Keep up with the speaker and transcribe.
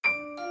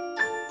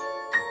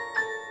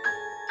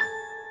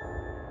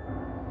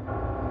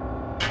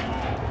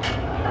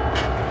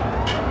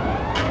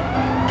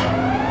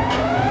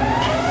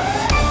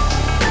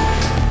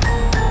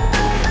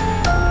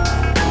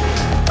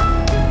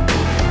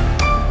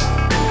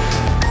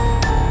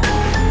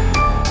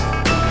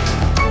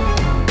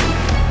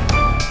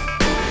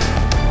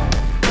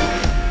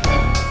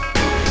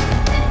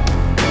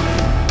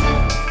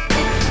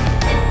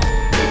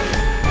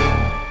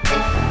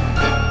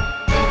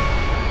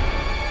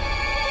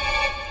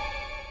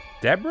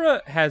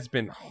Deborah has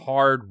been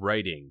hard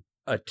writing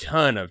a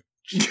ton of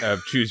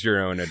choose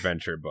your own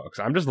adventure books.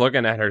 I'm just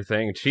looking at her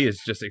thing. She is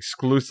just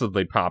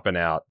exclusively popping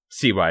out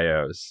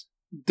CYOs.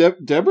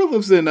 Deborah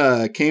lives in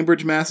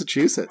Cambridge,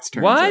 Massachusetts.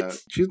 Turns out.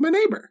 She's my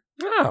neighbor.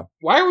 Oh.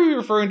 Why are we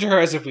referring to her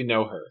as if we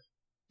know her?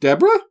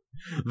 Deborah?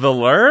 The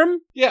Lerm?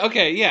 Yeah,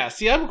 okay, yeah.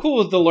 See, I'm cool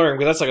with the Lerm,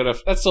 because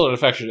that's still an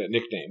affectionate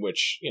nickname,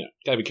 which,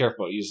 gotta be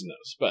careful about using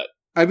those, but...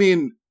 I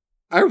mean,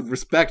 I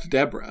respect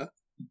Deborah,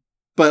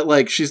 but,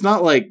 like, she's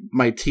not, like,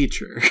 my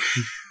teacher.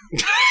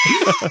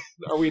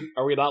 Are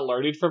we not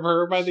learning from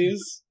her by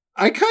these?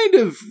 I kind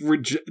of...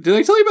 Did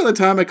I tell you about the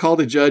time I called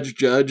a judge,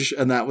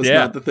 and that was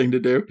not the thing to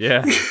do?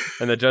 Yeah,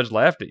 and the judge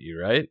laughed at you,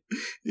 right?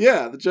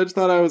 Yeah, the judge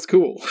thought I was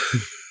cool.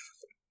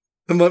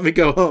 And let me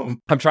go home.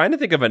 I'm trying to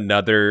think of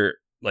another,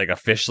 like,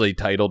 officially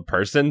titled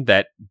person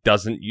that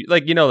doesn't,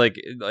 like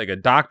a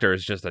doctor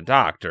is just a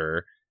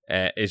doctor,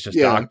 it's just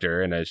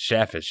doctor, and a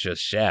chef is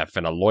just chef,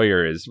 and a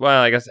lawyer is,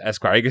 well, I guess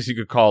Esquire. I guess you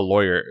could call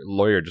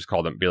lawyer, just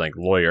call them, be like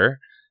lawyer.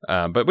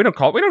 But we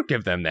don't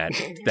give them that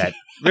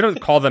we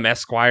don't call them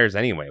Esquires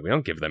anyway. We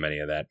don't give them any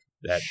of that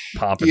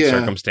pomp and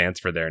circumstance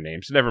for their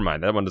names. So never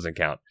mind, that one doesn't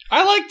count.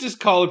 I like just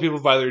calling people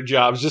by their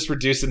jobs, just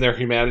reducing their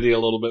humanity a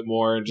little bit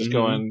more, and just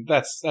going,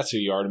 that's who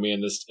you are to me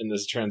in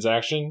this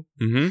transaction.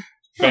 Mm-hmm.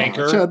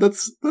 Banker. Oh, Chad,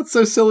 that's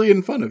so silly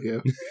and fun of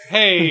you.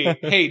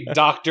 Hey,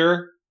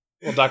 doctor.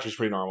 Well, doctor's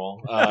pretty normal.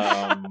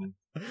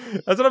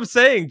 That's what I'm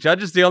saying.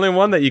 Judge is the only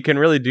one that you can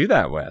really do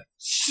that with.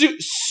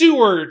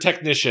 Sewer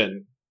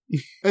technician.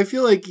 I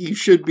feel like you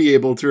should be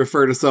able to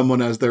refer to someone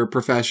as their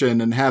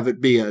profession and have it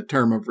be a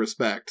term of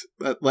respect,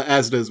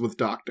 as it is with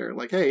doctor.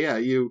 Like, hey, yeah,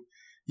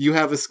 you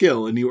have a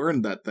skill and you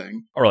earned that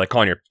thing. Or like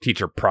calling your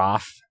teacher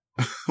prof.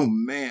 Oh,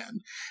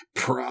 man.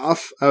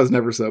 Prof? I was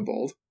never so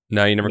bold.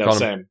 No, you never called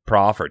him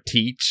prof or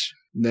teach?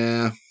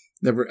 Nah,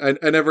 never.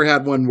 I never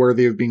had one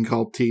worthy of being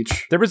called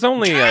teach. There was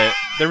only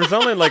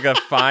like a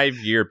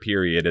 5-year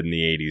period in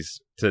the 80s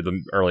to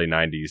the early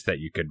 90s that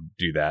you could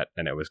do that,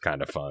 and it was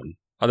kind of fun.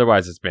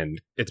 Otherwise, it's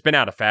been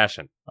out of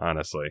fashion,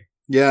 honestly.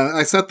 Yeah,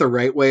 I sat the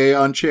right way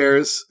on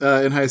chairs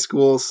in high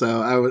school,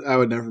 so I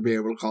would never be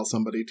able to call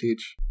somebody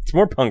teach. It's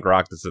more punk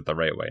rock to sit the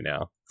right way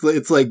now.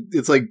 It's like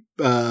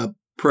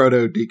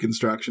proto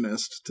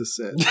deconstructionist to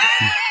sit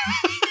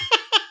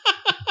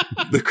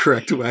the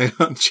correct way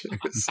on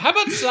chairs. How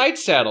about side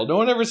saddle? No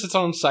one ever sits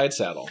on side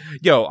saddle.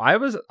 Yo, I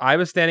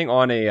was standing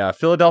on a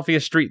Philadelphia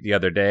street the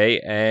other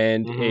day,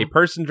 and a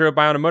person drove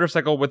by on a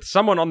motorcycle with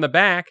someone on the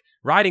back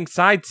riding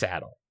side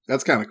saddle.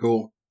 That's kind of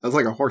cool. That's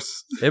like a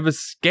horse. It was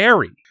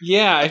scary.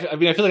 Yeah, I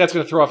mean, I feel like that's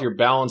going to throw off your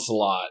balance a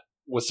lot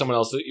with someone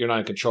else that you're not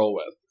in control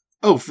with.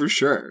 Oh, for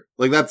sure.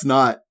 Like, that's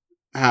not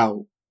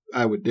how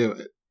I would do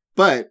it.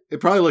 But it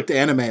probably looked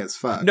anime as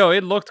fuck. No,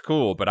 it looked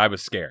cool, but I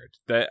was scared.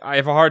 I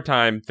have a hard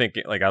time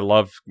thinking, like, I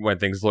love when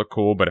things look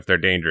cool, but if they're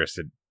dangerous,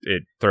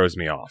 it throws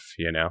me off,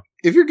 you know?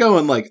 If you're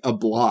going, like, a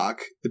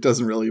block, it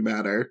doesn't really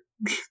matter.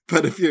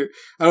 But if you're...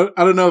 I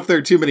don't know if there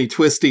are too many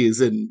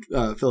twisties in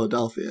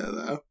Philadelphia,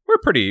 though.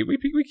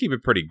 We keep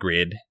it pretty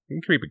grid.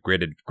 We can keep it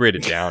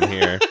gridded down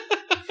here.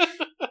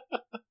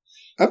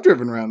 I've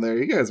driven around there.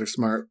 You guys are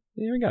smart.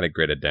 Yeah, we got it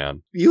gridded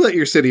down. You let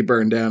your city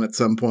burn down at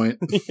some point.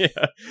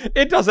 Yeah,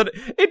 it doesn't.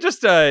 It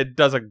just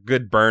does a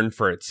good burn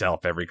for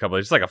itself every couple.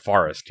 It's like a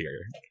forest here.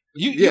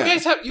 You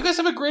guys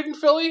have a grid in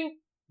Philly?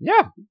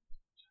 Yeah.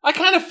 I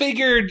kind of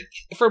figured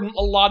from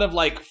a lot of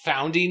like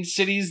founding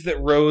cities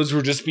that roads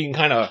were just being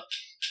kind of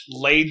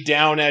laid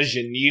down as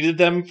you needed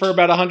them for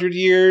about 100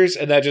 years,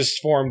 and that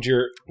just formed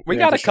your. We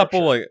got a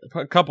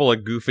couple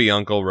of goofy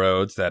uncle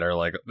roads that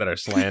are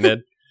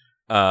slanted.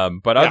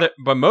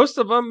 But most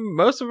of them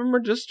are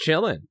just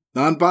chilling.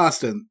 Not in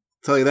Boston,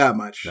 I'll tell you that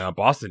much. No,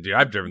 Boston, dude.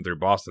 I've driven through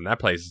Boston. That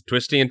place is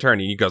twisty and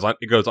turny.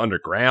 It goes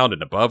underground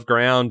and above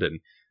ground, and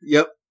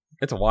yep,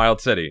 it's a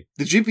wild city.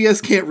 The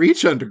GPS can't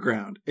reach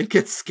underground. It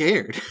gets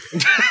scared.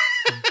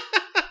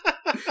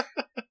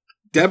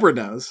 Deborah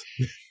knows.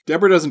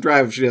 Deborah doesn't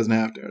drive if she doesn't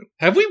have to.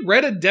 Have we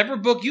read a Deborah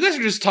book? You guys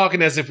are just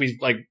talking as if we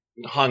like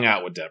hung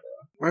out with Deborah.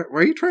 Why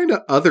are you trying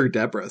to other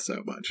Deborah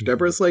so much?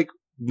 Deborah's like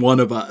one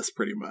of us,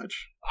 pretty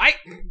much.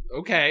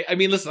 Okay. I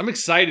mean, listen, I'm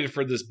excited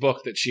for this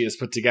book that she has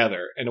put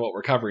together and what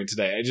we're covering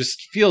today. It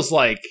just feels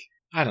like,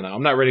 I don't know,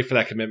 I'm not ready for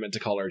that commitment to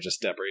call her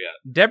just Deborah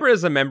yet. Deborah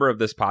is a member of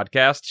this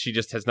podcast. She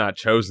just has not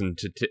chosen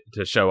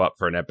to show up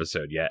for an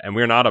episode yet. And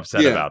we're not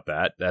upset about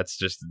that.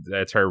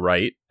 That's her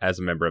right as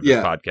a member of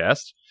this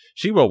podcast.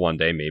 She will one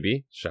day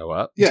maybe show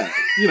up. Yeah.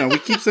 We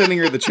keep sending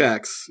her the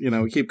checks.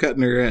 We keep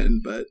cutting her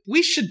in, but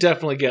we should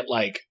definitely get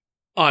like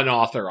an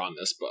author on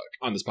this book,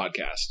 on this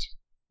podcast.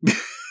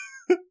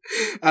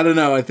 I don't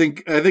know. I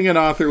think an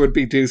author would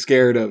be too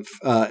scared of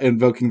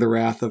invoking the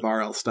wrath of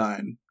R.L.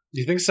 Stein.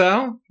 You think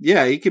so?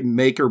 Yeah, he can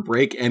make or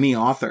break any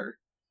author.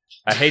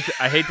 I hate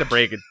to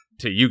break it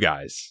to you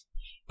guys,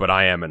 but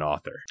I am an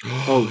author.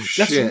 Oh,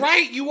 shit. That's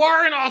right. You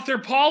are an author,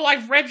 Paul.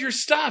 I've read your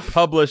stuff.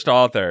 Published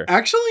author.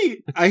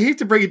 Actually, I hate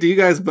to break it to you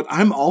guys, but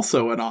I'm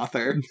also an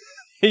author.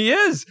 He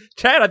is.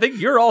 Chad, I think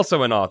you're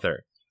also an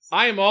author.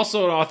 I am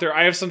also an author.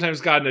 I have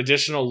sometimes gotten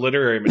additional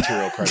literary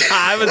material credit.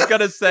 I was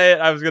gonna say it.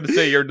 I was gonna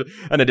say you're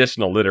an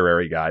additional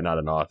literary guy, not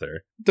an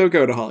author. Don't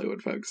go to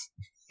Hollywood, folks.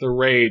 The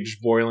rage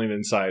boiling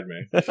inside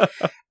me.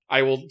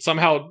 I will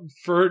somehow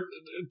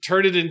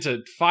turn it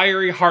into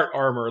fiery heart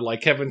armor like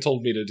Kevin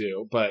told me to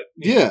do, but...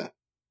 Yeah.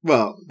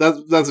 Well, that's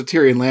what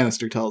Tyrion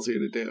Lannister tells you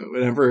to do.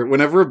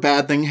 Whenever a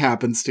bad thing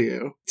happens to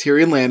you,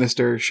 Tyrion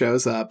Lannister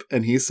shows up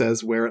and he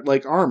says, wear it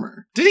like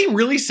armor. Did he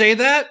really say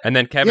that? And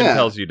then Kevin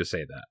tells you to say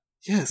that.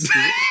 Yes.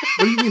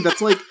 What do you mean?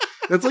 That's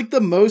like the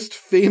most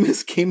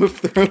famous Game of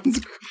Thrones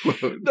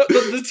quote.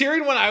 The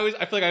Tyrion one I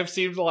feel like I've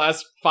seen for the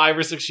last 5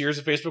 or 6 years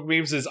of Facebook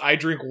memes is I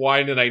drink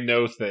wine and I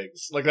know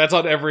things. Like that's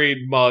on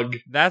every mug.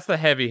 That's the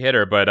heavy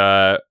hitter, but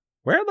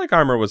wear it like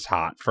armor was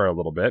hot for a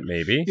little bit,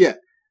 maybe. Yeah.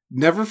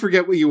 Never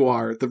forget what you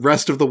are. The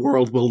rest of the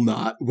world will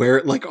not. Wear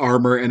it like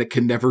armor and it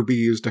can never be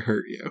used to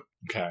hurt you.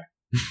 Okay.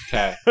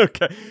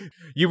 Okay.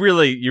 You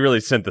really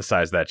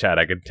synthesized that, Chad.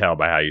 I could tell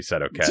by how you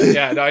said okay.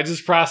 Yeah, no, I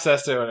just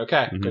processed it and went,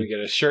 okay, I'm going to get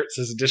a shirt that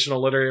says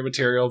additional literary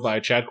material by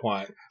Chad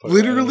Quine.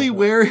 Literally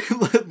wear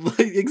it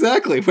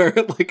exactly. Wear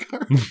it like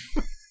armor.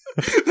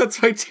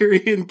 That's why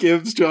Tyrion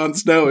gives Jon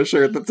Snow a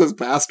shirt that says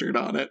bastard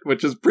on it,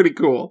 which is pretty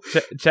cool.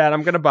 Chad,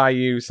 I'm going to buy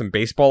you some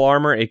baseball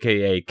armor,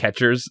 aka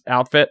catcher's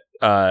outfit,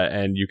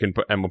 and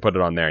we'll put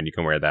it on there and you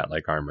can wear that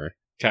like armor.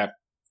 Okay.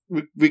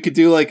 We could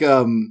do like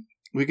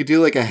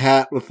a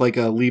hat with like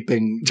a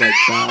leaping like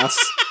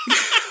bass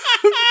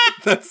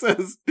that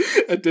says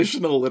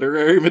additional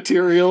literary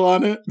material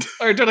on it.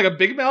 Or do like a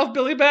big mouth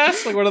Billy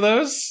Bass, like one of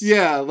those.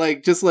 Yeah,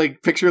 like just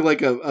like picture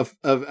like a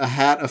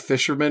hat a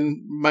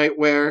fisherman might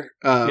wear,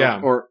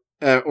 or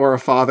a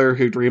father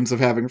who dreams of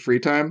having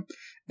free time,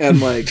 and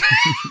like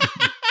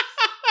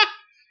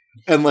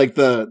and like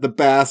the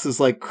bass is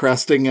like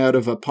cresting out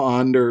of a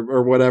pond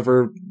or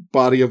whatever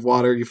body of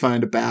water you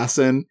find a bass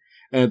in.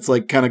 And it's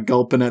like kind of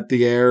gulping at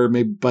the air,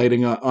 maybe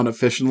biting on a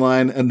fishing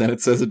line, and then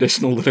it says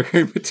additional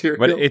literary material.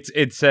 But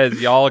it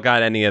says, y'all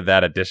got any of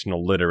that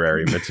additional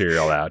literary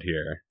material out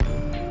here?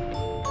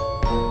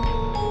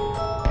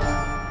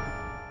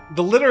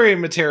 The literary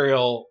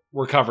material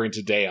we're covering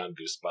today on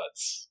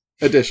Goosebutts.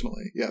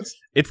 Additionally, yes.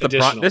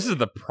 This is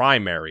the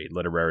primary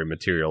literary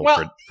material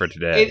for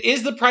today. It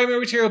is the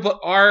primary material, but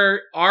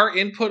our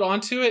input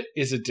onto it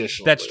is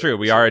additional. That's true.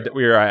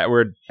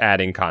 We're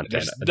adding content.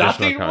 There's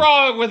nothing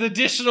wrong with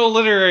additional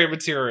literary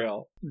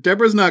material.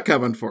 Deborah's not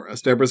coming for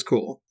us. Deborah's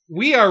cool.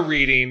 We are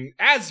reading,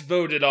 as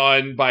voted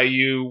on by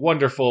you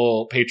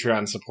wonderful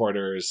Patreon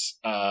supporters,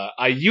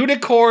 A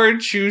Unicorn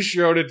Choose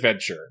Your Own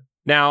Adventure.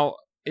 Now,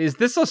 is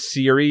this a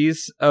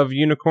series of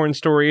unicorn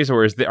stories,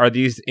 or are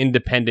these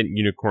independent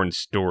unicorn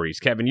stories?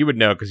 Kevin, you would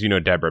know because you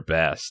know Deborah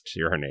best.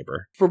 You're her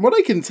neighbor. From what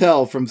I can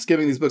tell from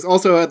skimming these books,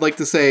 also I'd like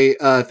to say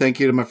thank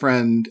you to my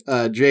friend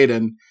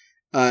Jaden,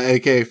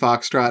 aka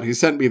Foxtrot, who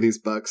sent me these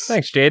books.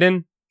 Thanks,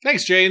 Jaden.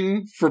 Thanks,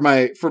 Jaden. For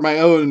my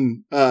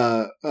own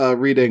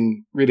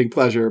reading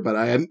pleasure, but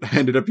I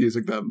ended up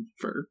using them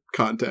for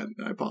content.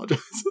 I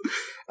apologize.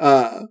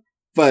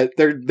 But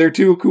they're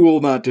too cool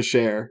not to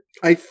share.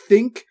 I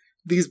think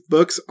these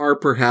books are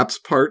perhaps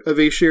part of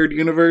a shared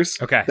universe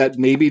that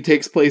maybe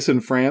takes place in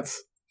France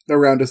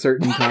around a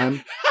certain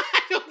time.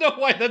 I don't know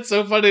why that's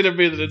so funny to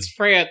me that it's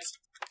France.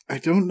 I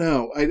don't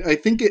know. I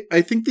think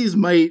these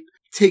might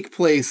take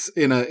place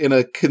in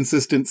a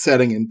consistent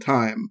setting in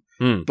time.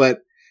 But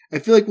I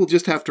feel like we'll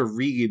just have to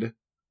read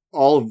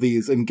all of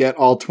these and get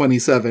all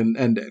 27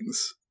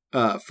 endings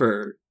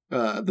for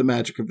the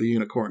magic of the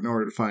unicorn in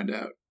order to find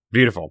out.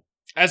 Beautiful.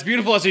 As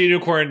beautiful as a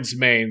unicorn's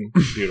mane.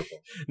 Beautiful.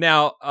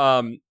 Now,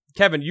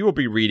 Kevin, you will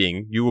be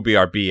reading. You will be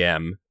our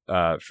BM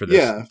for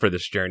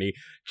this journey.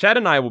 Chad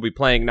and I will be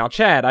playing. Now,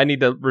 Chad, I need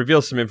to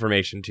reveal some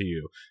information to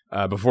you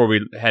before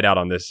we head out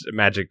on this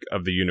magic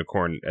of the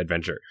unicorn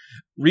adventure.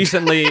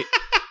 Recently,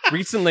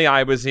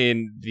 I was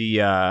in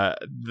the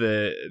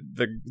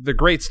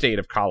great state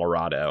of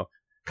Colorado,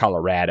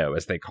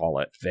 as they call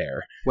it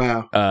there.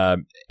 Wow.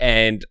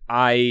 And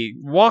I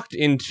walked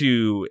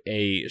into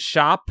a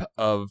shop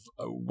of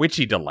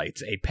witchy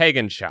delights, a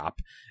pagan shop.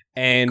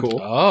 And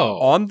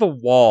on the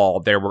wall,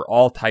 there were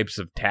all types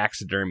of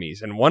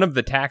taxidermies. And one of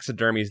the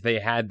taxidermies they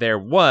had there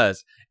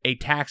was a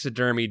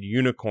taxidermied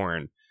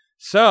unicorn.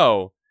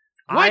 So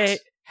I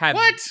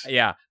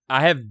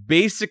have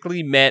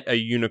basically met a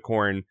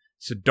unicorn.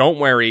 So don't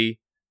worry.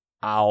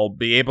 I'll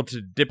be able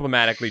to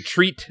diplomatically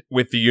treat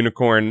with the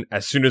unicorn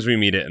as soon as we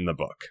meet it in the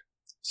book.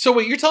 So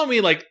wait, you're telling me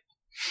like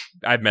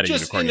I've met a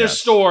just unicorn in their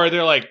store,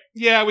 they're like,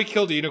 yeah, we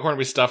killed a unicorn,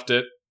 we stuffed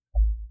it.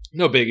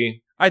 No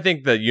biggie. I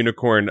think the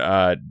unicorn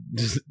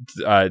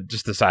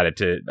just decided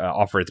to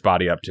offer its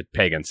body up to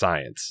pagan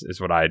science, is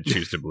what I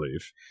choose to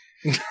believe.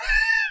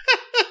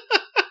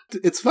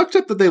 It's fucked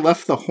up that they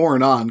left the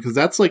horn on, because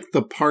that's like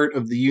the part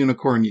of the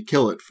unicorn you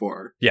kill it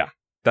for. Yeah,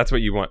 that's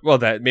what you want. Well,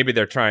 that maybe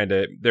they're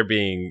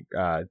being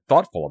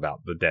thoughtful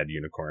about the dead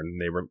unicorn.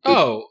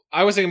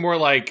 I was thinking more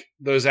like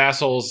those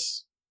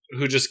assholes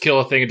who just kill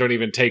a thing and don't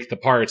even take the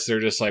parts. They're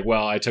just like,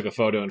 well, I took a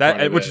photo in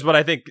front of which it. is what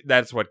I think.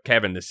 That's what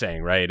Kevin is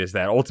saying, right? Is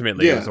that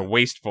ultimately it was a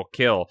wasteful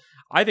kill.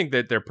 I think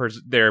that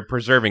they're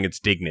preserving its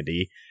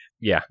dignity.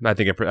 Yeah, I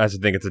think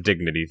it's a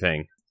dignity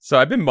thing. So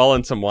I've been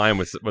mulling some wine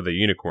with a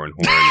unicorn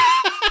horn.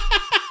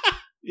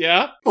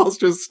 Yeah? Paul's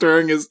just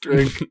stirring his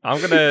drink.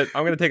 I'm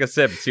gonna take a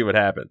sip and see what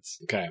happens.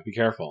 Okay, be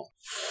careful.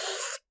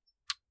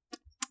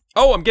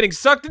 Oh, I'm getting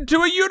sucked into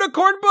a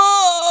unicorn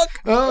book!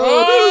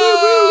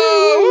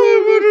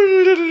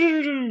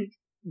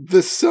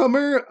 The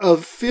summer of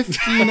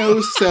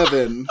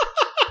 1507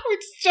 We're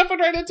just jumping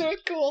right into it.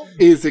 Cool.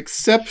 is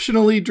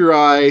exceptionally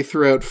dry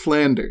throughout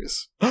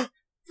Flanders.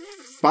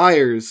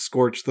 Fires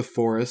scorch the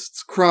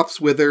forests, crops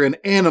wither, and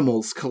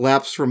animals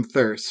collapse from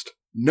thirst.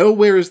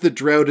 Nowhere is the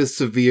drought as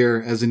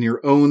severe as in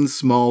your own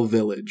small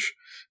village.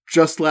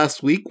 Just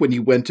last week, when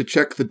you went to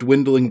check the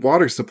dwindling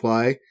water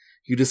supply,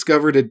 you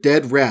discovered a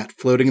dead rat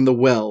floating in the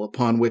well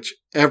upon which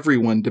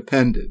everyone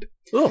depended.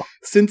 Ugh.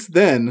 Since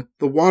then,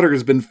 the water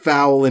has been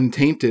foul and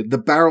tainted, the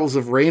barrels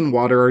of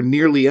rainwater are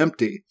nearly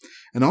empty,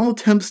 and all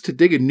attempts to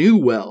dig a new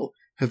well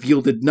have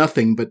yielded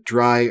nothing but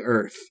dry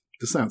earth.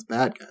 This sounds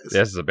bad, guys.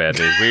 This is a bad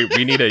news.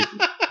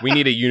 We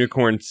need a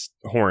unicorn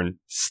horn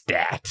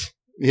stat.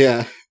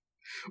 Yeah.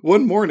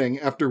 One morning,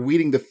 after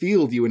weeding the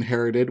field you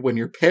inherited when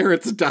your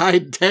parents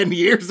died 10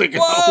 years ago.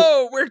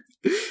 Whoa,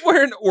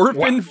 we're an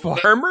orphan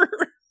farmer?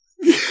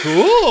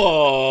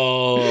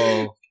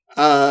 Cool.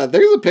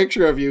 There's a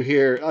picture of you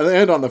here,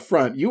 and on the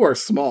front. You are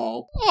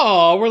small.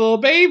 Oh, we're little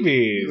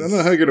babies. I don't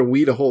know how you're going to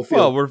weed a whole field.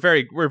 Well,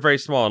 we're very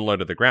small and low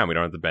to the ground. We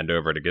don't have to bend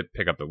over to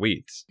pick up the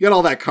weeds. You got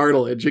all that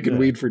cartilage. You can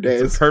weed for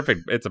days.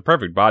 It's a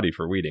perfect body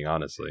for weeding,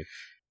 honestly.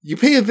 You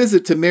pay a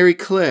visit to Mary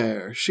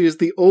Claire. She is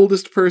the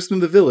oldest person in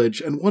the village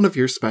and one of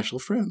your special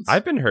friends.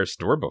 I've been to her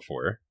store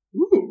before.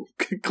 Ooh,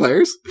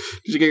 Claire's?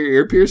 Did you get your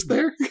ear pierced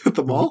there at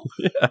the mall?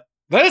 Yeah.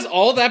 That is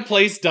all that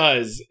place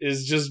does,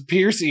 is just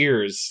pierce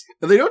ears.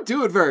 And they don't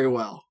do it very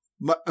well.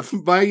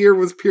 My ear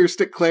was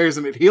pierced at Claire's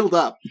and it healed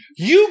up.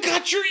 You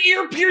got your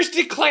ear pierced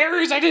at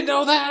Claire's? I didn't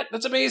know that.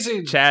 That's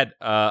amazing. Chad,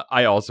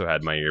 I also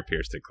had my ear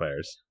pierced at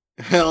Claire's.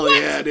 Hell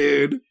What? yeah,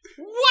 dude.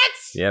 What?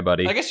 Yeah,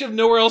 buddy. I guess you have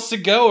nowhere else to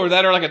go, or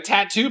that, or like a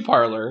tattoo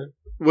parlor.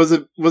 Was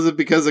it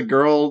because a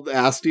girl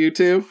asked you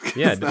to?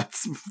 Yeah.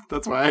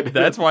 that's why I did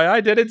That's why I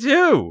did it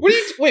too. What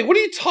are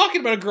you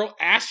talking about? A girl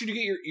asked you to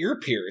get your ear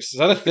pierced. Is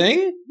that a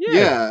thing?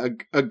 Yeah,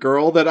 a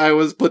girl that I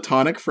was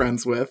platonic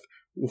friends with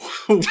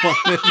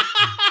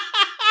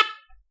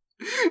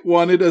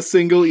wanted a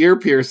single ear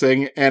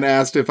piercing and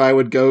asked if I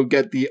would go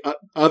get the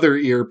other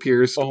ear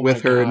pierced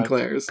with her and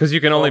Claire's. Because you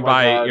can only Oh my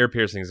buy God. ear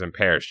piercings in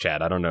pairs,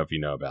 Chad. I don't know if you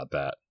know about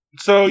that.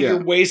 So Yeah.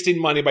 you're wasting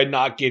money by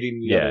not getting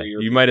the Yeah, other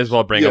ear. you might as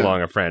well bring Yeah.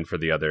 along a friend for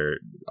the other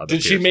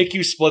Did she piercing. make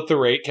you split the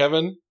rate,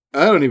 Kevin?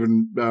 I don't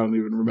even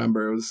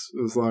remember. It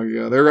was long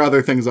ago. There were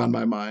other things on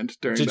my mind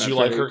during Did that you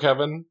like party. her,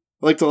 Kevin?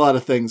 I liked a lot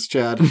of things,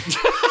 Chad.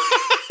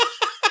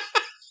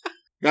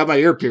 Got my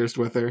ear pierced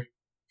with her.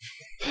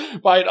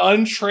 By an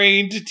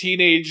untrained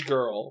teenage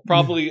girl,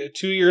 probably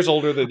 2 years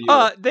older than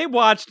you. They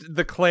watched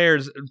the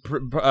Claire's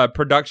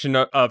production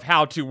of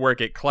How to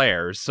Work at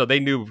Claire's, so they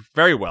knew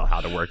very well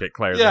how to work at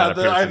Claire's. yeah,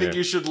 without a I piercing think ear.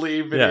 you should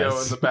leave video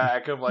Yes. in the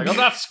back. I'm like, I'm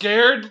not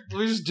scared.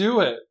 We just do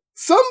it.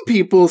 Some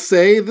people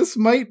say this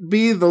might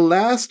be the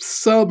last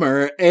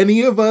summer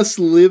any of us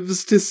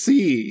lives to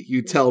see,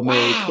 you tell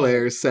Mary Wow.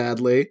 Claire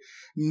sadly.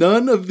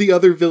 None of the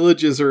other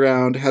villages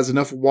around has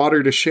enough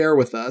water to share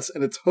with us,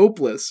 and it's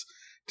hopeless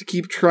to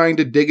keep trying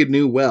to dig a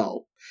new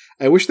well.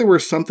 I wish there were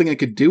something I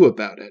could do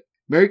about it.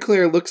 Mary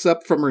Claire looks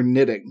up from her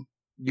knitting.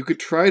 You could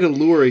try to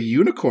lure a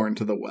unicorn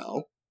to the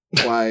well.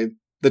 Why,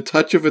 the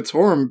touch of its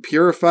horn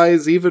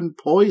purifies even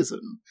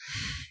poison.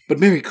 But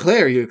Mary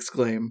Claire, you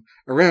exclaim,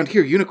 around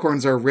here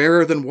unicorns are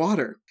rarer than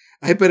water.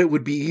 I bet it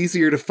would be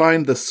easier to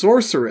find the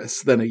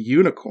sorceress than a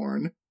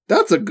unicorn.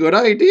 That's a good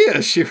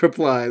idea, she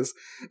replies.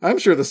 I'm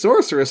sure the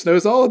sorceress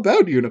knows all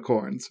about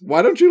unicorns.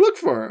 Why don't you look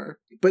for her?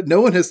 But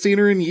no one has seen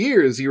her in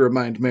years, you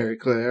remind Mary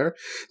Claire.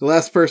 The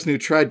last person who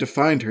tried to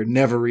find her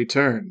never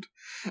returned.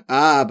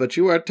 Ah, but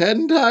you are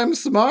 10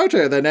 times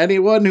smarter than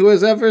anyone who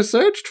has ever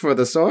searched for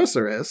the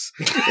sorceress.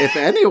 If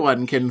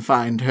anyone can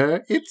find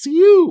her, it's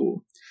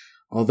you.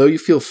 Although you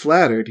feel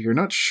flattered, you're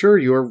not sure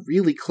you are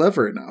really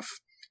clever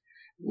enough.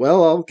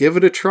 Well, I'll give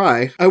it a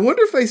try. I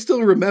wonder if I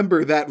still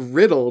remember that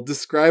riddle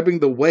describing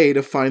the way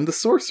to find the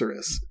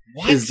sorceress.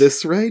 What? Is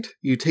this right?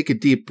 You take a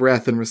deep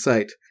breath and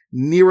recite,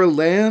 near a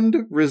land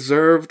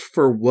reserved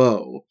for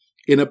woe,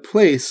 in a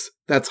place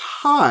that's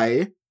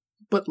high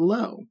but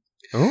low.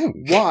 Oh.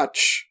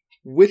 Watch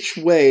which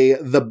way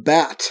the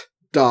bat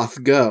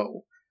doth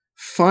go.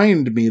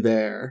 Find me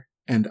there,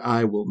 and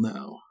I will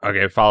know.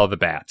 Okay, follow the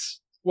bats.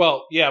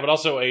 Well, yeah, but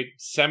also a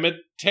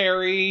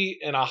cemetery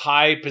in a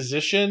high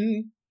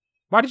position.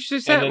 Why did you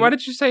say? And then- Why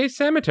did you say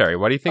cemetery?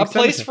 Why do you think A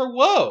place cemetery? for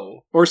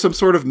woe. Or some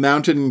sort of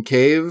mountain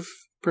cave,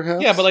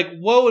 perhaps? Yeah, but like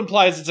woe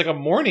implies it's like a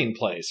mourning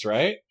place,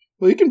 right?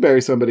 Well, you can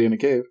bury somebody in a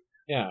cave.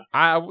 Yeah.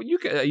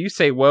 You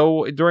say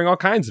whoa during all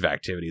kinds of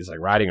activities like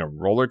riding a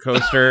roller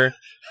coaster.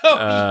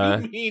 Oh,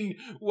 you mean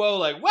whoa,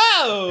 like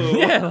whoa?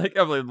 Yeah, like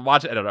I'm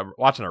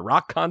watching a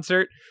rock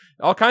concert.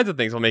 All kinds of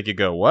things will make you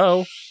go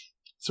whoa.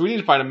 So we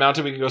need to find a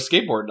mountain we can go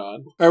skateboarding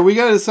on. All right, we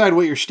got to decide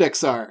what your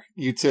shticks are,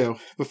 you two,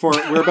 before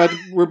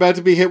we're about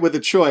to be hit with a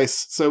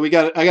choice. So I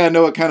got to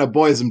know what kind of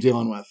boys I'm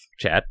dealing with.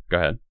 Chad, go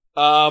ahead.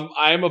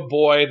 I'm a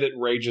boy that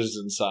rages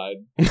inside.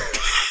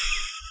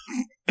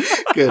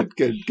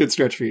 Good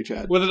stretch for you,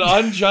 Chad. With an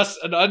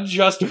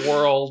unjust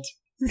world,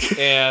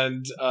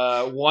 and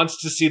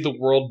wants to see the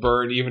world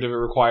burn, even if it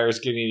requires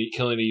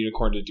killing a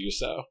unicorn to do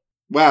so.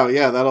 Wow,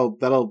 yeah,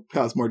 that'll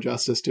cause more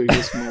justice to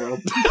exist in the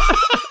world.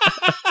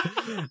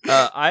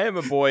 I am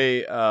a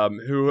boy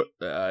who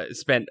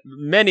spent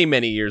many,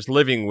 many years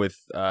living with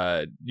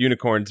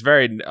unicorns,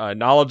 very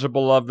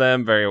knowledgeable of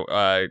them, very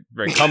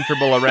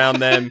comfortable around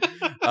them,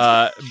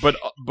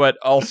 but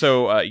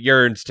also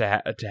yearns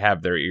to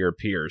have their ear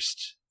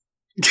pierced.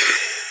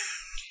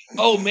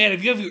 Oh man,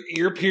 if you have your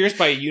ear pierced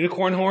by a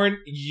unicorn horn,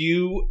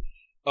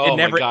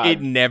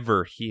 it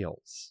never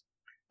heals.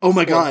 Oh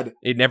my god.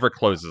 It never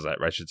closes,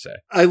 I should say.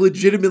 I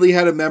legitimately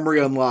had a memory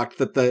unlocked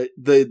that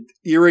the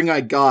earring I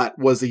got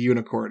was a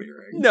unicorn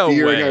earring. No way. The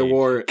earring way. I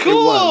wore,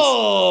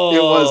 cool!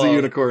 it was a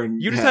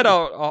unicorn You just head.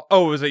 had it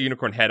was a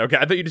unicorn head. Okay,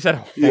 I thought you just had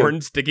a horn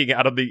sticking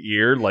out of the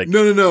ear. Like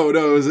No.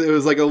 It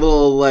was like a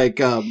little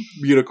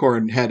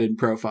unicorn head in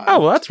profile. Oh,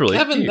 well, that's really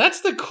Kevin, cute.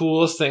 that's the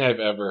coolest thing I've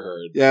ever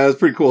heard. Yeah, it was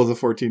pretty cool as a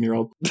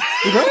 14-year-old.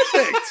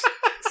 Perfect,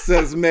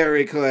 says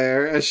Mary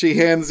Claire as she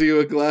hands you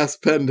a glass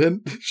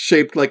pendant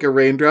shaped like a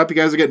raindrop. You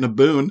guys are getting a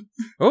boon.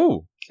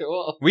 Oh,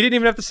 Cool. we didn't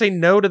even have to say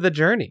no to the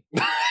journey.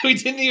 We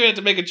didn't even have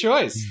to make a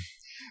choice.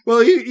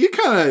 Well, you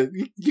kind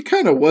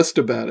of wussed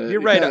about it.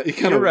 You're right. You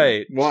kind of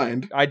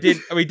whined.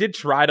 We did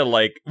try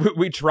to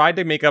we tried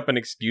to make up an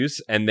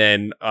excuse, and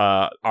then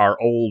our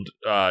old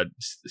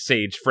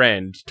sage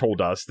friend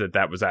told us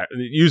that was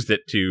used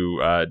it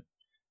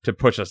to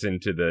push us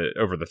into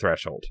over the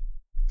threshold.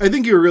 I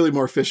think you were really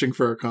more fishing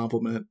for a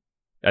compliment.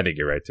 I think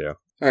you're right too.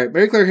 All right,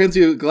 Mary Claire hands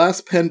you a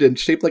glass pendant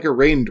shaped like a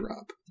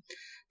raindrop.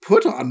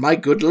 Put on my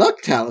good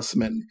luck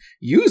talisman.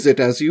 Use it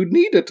as you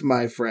need it,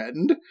 my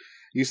friend.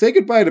 You say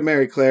goodbye to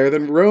Mary Claire,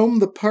 then roam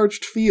the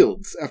parched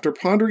fields. After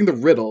pondering the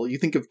riddle, you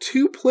think of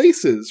 2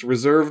 places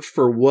reserved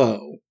for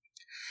woe.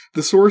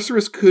 The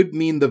sorceress could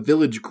mean the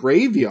village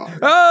graveyard.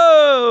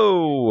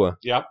 Oh!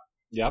 Yep.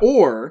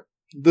 Or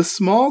the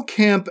small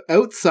camp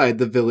outside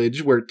the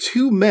village where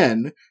 2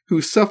 men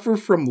who suffer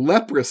from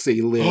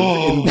leprosy live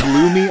in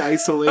gloomy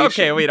isolation.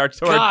 Okay, wait.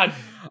 God.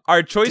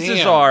 Our choices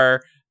damn.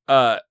 are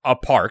a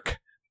park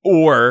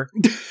or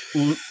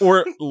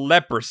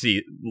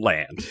leprosy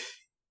land.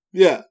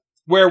 Yeah.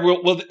 Where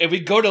we'll if we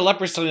go to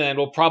Leprosy Land,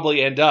 we'll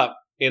probably end up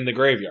in the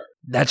graveyard.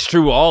 That's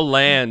true. All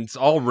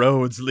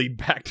roads lead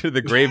back to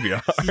the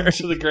graveyard.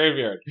 To the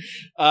graveyard.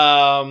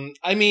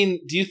 I mean,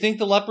 do you think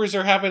the lepers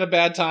are having a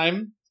bad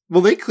time? Well,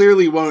 they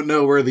clearly won't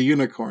know where the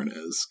unicorn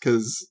is,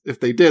 because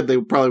if they did,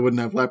 they probably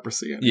wouldn't have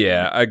leprosy anymore.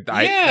 Yeah,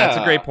 that's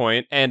a great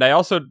point. And I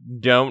also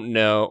don't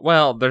know.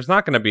 Well, there's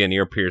not going to be an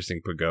ear-piercing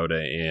pagoda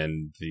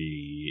in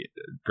the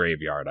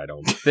graveyard, I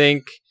don't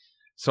think.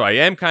 So I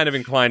am kind of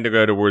inclined to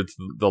go towards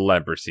the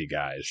leprosy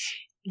guys.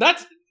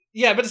 But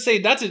to say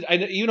I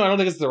don't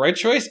think it's the right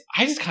choice.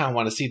 I just kind of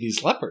want to see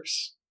these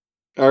lepers.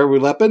 Are we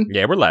lepping?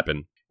 Yeah, we're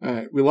lepping. All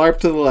right, we LARP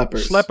to the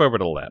lepers. Schlep over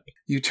to lep.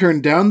 You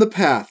turn down the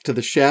path to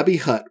the shabby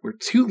hut where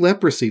 2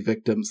 leprosy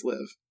victims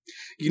live.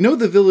 You know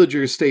the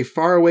villagers stay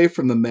far away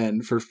from the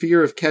men for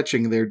fear of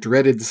catching their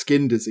dreaded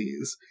skin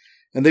disease,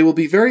 and they will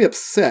be very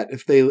upset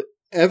if they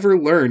ever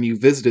learn you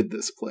visited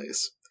this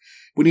place.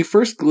 When you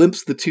first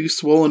glimpse the 2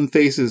 swollen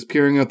faces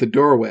peering out the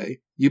doorway,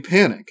 you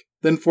panic,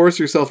 then force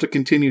yourself to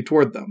continue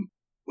toward them.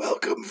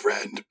 "Welcome,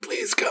 friend.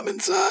 Please come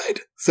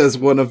inside," says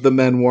one of the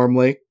men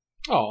warmly.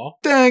 Oh,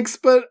 "Thanks,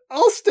 but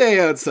I'll stay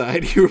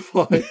outside," you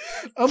reply.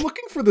 "I'm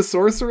looking for the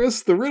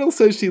sorceress. The riddle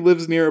says she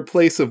lives near a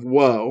place of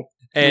woe.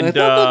 And I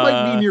thought that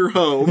might mean your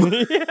home."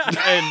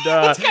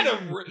 that's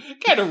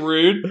kind of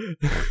rude.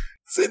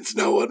 "Since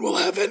no one will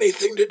have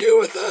anything to do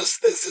with us,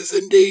 this is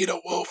indeed a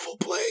woeful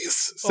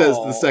place," says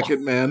the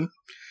second man.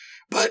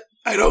 "But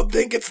I don't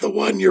think it's the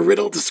one your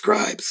riddle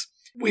describes.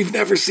 We've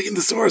never seen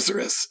the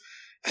sorceress.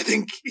 I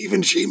think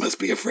even she must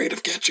be afraid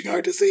of catching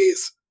our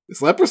disease."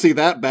 "Is leprosy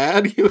that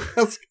bad?" you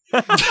ask.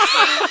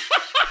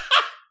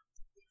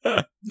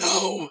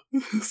 "No,"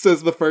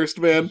 says the first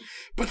man,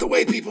 "but the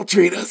way people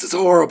treat us is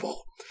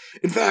horrible.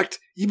 In fact,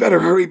 you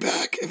better hurry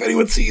back. If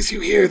anyone sees you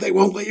here, they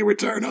won't let you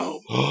return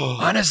home."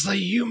 Honestly,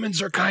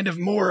 humans are kind of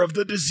more of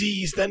the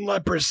disease than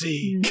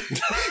leprosy.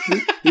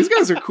 These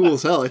guys are cool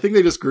as hell. I think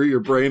they just grew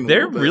your brain a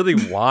They're little bit.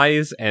 really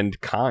wise and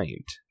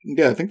kind.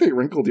 Yeah, I think they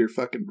wrinkled your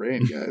fucking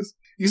brain, guys.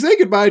 You say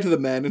goodbye to the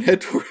men and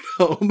head toward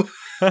home.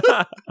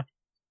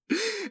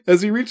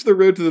 As you reach the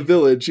road to the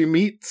village, you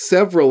meet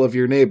several of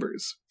your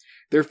neighbors.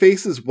 Their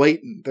faces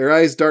whiten, their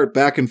eyes dart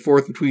back and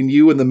forth between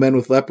you and the men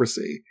with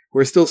leprosy, who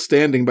are still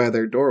standing by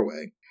their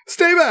doorway.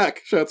 "Stay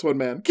back!" shouts one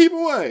man. "Keep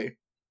away!"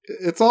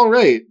 "It's all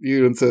right,"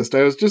 you insist.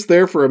 "I was just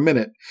there for a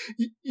minute."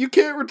 You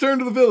can't return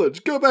to the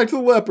village. Go back to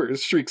the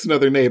lepers," shrieks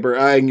another neighbor,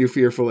 eyeing you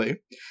fearfully.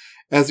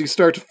 As you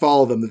start to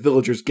follow them, the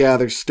villagers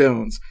gather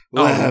stones.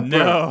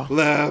 No.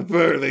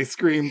 Lapper, they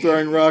scream,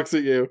 throwing rocks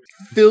at you.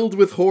 Filled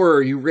with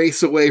horror, you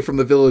race away from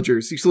the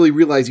villagers. You slowly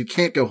realize you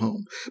can't go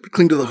home, but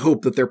cling to the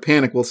hope that their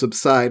panic will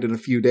subside in a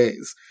few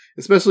days,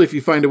 especially if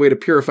you find a way to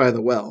purify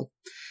the well.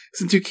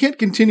 Since you can't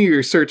continue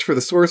your search for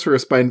the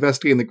sorceress by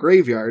investigating the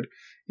graveyard,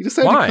 you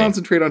decide to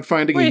concentrate on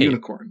finding a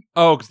unicorn.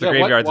 Oh, because the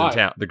graveyard's in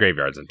town. The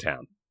graveyard's in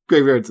town.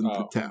 Graveyard's in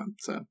town,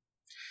 so...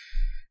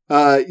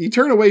 you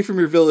turn away from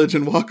your village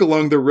and walk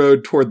along the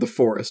road toward the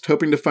forest,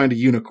 hoping to find a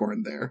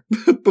unicorn there.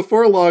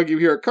 Before long, you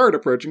hear a cart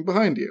approaching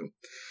behind you.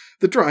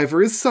 The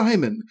driver is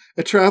Simon,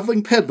 a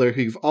traveling peddler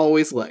who you've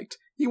always liked.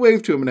 You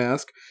wave to him and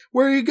ask,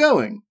 "Where are you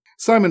going?"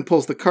 Simon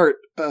pulls the cart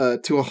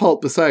to a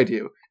halt beside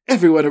you.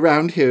 "Everyone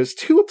around here is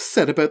too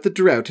upset about the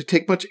drought to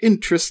take much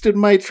interest in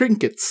my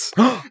trinkets.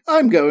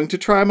 I'm going to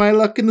try my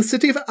luck in the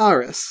city of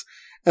Aris.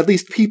 At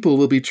least people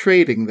will be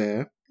trading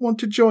there. Want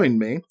to join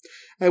me?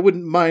 I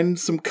wouldn't mind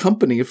some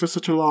company for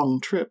such a long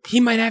trip." He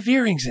might have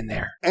earrings in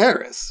there.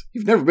 Aris?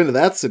 You've never been to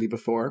that city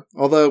before,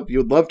 although you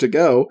would love to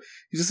go.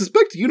 You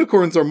suspect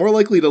unicorns are more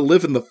likely to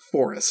live in the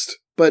forest,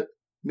 but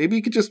maybe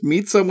you could just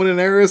meet someone in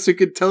Aris who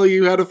could tell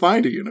you how to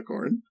find a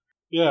unicorn.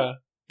 Yeah.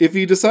 If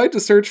you decide to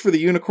search for the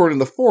unicorn in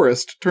the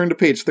forest, turn to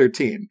page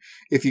 13.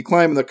 If you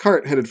climb in the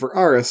cart headed for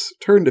Aris,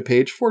 turn to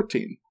page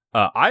 14.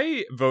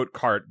 I vote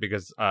cart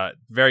because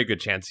very good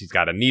chance he's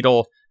got a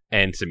needle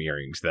and some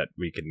earrings that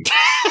we can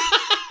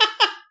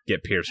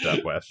get pierced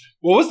up with.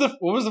 What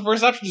was the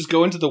first option? Just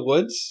go into the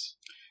woods?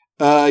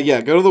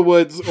 Yeah, go to the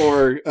woods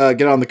or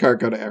get on the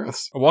cart, go to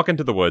Aris. Walk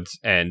into the woods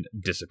and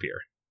disappear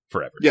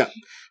forever. Yeah.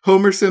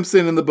 Homer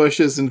Simpson in the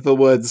bushes into the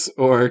woods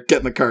or get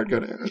in the cart, go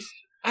to Aris.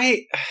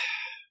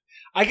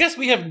 I guess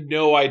we have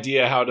no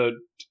idea how to...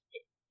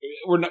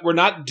 We're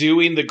not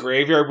doing the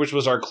graveyard, which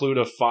was our clue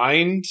to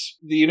find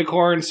the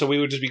unicorn, so we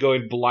would just be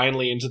going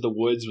blindly into the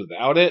woods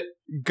without it.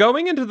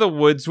 Going into the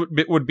woods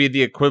would be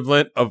the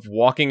equivalent of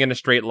walking in a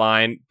straight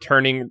line,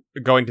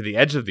 going to the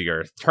edge of the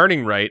earth,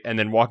 turning right, and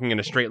then walking in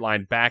a straight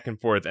line back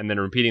and forth, and then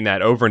repeating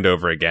that over and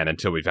over again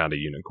until we found a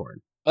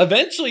unicorn.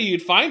 Eventually,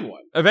 you'd find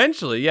one.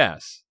 Eventually,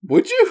 yes.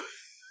 Would you?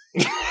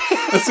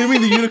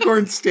 Assuming the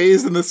unicorn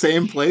stays in the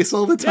same place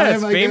all the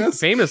time, I guess?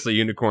 Famously,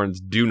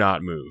 unicorns do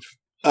not move.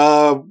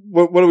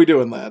 What are we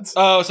doing, lads?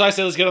 Oh, so I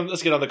say let's get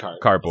on the cart.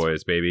 Cart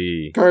boys,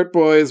 baby. Cart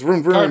boys,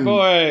 vroom vroom. Cart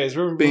boys,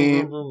 vroom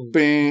vroom vroom.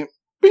 Bing,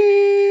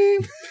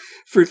 bing.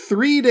 For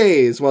 3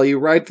 days, while you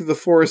ride through the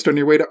forest on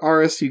your way to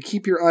Aris, you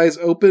keep your eyes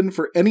open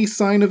for any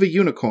sign of a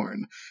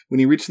unicorn. When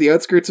you reach the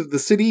outskirts of the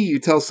city, you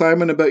tell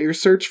Simon about your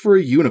search for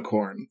a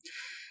unicorn.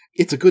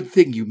 "It's a good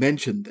thing you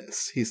mentioned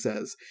this," he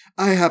says.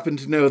 "I happen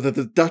to know that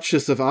the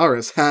Duchess of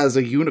Aris has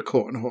a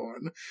unicorn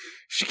horn.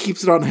 She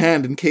keeps it on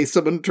hand in case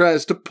someone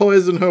tries to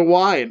poison her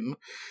wine.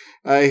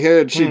 I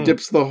heard she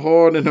dips the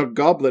horn in her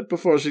goblet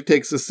before she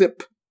takes a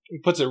sip." He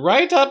puts it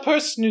right up her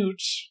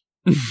snoot.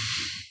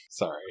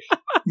 Sorry.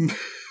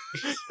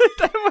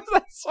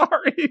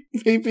 Sorry.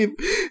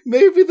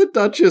 Maybe the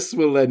Duchess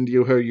will lend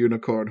you her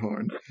unicorn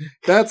horn.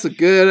 "That's a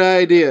good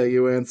idea,"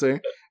 you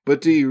answer.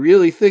 "But do you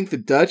really think the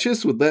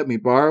Duchess would let me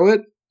borrow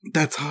it?"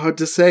 "That's hard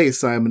to say,"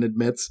 Simon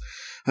admits.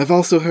 "I've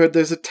also heard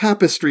there's a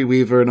tapestry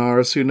weaver in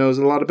Aris who knows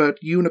a lot about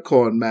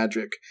unicorn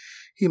magic.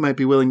 He might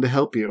be willing to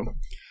help you."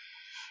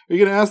 Are you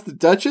going to ask the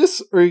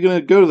Duchess, or are you going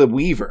to go to the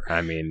weaver?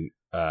 I mean,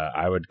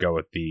 I would go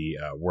with the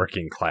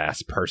working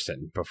class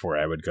person before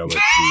I would go with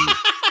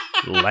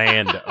the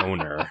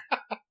landowner.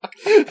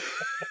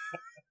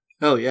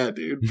 Hell yeah,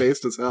 dude.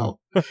 Based as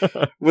hell.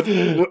 What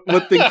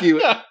think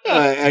you,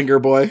 Anger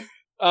Boy?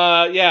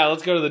 Yeah,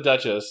 let's go to the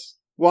Duchess.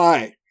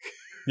 Why?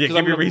 Because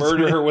I'm going to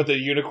murder her with a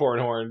unicorn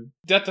horn.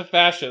 Death to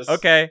fascists.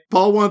 Okay.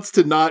 Paul wants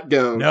to not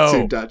go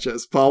to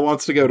Duchess. Paul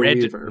wants to go to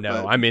Weaver.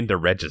 No, I'm into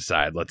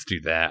regicide. Let's do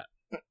that.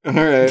 All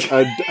right.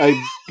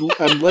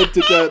 I'm led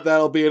to doubt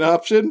that'll be an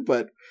option,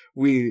 but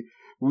we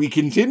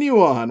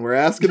continue on. We're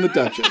asking the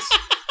Duchess.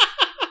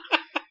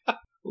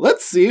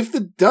 "Let's see if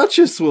the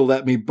Duchess will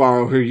let me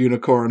borrow her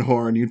unicorn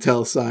horn," you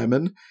tell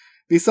Simon.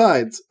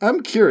 "Besides,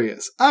 I'm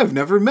curious. I've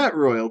never met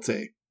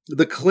royalty."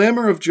 The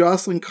clamor of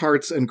jostling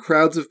carts and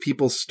crowds of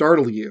people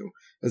startle you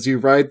as you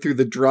ride through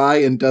the dry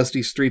and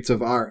dusty streets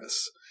of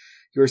Aris.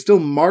 You are still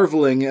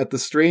marveling at the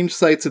strange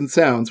sights and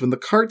sounds when the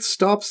cart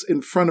stops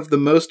in front of the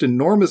most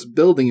enormous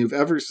building you've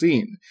ever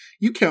seen.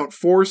 You count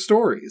 4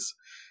 stories.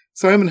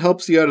 Simon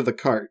helps you out of the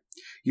cart.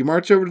 You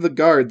march over to the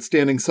guard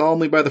standing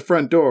solemnly by the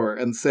front door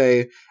and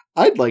say,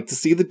 "I'd like to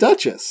see the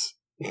Duchess."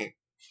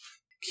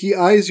 He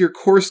eyes your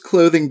coarse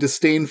clothing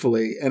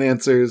disdainfully and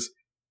answers,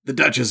 "The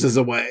Duchess is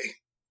away."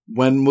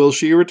 "When will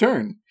she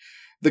return?"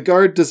 The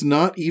guard does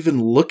not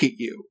even look at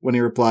you when he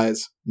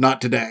replies, "Not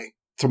today."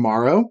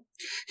 "Tomorrow?"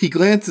 He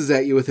glances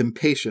at you with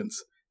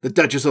impatience. "The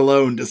Duchess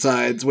alone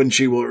decides when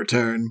she will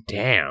return."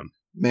 Damn.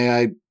 "May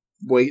I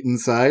wait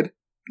inside?"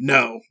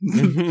 "No."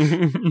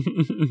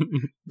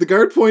 The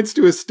guard points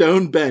to a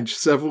stone bench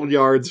several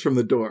yards from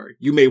the door.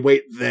 "You may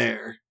wait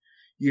there."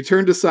 You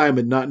turn to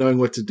Simon, not knowing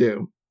what to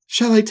do.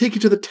 "Shall I take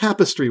you to the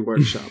tapestry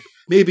workshop?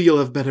 Maybe you'll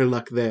have better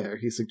luck there,"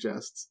 he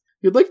suggests.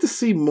 You'd like to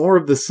see more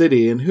of the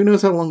city, and who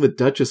knows how long the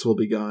Duchess will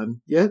be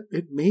gone. Yet,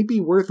 it may be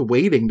worth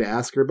waiting to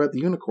ask her about the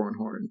unicorn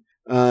horn.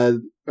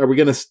 Are we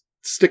going to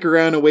stick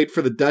around and wait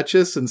for the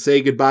Duchess and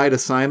say goodbye to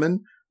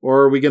Simon?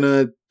 Or are we going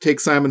to take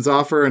Simon's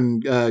offer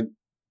and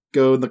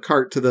go in the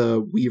cart to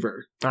the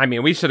Weaver? I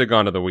mean, we should have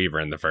gone to the Weaver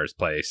in the first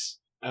place.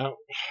 Oh,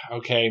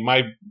 okay,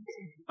 my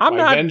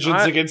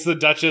vengeance against the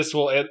Duchess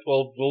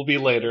will be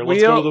later.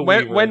 Let's go to the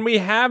Weaver. When we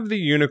have the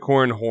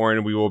unicorn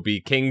horn, we will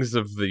be kings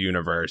of the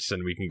universe,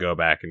 and we can go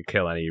back and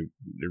kill any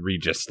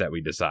Regis that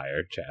we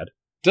desire, Chad.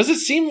 Does it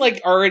seem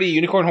like already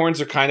unicorn horns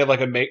are kind of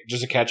like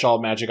just a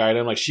catch-all magic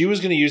item? Like, she was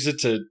going to use it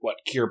to,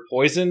 cure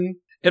poison?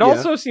 It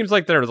also seems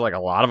like there's like a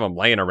lot of them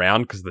laying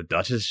around because the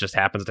Duchess just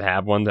happens to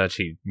have one that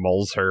she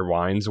mulls her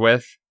wines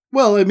with.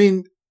 Well, I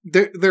mean,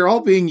 they're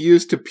all being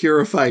used to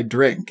purify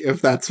drink,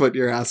 if that's what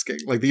you're asking.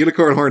 Like, the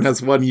unicorn horn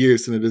has one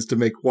use, and it is to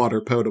make water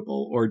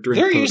potable or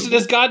drink They're potable. using it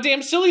as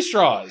goddamn silly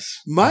straws.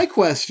 My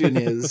question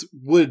is,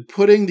 would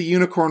putting the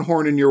unicorn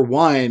horn in your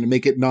wine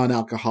make it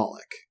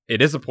non-alcoholic?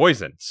 It is a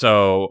poison,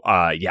 so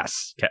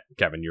yes,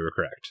 Kevin, you were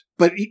correct.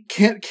 But it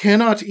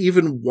cannot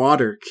even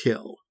water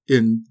kill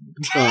in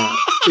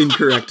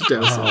incorrect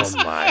doses.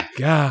 Oh my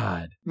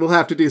god! We'll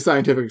have to do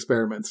scientific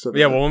experiments.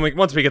 Yeah, well,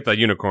 once we get the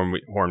unicorn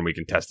horn, we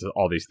can test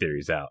all these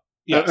theories out.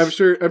 Yes. I'm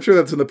sure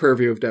that's in the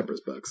purview of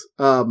Deborah's books.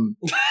 All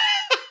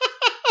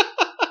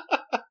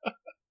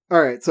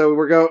right, so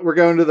we're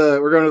going to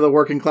the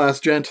working class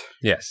gent.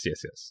 Yes.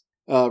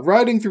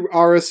 Riding through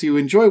Aris, you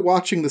enjoy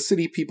watching the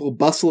city people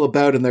bustle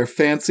about in their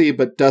fancy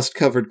but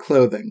dust-covered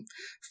clothing.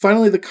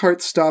 Finally, the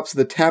cart stops at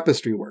the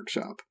tapestry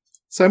workshop.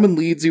 Simon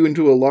leads you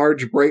into a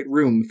large, bright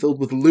room filled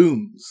with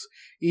looms,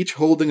 each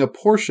holding a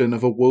portion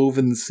of a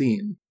woven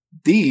scene.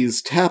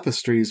 These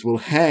tapestries will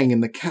hang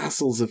in the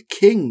castles of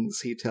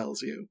kings, he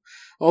tells you.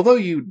 Although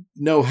you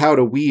know how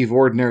to weave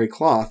ordinary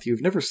cloth,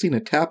 you've never seen a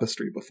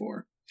tapestry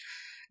before.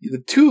 The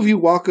two of you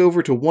walk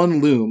over to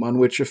one loom on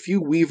which a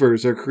few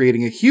weavers are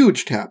creating a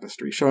huge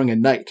tapestry showing a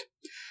knight.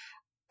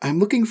 I'm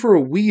looking for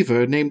a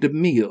weaver named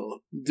Emil.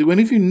 Do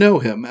any of you know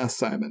him? Asks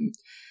Simon.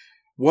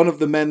 One of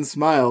the men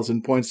smiles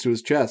and points to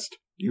his chest.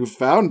 You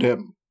found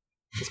him.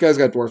 This guy's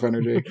got dwarf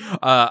energy.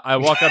 I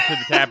walk up to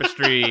the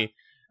tapestry.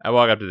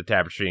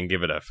 And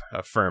give it a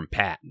firm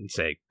pat and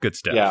say, "Good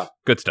stuff. Yeah.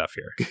 Good stuff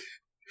here."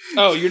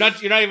 Oh, you're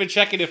not even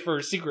checking it for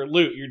secret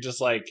loot. You're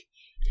just like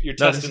you're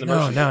testing the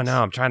merchandise.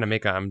 No. I'm trying to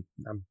make I'm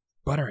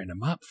buttering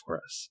them up for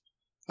us.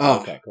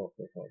 Oh, okay, cool.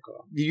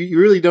 You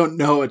really don't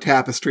know a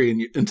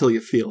tapestry until you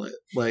feel it.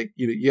 Like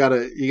you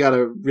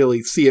gotta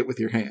really see it with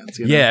your hands.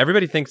 You know? Yeah,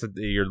 everybody thinks that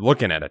you're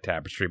looking at a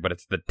tapestry, but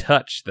it's the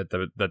touch that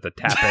the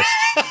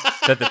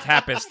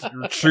tapist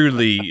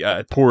truly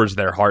pours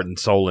their heart and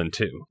soul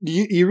into.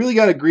 You really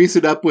got to grease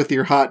it up with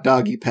your hot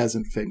doggy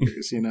peasant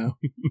fingers. You know,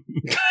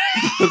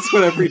 that's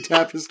what every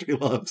tapestry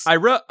loves. I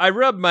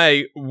rub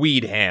my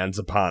weed hands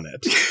upon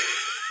it.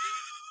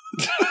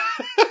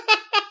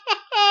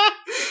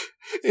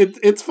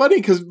 It's funny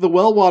because the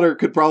well water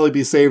could probably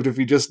be saved if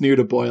you just knew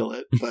to boil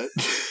it, but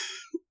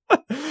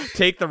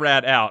take the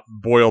rat out,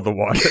 boil the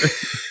water.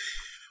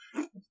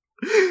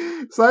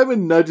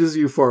 Simon nudges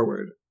you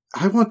forward.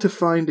 I want to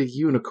find a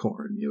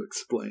unicorn, you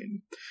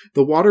explain.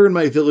 The water in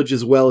my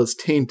village's well is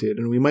tainted,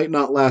 and we might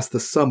not last the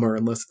summer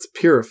unless it's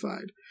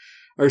purified.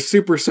 Our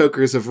super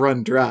soakers have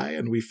run dry,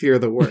 and we fear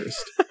the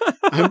worst.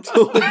 I'm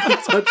told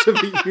the touch of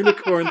a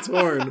unicorn's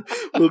horn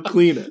will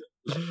clean it.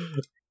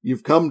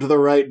 You've come to the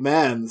right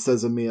man,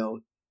 says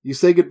Emil. You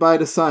say goodbye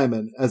to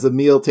Simon, as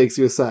Emil takes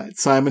you aside.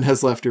 Simon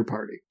has left your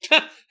party.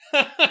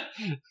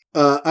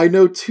 I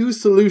know two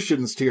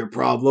solutions to your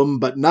problem,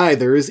 but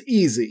neither is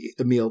easy,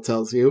 Emil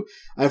tells you.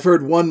 I've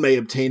heard one may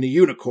obtain a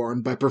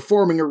unicorn by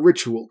performing a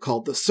ritual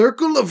called the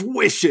Circle of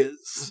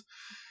Wishes.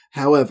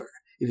 However,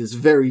 it is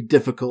very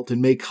difficult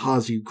and may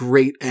cause you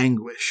great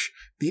anguish.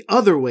 The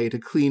other way to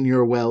clean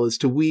your well is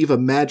to weave a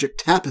magic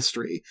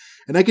tapestry,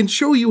 and I can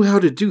show you how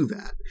to do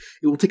that.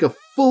 It will take a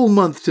full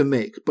month to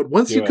make, but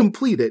once you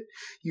complete it,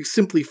 you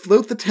simply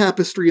float the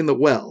tapestry in the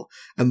well,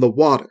 and the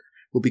water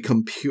will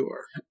become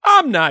pure.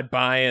 I'm not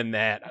buying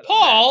that.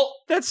 Paul!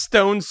 That's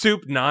stone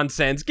soup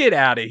nonsense. Get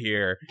out of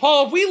here.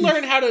 Paul, if we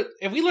learn how to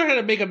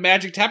make a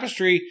magic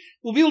tapestry,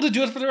 we'll be able to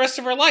do it for the rest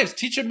of our lives.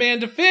 Teach a man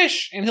to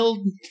fish, and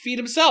he'll feed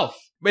himself.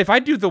 If I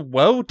do the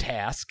woe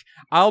task,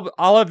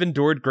 I'll have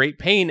endured great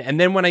pain, and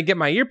then when I get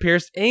my ear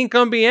pierced, it ain't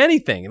gonna be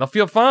anything. It'll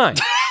feel fine.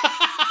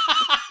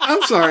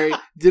 I'm sorry,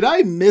 did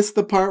I miss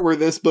the part where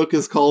this book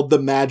is called The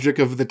Magic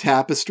of the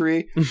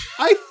Tapestry?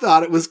 I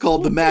thought it was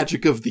called The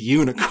Magic of the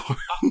Unicorn.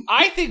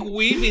 I think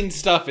weaving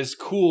stuff is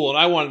cool, and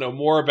I want to know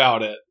more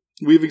about it.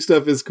 Weaving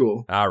stuff is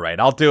cool. All right,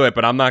 I'll do it,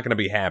 but I'm not going to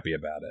be happy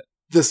about it.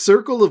 The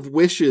Circle of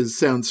Wishes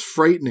sounds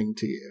frightening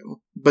to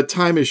you, but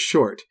time is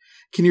short.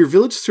 Can your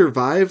village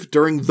survive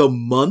during the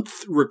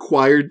month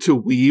required to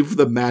weave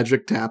the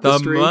magic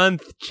tapestry? The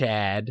month,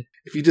 Chad.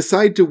 If you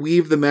decide to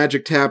weave the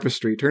magic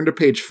tapestry, turn to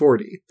page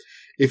 40.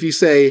 If you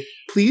say,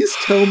 please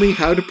tell me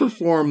how to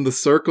perform the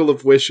Circle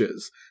of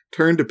Wishes,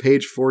 turn to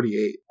page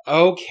 48.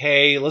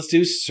 Okay, let's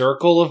do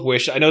Circle of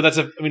Wish. I know that's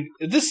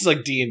this is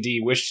like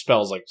D&D. Wish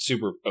spells like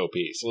super OP,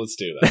 so let's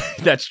do that.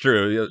 That's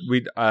true.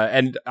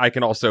 And I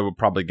can also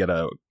probably get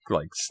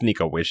sneak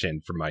a wish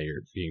in for my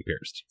ear being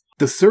pierced.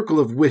 The Circle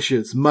of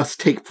Wishes must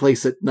take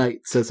place at night,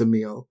 says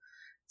Emil.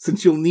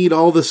 Since you'll need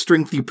all the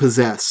strength you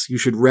possess, you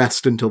should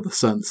rest until the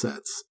sun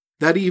sets.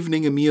 That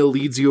evening, Emil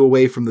leads you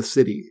away from the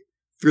city,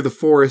 through the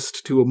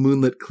forest to a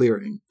moonlit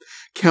clearing.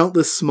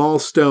 Countless small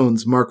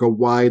stones mark a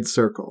wide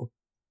circle.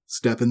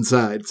 Step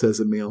inside,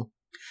 says Emil.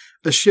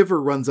 A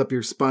shiver runs up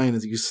your spine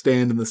as you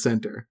stand in the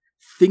center.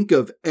 Think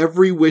of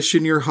every wish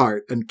in your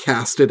heart and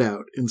cast it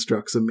out,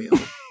 instructs Emil.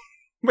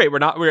 Wait,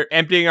 we're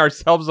emptying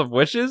ourselves of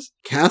wishes?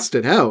 Cast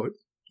it out?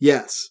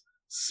 Yes.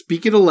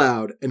 Speak it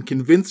aloud and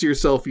convince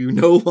yourself you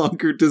no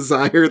longer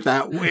desire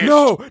that wish.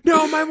 No,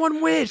 my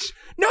one wish.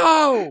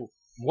 No!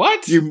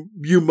 What?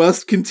 You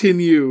must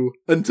continue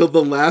until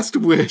the last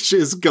wish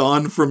is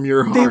gone from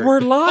your heart. They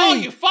were lying.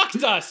 Oh, you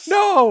fucked us.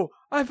 No,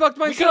 I fucked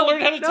myself. We could have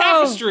learned how to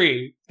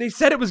tapestry. They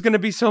said it was going to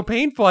be so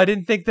painful. I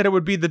didn't think that it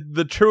would be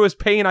the truest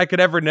pain I could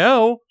ever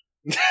know.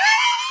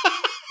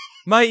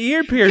 My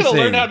ear piercing. You could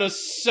have learned how to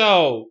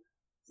sew.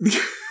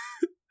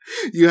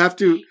 You have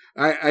to.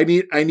 I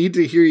need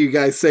to hear you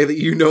guys say that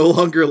you no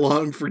longer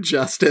long for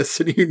justice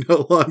and you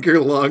no longer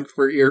long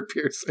for ear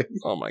piercing.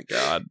 Oh my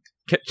god.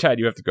 Chad,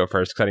 you have to go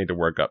first because I need to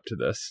work up to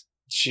this.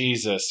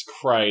 Jesus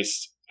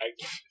Christ.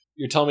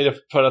 You're telling me to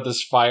put out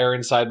this fire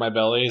inside my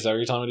belly? Is that what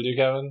you're telling me to do,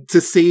 Kevin?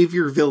 To save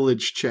your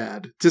village,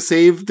 Chad. To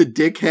save the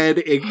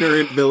dickhead,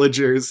 ignorant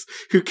villagers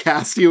who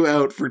cast you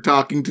out for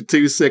talking to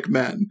two sick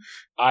men.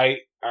 Alright,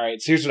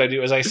 so here's what I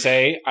do. As I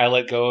say, I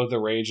let go of the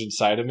rage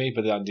inside of me,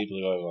 but then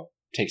deeply go,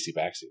 takesy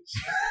backsies.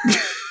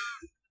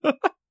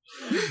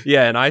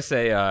 Yeah, and I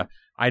say, I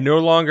no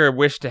longer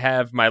wish to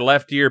have my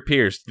left ear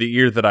pierced, the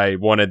ear that I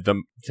wanted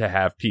them to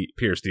have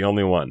pierced, the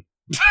only one.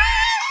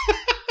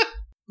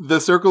 The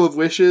Circle of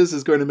Wishes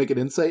is going to make an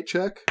insight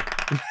check.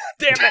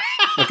 Damn it!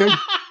 Okay.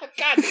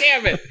 God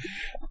damn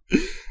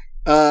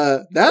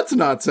it! That's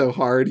not so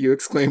hard, you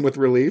exclaim with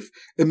relief.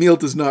 Emil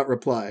does not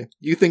reply.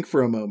 You think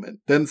for a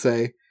moment, then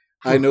say,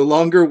 I no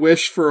longer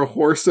wish for a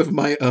horse of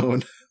my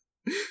own.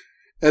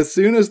 As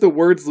soon as the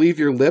words leave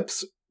your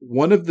lips,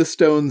 one of the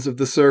stones of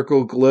the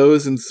circle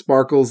glows and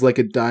sparkles like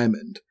a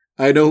diamond.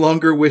 I no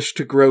longer wish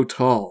to grow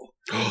tall.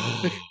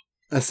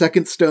 A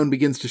second stone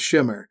begins to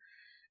shimmer,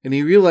 and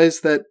you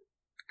realize that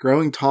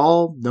growing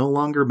tall no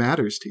longer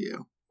matters to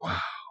you. Wow.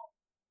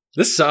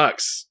 This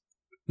sucks.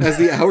 As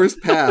the hours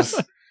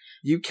pass,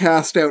 you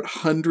cast out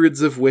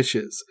hundreds of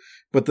wishes,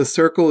 but the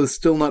circle is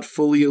still not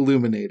fully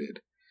illuminated.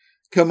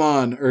 Come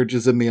on,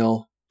 urges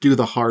Emil. Do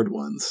the hard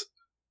ones.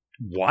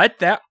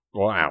 What?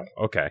 Wow.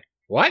 Okay.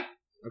 What?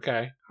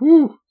 Okay.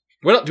 Whew.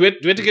 What do we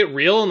have to get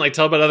real and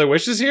tell about other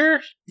wishes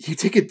here? You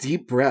take a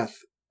deep breath.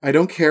 I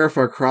don't care if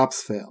our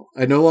crops fail.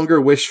 I no longer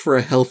wish for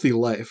a healthy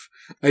life.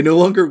 I no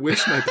longer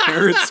wish my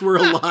parents were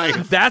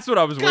alive. That's what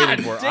I was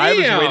waiting for. Damn. I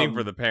was waiting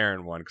for the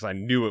parent one because I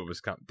knew it was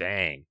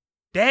coming.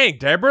 Dang,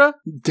 Deborah.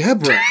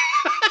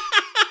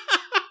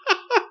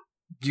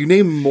 You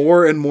name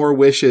more and more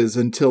wishes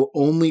until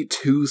only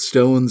 2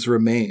 stones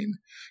remain.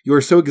 You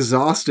are so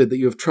exhausted that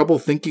you have trouble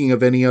thinking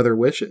of any other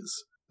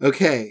wishes.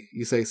 Okay,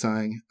 you say,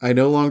 sighing. I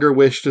no longer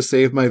wish to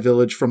save my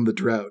village from the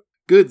drought.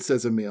 Good,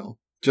 says Emil.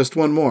 Just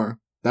one more.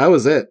 That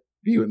was it,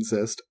 you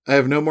insist. I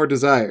have no more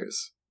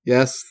desires.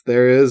 Yes,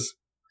 there is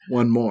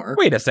one more.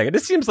 Wait a second.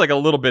 This seems like a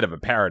little bit of a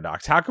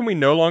paradox. How can we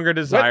no longer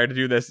desire to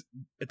do this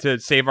to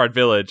save our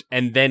village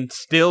and then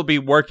still be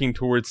working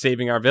towards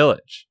saving our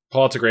village?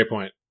 Paul, it's a great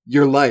point.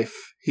 Your life,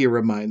 he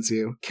reminds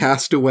you.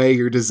 Cast away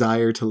your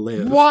desire to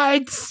live.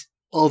 What?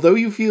 Although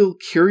you feel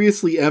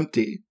curiously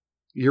empty,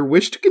 your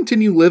wish to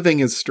continue living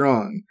is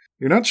strong.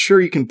 You're not sure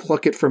you can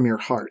pluck it from your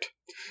heart.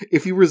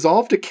 If you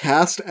resolve to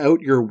cast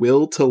out your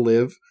will to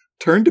live,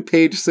 turn to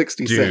page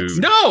 66.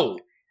 Dude. No!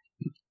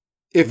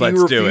 If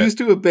you refuse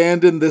to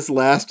abandon this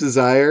last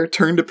desire,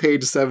 turn to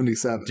page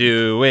 77.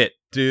 Do it.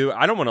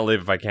 I don't want to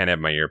live if I can't have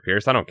my ear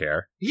pierced. I don't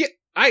care. Yeah,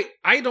 I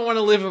don't want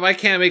to live if I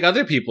can't make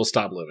other people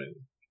stop living.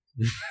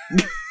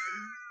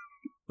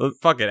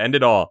 Fuck it. End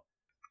it all.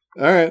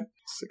 All right.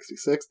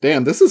 66.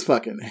 Damn, this is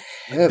fucking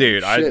heavy.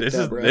 Dude, shit,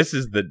 this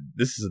is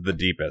the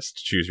deepest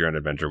choose your own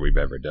adventure we've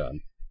ever done.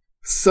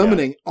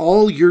 Summoning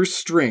all your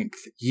strength,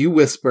 you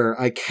whisper,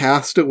 I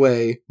cast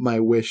away my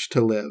wish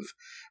to live.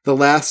 The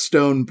last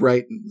stone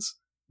brightens.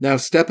 Now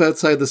step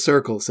outside the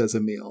circle, says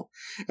Emil.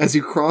 As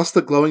you cross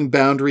the glowing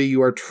boundary,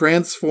 you are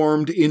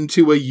transformed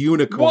into a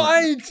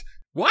unicorn.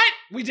 What?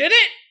 We did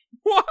it?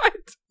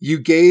 What? You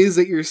gaze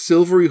at your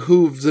silvery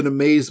hooves in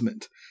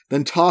amazement,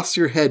 then toss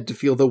your head to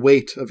feel the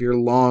weight of your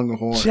long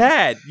horn.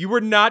 Chad, you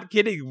were not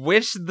kidding.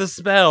 Wish the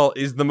spell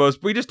is the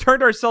most... We just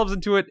turned ourselves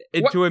into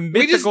a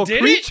mythical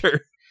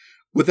creature.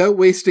 Without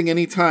wasting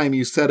any time,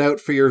 you set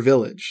out for your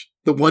village,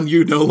 the one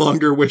you no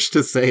longer wish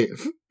to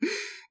save.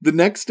 The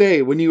next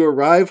day, when you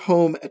arrive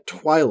home at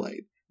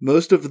twilight,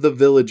 most of the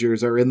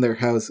villagers are in their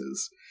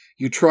houses.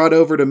 You trot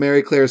over to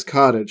Mary Claire's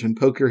cottage and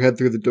poke your head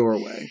through the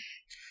doorway.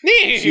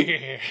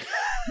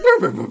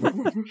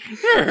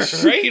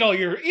 eat all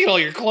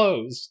your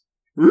clothes.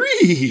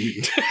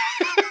 Read.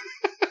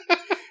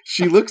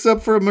 She looks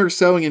up from her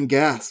sewing and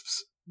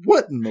gasps.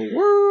 What in the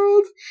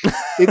world?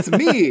 It's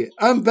me.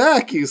 I'm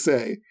back, you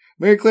say.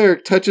 Mary Claire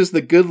touches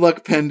the good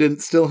luck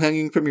pendant still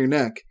hanging from your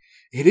neck.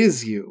 It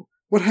is you.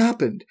 What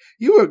happened?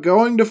 You are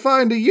going to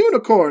find a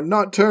unicorn,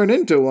 not turn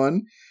into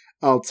one.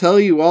 I'll tell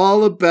you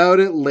all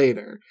about it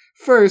later.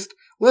 First,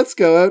 let's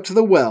go out to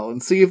the well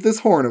and see if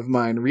this horn of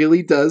mine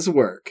really does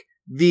work.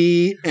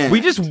 The end.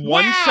 We just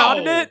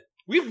one-shotted it?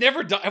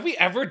 Have we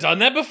ever done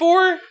that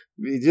before?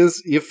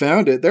 You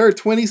found it. There are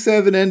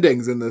 27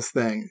 endings in this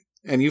thing,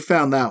 and you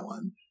found that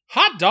one.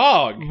 Hot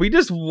dog. We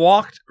just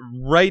walked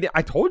right.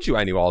 I told you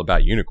I knew all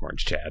about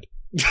unicorns, Chad.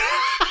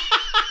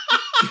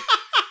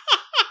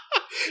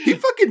 He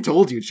fucking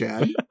told you,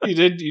 Chad. You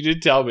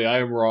did tell me. I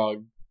am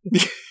wrong.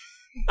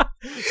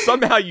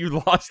 Somehow you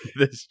lost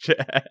this,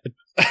 Chad.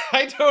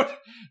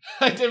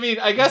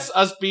 I guess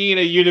us being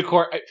a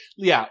unicorn.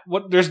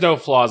 There's no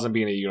flaws in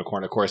being a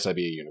unicorn. Of course I'd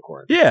be a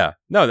unicorn. Yeah.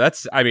 No,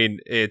 it's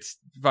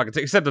fucking,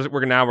 except that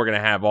we're going to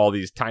have all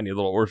these tiny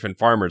little orphan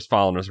farmers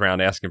following us around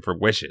asking for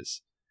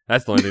wishes.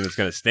 That's the only thing that's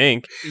going to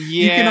stink.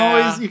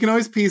 Yeah. You can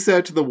always peace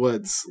out to the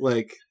woods.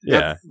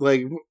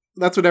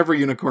 That's what every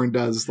unicorn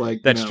does.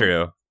 That's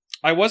true.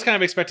 I was kind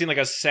of expecting like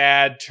a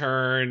sad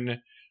turn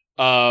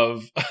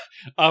of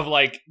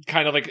like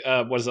kind of like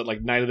what is it,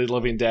 like Night of the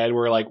Living Dead,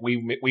 where like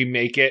we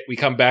make it, we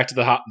come back to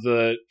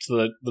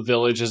the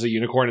village as a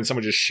unicorn and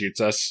someone just shoots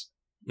us.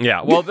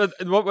 Yeah, well,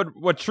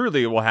 what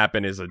truly will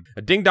happen is a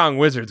ding dong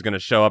wizard's going to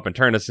show up and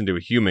turn us into a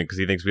human because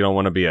he thinks we don't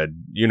want to be a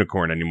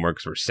unicorn anymore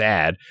because we're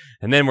sad,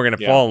 and then we're going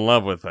to fall in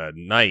love with a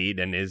knight,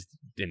 and his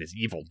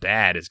evil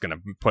dad is going to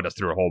put us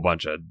through a whole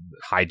bunch of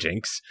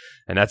hijinks,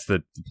 and that's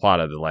the plot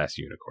of The Last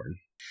Unicorn.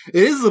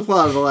 It is the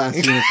plot of The Last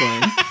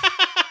Unicorn.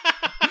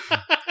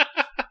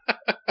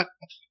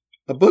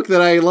 A book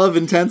that I love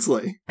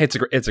intensely. It's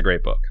a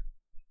great book.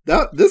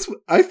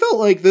 I felt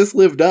like this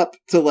lived up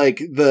to like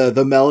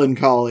the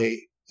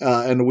melancholy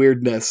and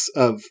weirdness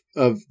of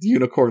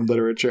unicorn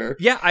literature.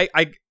 Yeah,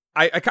 I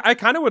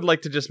kind of would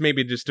like to just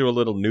do a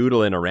little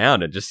noodling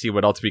around and just see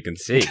what else we can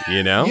see,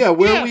 you know? Yeah,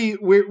 where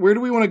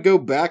do we want to go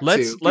back to?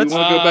 Let's go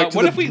back to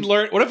what if we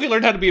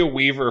learned how to be a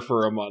weaver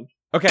for a month?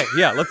 Okay,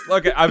 yeah,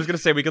 I was going to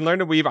say we can learn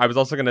to weave. I was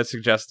also going to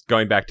suggest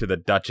going back to the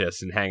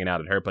Duchess and hanging out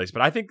at her place,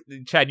 but I think,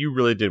 Chad, you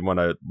really did want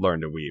to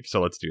learn to weave,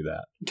 so let's do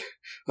that.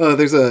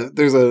 There's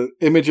a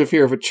image of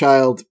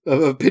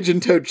a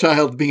pigeon-toed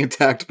child being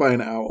attacked by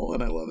an owl,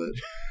 and I love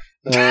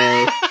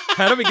it.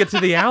 How do we get to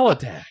the owl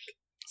attack?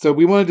 So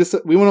we want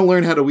to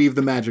learn how to weave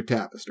the magic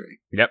tapestry.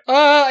 Yep.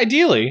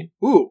 Ideally.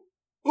 Ooh,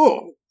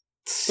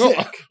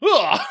 sick.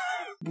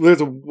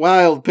 There's a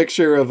wild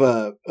picture of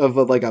a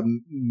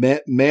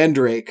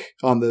mandrake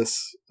on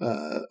this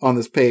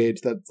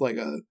page that's like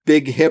a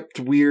big hipped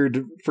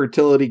weird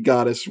fertility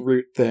goddess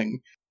root thing.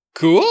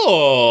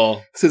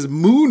 Cool. It says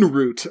moon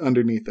root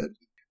underneath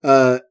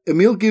it.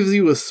 Emil gives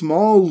you a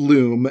small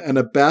loom and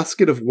a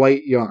basket of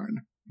white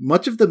yarn.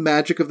 Much of the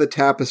magic of the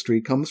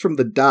tapestry comes from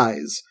the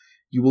dyes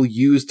you will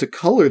use to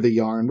color the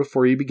yarn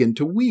before you begin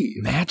to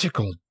weave.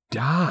 Magical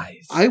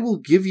dyes. I will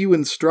give you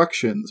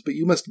instructions, but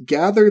you must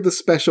gather the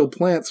special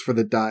plants for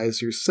the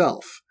dyes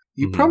yourself.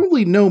 You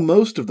probably know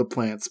most of the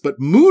plants, but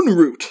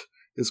moonroot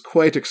is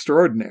quite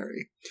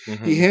extraordinary.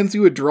 He hands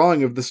you a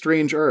drawing of the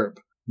strange herb.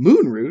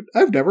 Moonroot?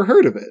 I've never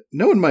heard of it.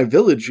 No one in my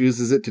village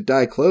uses it to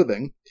dye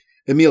clothing.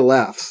 Emil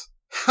laughs.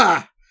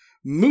 Ha!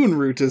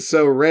 Moonroot is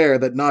so rare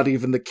that not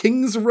even the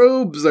king's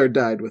robes are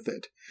dyed with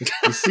it.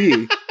 You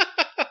see,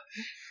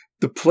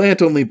 the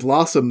plant only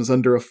blossoms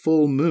under a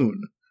full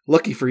moon.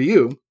 Lucky for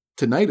you,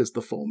 tonight is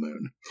the full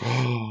moon.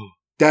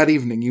 That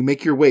evening, you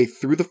make your way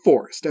through the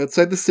forest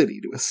outside the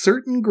city to a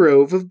certain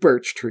grove of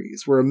birch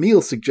trees where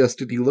Emil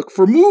suggested you look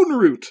for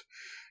moonroot.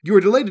 You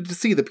are delighted to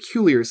see the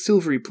peculiar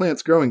silvery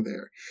plants growing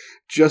there.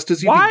 Just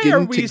as you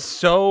begin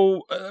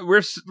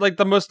we're like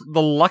the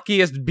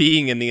luckiest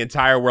being in the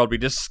entire world. We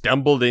just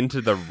stumbled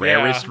into the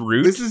rarest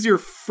root. This is your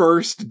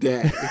first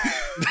day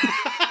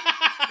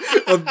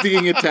of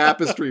being a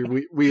tapestry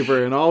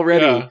weaver, and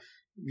already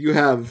you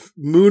have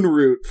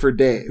moonroot for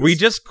days. We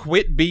just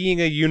quit being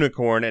a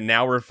unicorn, and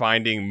now we're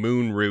finding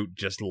moonroot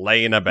just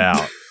laying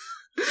about.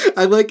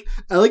 I like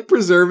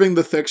preserving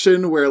the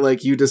fiction where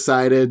like you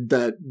decided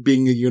that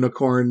being a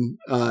unicorn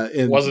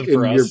wasn't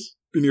for us.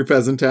 In your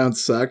peasant town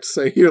sucked,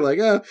 so you're like,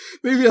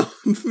 maybe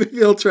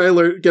I'll try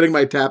getting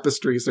my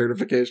tapestry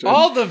certification.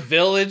 All the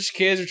village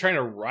kids are trying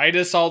to write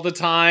us all the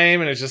time,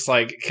 and it's just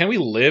like, can we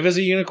live as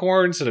a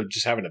unicorn instead of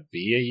just having to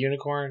be a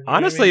unicorn?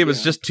 Honestly, it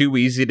was just too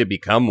easy to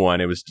become one.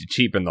 It was to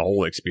cheapen the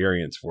whole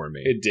experience for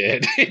me. It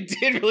did. It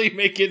did really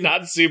make it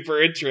not super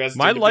interesting.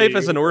 My life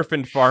as an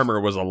orphan farmer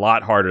was a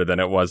lot harder than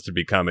it was to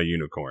become a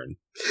unicorn.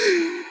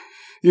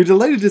 You're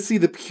delighted to see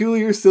the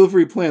peculiar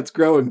silvery plants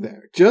growing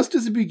there. Just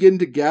as you begin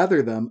to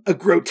gather them, a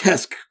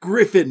grotesque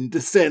griffin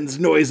descends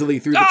noisily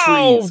through the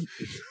trees,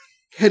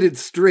 headed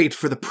straight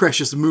for the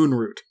precious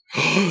moonroot.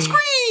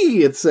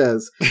 Scree! It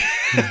says.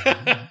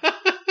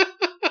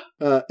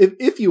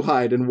 If you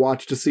hide and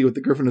watch to see what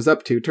the Griffin is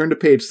up to, turn to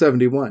page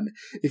 71.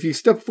 If you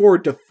step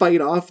forward to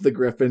fight off the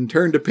Griffin,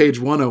 turn to page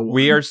 101.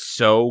 We are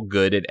so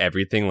good at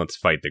everything. Let's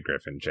fight the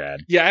Griffin,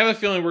 Chad. Yeah, I have a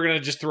feeling we're going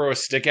to just throw a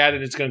stick at it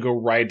and it's going to go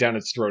right down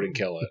its throat and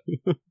kill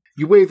it.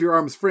 You wave your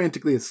arms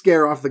frantically to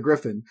scare off the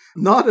Griffin.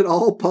 Not at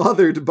all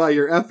bothered by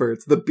your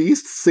efforts, the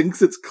beast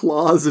sinks its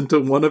claws into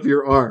one of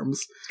your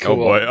arms. Cool. Oh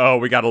boy, oh,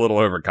 we got a little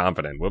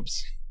overconfident.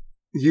 Whoops.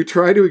 You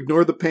try to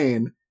ignore the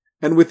pain,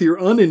 and with your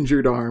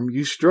uninjured arm,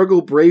 you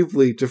struggle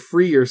bravely to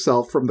free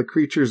yourself from the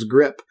creature's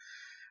grip.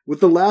 With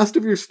the last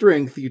of your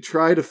strength, you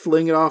try to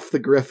fling it off the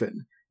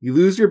Griffin. You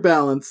lose your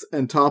balance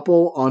and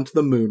topple onto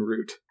the moon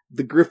root.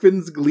 The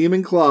Griffin's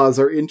gleaming claws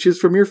are inches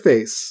from your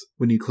face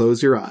when you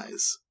close your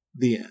eyes.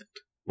 The end.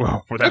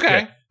 Well,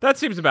 okay. That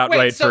seems about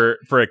right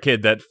for a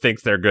kid that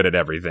thinks they're good at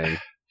everything.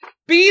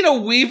 Being a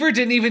weaver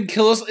didn't even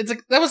kill us. It's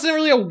like that wasn't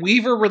really a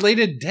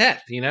weaver-related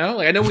death, you know?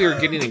 Like I know we were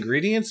getting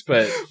ingredients,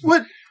 but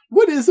what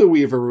is a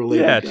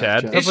weaver-related death? Yeah,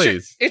 Chad,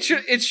 please.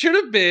 It should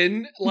have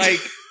been like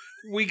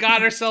we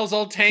got ourselves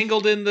all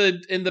tangled in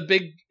the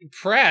big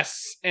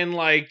press, and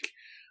like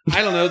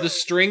I don't know, the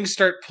strings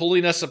start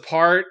pulling us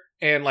apart,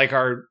 and like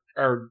our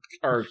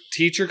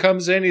teacher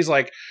comes in. He's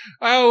like,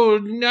 "Oh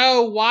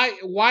no!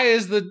 Why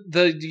is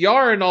the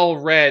yarn all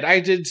red?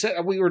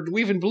 We were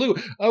weaving blue.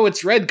 Oh,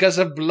 it's red because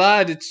of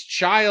blood. It's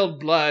child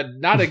blood.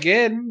 Not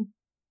again."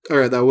 All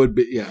right, that would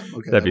be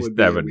Okay, that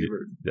would be.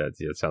 That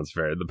sounds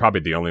fair. Probably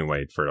the only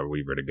way for a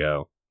weaver to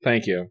go.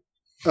 Thank you.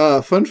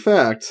 Fun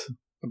fact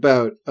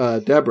about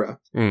Deborah.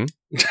 Mm.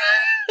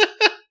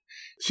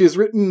 She has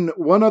written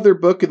one other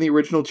book in the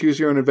original Choose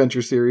Your Own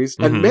Adventure series,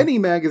 and many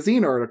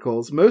magazine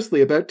articles, mostly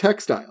about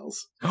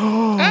textiles.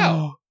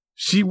 Oh,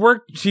 she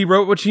wrote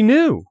what she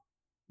knew.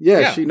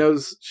 Yeah. She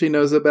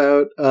knows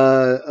about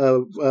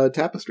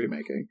tapestry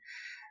making.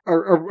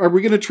 Are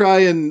we going to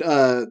try and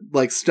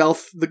like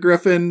stealth the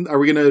Griffin? Are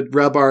we going to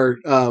rub our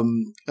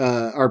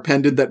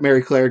pendant that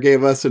Mary Claire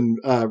gave us and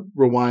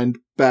rewind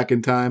back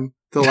in time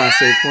to the last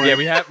save point?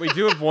 Yeah, we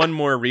do have one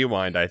more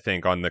rewind, I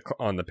think, on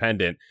the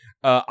pendant.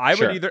 I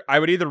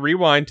would either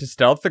rewind to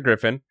stealth the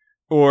Griffin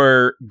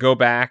or go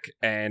back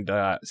and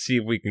see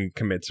if we can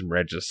commit some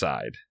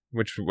regicide,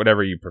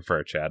 whatever you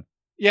prefer, Chad.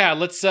 Yeah,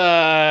 let's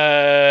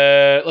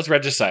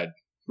regicide.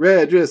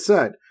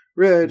 Regicide.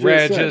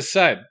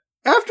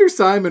 After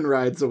Simon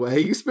rides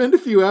away, you spend a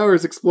few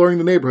hours exploring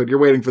the neighborhood. You're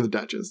waiting for the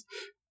Duchess.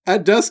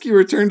 At dusk, you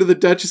return to the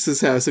Duchess's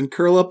house and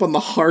curl up on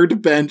the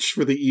hard bench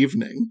for the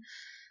evening.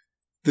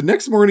 The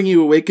next morning,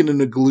 you awaken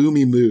in a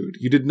gloomy mood.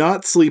 You did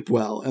not sleep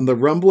well, and the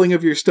rumbling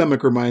of your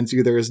stomach reminds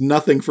you there is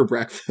nothing for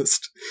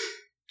breakfast.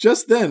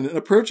 Just then, an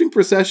approaching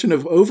procession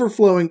of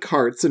overflowing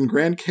carts and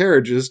grand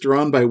carriages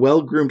drawn by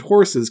well-groomed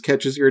horses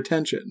catches your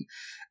attention.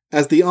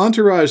 As the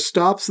entourage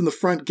stops in the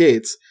front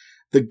gates,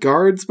 the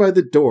guards by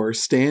the door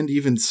stand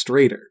even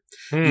straighter.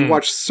 You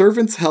watch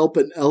servants help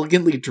an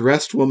elegantly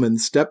dressed woman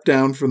step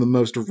down from the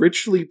most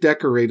richly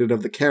decorated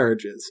of the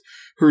carriages.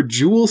 Her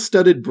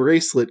jewel-studded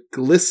bracelet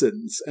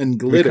glistens and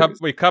glitters.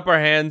 We cup our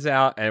hands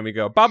out and we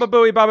go, Baba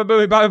Booey, Baba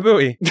Booey, Baba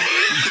Booey.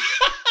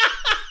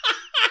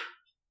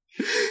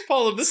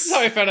 Paul, if this is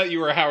how I found out you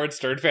were a Howard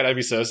Stern fan, I'd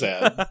be so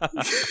sad.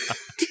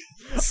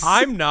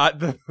 I'm not.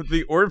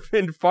 The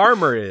orphan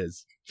farmer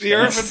is. The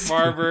urban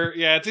farmer,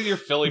 yeah, it's in your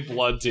Philly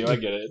blood too. I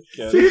get it.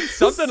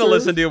 Something to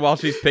listen to while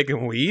she's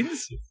picking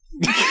weeds.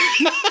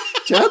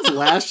 Chad's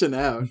lashing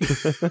out.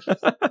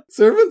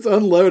 Servants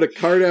unload a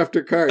cart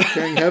after cart,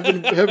 carrying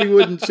heavy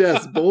wooden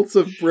chests, bolts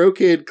of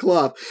brocade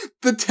cloth.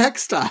 The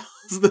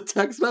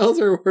textiles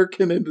are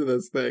working into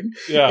this thing.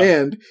 Yeah.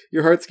 And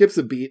your heart skips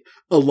a beat.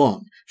 A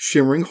long,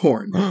 shimmering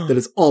horn that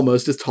is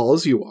almost as tall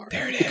as you are.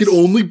 There it is. It could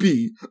only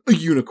be a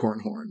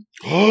unicorn horn.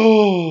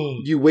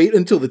 You wait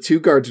until the two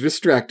guards are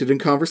distracted in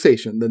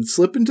conversation, then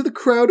slip into the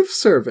crowd of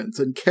servants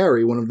and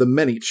carry one of the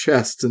many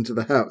chests into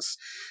the house.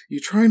 You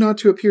try not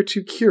to appear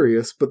too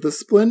curious, but the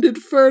splendid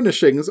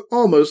furnishings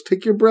almost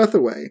take your breath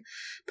away.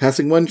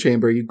 Passing one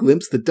chamber, you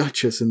glimpse the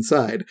Duchess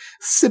inside,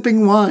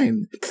 sipping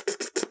wine.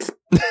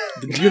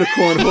 The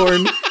unicorn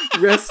horn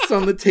rests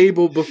on the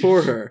table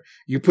before her.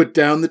 You put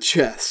down the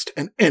chest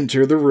and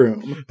enter the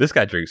room. This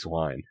guy drinks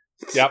wine.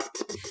 Yep.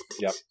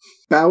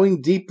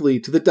 Bowing deeply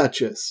to the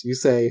Duchess, you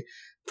say,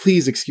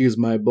 "Please excuse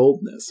my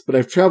boldness, but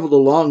I've traveled a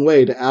long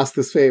way to ask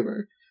this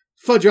favor."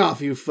 "Fudge off,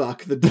 you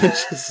fuck," the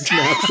Duchess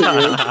snaps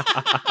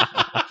at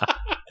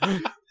you.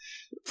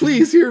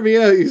 "Please hear me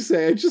out," you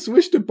say. "I just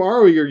wish to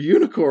borrow your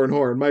unicorn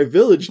horn. My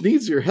village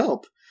needs your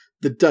help."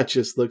 The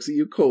Duchess looks at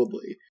you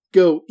coldly.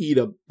 "Go eat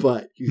a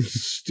butt, you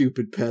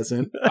stupid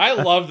peasant." I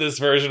love this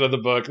version of the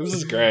book. This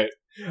is great.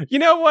 You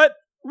know what?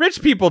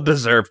 Rich people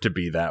deserve to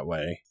be that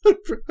way.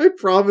 "I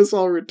promise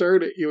I'll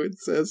return it," you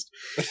insist.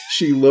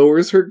 She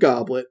lowers her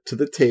goblet to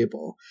the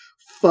table.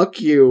 "Fuck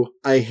you.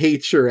 I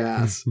hate your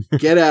ass.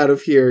 Get out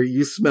of here.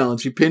 You smell." And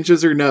she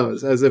pinches her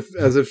nose as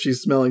if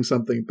she's smelling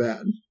something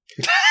bad.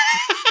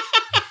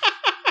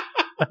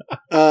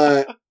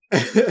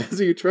 As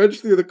you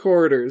trudge through the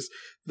corridors,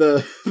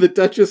 the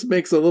Duchess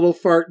makes a little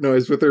fart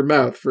noise with her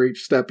mouth for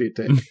each step you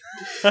take.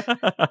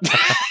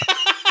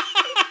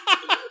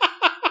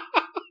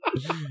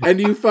 And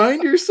you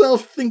find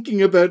yourself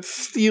thinking about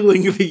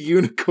stealing the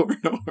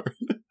unicorn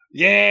horn.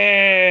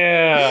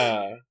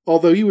 Yeah!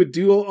 Although you would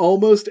do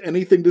almost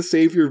anything to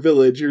save your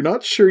village, you're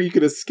not sure you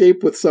could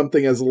escape with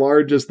something as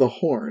large as the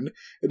horn,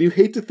 and you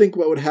hate to think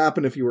what would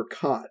happen if you were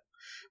caught.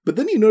 But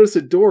then you notice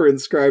a door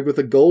inscribed with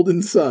a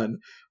golden sun.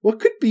 What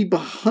could be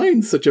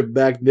behind such a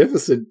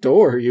magnificent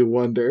door, you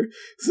wonder?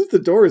 Since the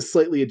door is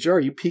slightly ajar,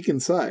 you peek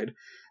inside.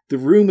 The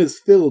room is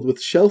filled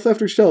with shelf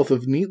after shelf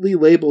of neatly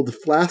labeled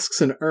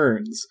flasks and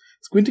urns.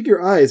 Squinting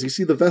your eyes, you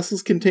see the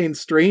vessels contain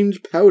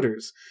strange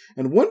powders,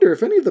 and wonder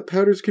if any of the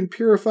powders can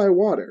purify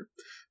water.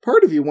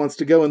 Part of you wants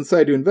to go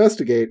inside to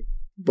investigate,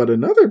 but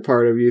another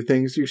part of you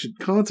thinks you should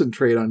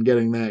concentrate on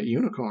getting that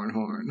unicorn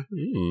horn.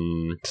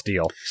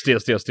 Steal.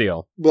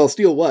 Well,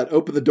 steal what?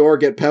 Open the door,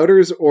 get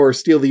powders, or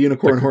steal the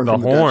unicorn horn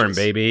from the horn, Duchess?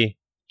 baby.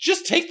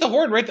 Just take the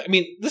horn right there. I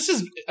mean,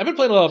 I've been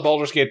playing a lot of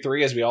Baldur's Gate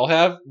 3, as we all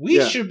have.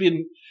 Should have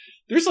been...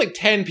 There's like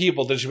 10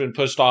 people that should have been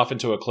pushed off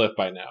into a cliff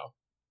by now.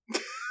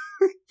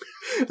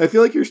 I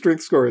feel like your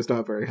strength score is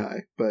not very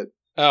high, but...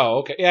 Oh,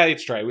 okay. Yeah,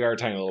 it's right. We are a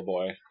tiny little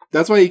boy.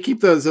 That's why you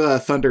keep those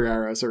thunder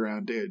arrows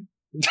around, dude.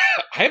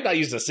 I have not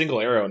used a single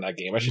arrow in that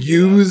game. I should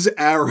use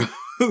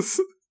arrows.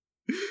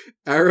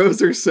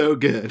 Arrows are so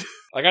good.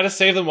 I gotta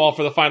save them all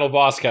for the final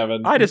boss,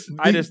 Kevin. I just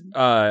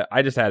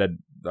added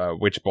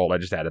Witch Bolt. I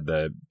just added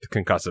the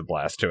concussive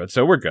blast to it,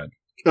 so we're good.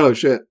 Oh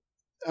shit!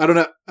 I don't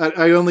know.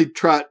 I only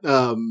trot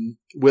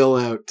Will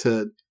out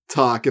to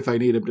talk if I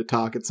need him to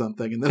talk at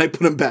something, and then I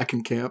put him back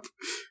in camp.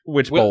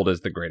 Witch Bolt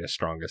is the greatest,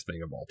 strongest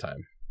thing of all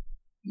time.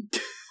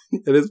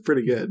 It is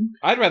pretty good.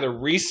 I'd rather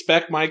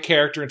respec my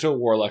character into a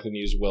warlock than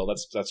use Will.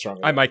 That's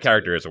stronger. My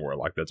character is a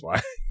warlock. That's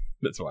why.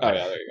 That's why. Oh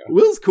yeah, there you go.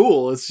 Will's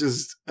cool. It's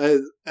just I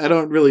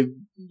don't really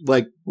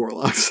like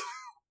warlocks.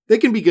 They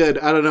can be good.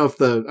 I don't know if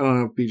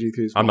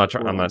BG3's. I'm not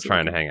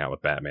trying to hang out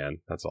with Batman.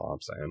 That's all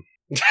I'm saying.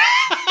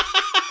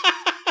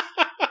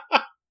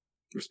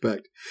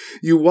 Respect.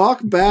 You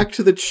walk back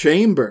to the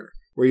chamber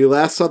where you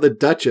last saw the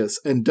Duchess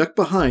and duck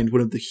behind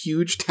one of the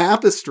huge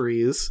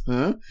tapestries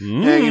hanging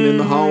in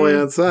the hallway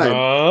outside.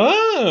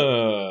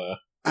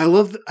 I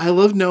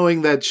love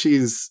knowing that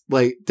she's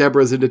like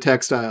Deborah's into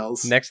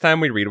textiles. Next time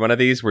we read one of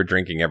these, we're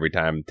drinking every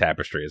time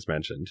tapestry is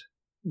mentioned.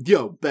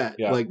 Yo, bet.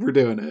 Yeah. Like we're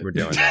doing it. We're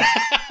doing that.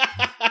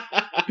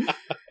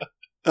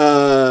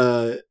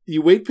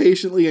 You wait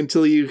patiently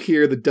until you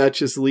hear the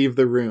Duchess leave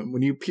the room.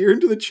 When you peer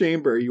into the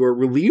chamber, you are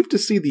relieved to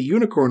see the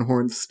unicorn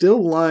horn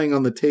still lying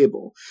on the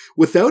table.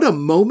 Without a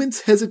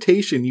moment's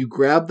hesitation, you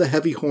grab the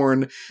heavy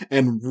horn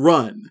and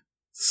run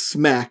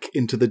smack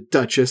into the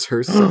Duchess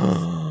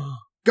herself.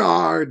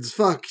 Guards!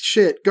 Fuck!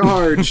 Shit!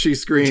 Guards! She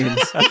screams.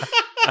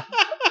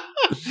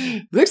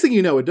 The next thing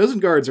you know, a dozen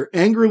guards are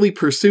angrily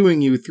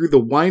pursuing you through the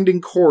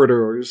winding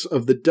corridors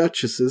of the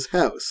Duchess's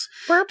house.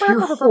 To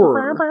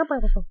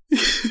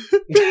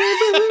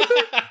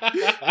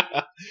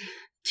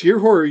your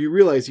horror, you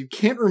realize you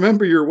can't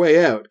remember your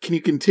way out. Can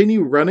you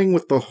continue running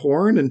with the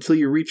horn until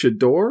you reach a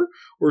door?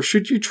 Or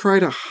should you try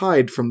to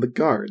hide from the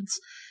guards?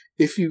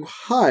 If you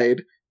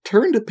hide,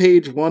 turn to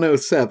page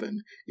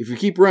 107. If you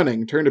keep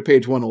running, turn to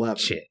page 111.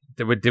 Shit.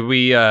 Did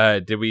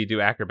we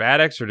do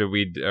acrobatics, or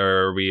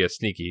are we a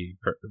sneaky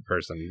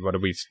person? What do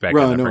we expect?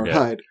 Run or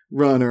hide.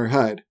 Run or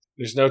hide.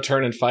 There's no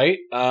turn and fight.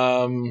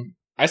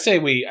 I say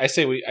we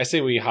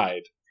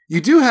hide.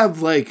 You do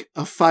have like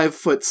a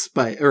 5-foot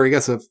spike, or I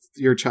guess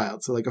your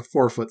child, so like a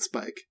 4-foot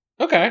spike.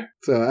 Okay.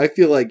 So I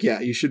feel like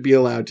you should be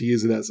allowed to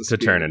use it as a spear.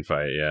 To turn and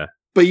fight. Yeah.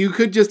 But you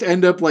could just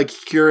end up like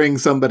curing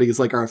somebody's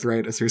like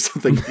arthritis or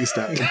something if you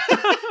stop.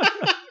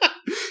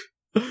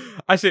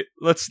 I say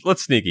let's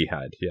sneaky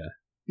hide. Yeah.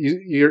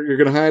 You're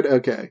gonna hide?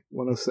 Okay.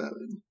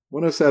 107.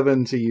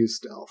 107 to use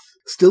stealth.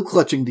 Still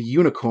clutching the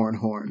unicorn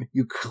horn,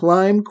 you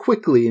climb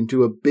quickly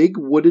into a big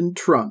wooden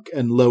trunk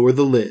and lower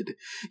the lid.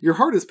 Your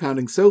heart is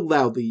pounding so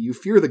loudly you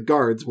fear the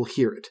guards will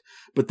hear it,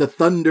 but the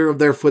thunder of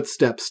their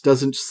footsteps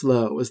doesn't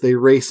slow as they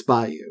race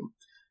by you.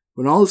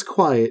 When all is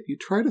quiet, you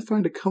try to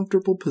find a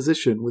comfortable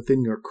position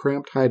within your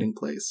cramped hiding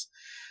place.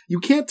 You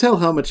can't tell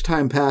how much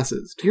time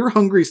passes. To your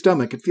hungry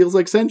stomach, it feels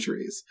like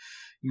centuries.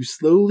 You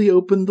slowly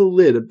open the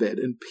lid a bit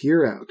and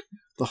peer out.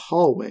 The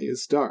hallway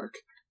is dark.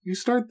 You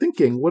start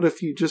thinking, what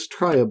if you just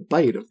try a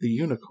bite of the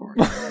unicorn?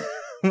 What?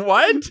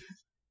 What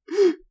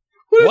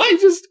if you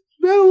just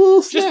had a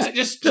little snack?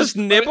 Just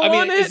nibble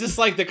on it? Is this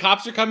like the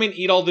cops are coming,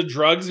 eat all the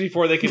drugs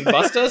before they can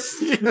bust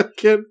us? You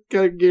gotta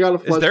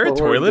flush. Is there a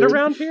toilet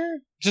around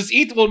here? Just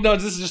eat. Well, no,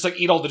 this is just like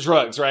eat all the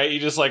drugs, right? You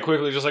just like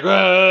quickly, just like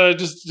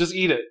just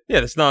eat it.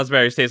 Yeah, the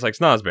snozberries taste like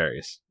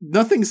snozberries.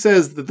 Nothing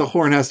says that the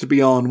horn has to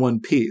be all in one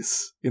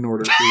piece in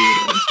order for you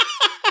to...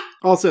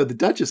 Also, the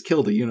Duchess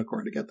killed a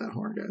unicorn to get that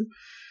horn, guys.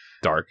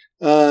 Dark.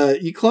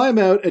 You climb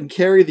out and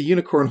carry the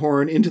unicorn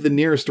horn into the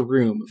nearest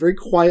room. Very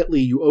quietly,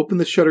 you open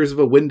the shutters of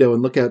a window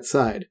and look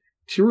outside.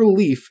 To your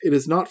relief, it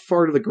is not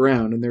far to the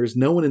ground, and there is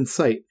no one in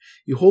sight.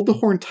 You hold the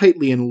horn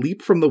tightly and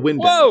leap from the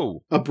window.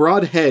 Whoa! A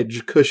broad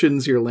hedge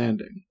cushions your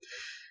landing.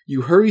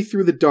 You hurry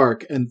through the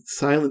dark and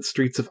silent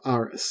streets of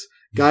Aris.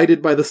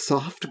 guided by the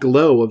soft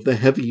glow of the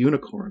heavy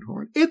unicorn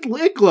horn. It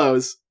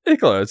glows. It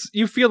glows.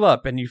 You feel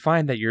up and you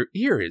find that your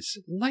ear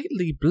is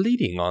lightly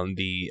bleeding on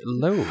the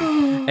lobe.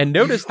 And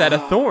notice that a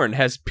thorn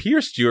has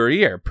pierced your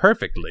ear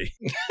perfectly.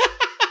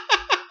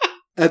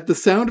 At the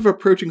sound of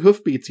approaching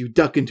hoofbeats, you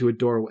duck into a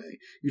doorway.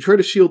 You try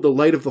to shield the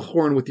light of the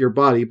horn with your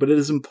body, but it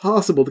is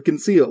impossible to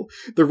conceal.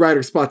 The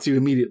rider spots you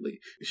immediately.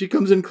 She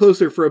comes in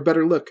closer for a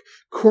better look,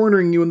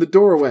 cornering you in the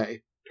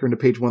doorway. Turn to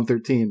page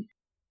 113.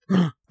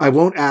 I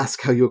won't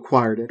ask how you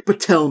acquired it, but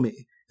tell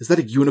me, is that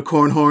a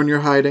unicorn horn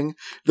you're hiding?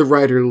 The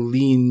rider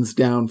leans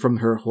down from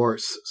her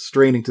horse,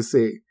 straining to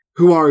see.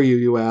 Who are you,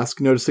 you ask,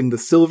 noticing the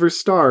silver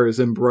stars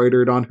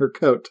embroidered on her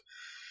coat.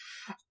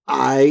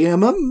 I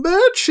am a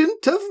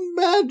merchant of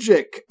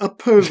magic, a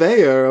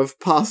purveyor of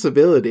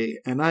possibility,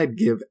 and I'd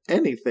give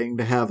anything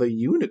to have a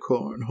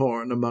unicorn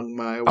horn among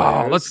my wares.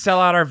 Oh, let's sell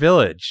out our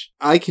village.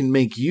 I can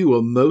make you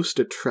a most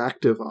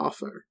attractive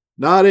offer.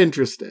 Not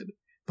interested.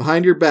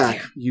 Behind your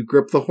back, you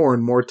grip the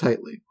horn more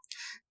tightly.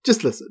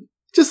 Just listen.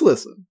 Just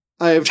listen.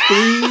 I have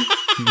 3...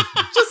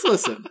 Just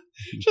listen.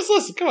 Just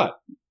listen, come on.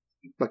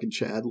 Fucking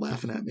Chad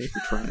laughing at me for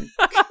trying.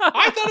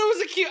 I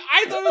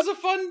thought it was a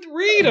fun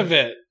read of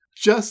it.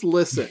 Just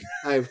listen.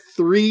 I have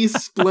 3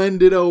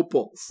 splendid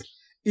opals.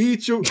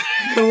 Each of...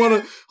 I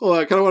kind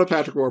of want to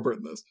Patrick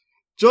Warburton this.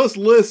 Just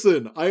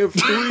listen. I have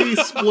 3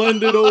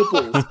 splendid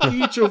opals,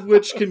 each of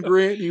which can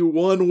grant you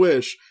 1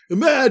 wish.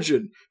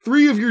 Imagine,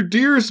 3 of your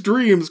dearest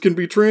dreams can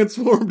be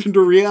transformed into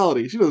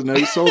reality. She doesn't know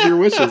you sold your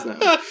wishes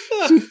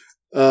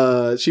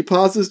now. She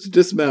pauses to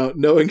dismount,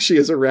 knowing she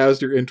has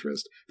aroused your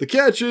interest. The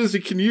catch is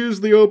you can use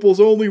the opals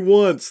only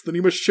once, then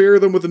you must share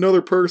them with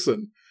another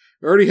person.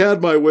 I already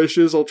had my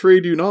wishes. I'll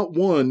trade you not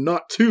 1,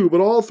 not 2,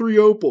 but all 3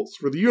 opals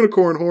for the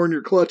unicorn horn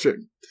you're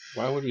clutching.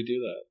 Why would we do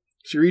that?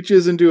 She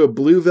reaches into a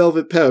blue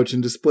velvet pouch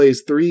and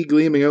displays 3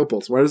 gleaming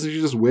opals. Why doesn't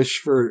she just wish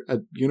for a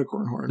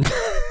unicorn horn?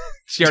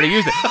 She already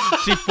used it.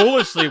 She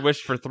foolishly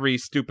wished for 3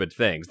 stupid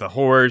things: the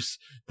horse,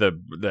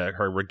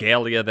 her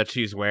regalia that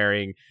she's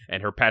wearing,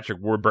 and her Patrick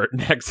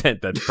Warburton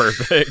accent that's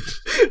perfect.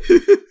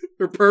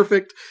 Her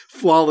perfect,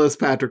 flawless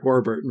Patrick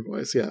Warburton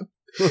voice, yeah.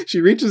 She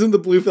reaches in the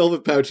blue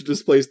velvet pouch and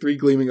displays 3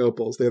 gleaming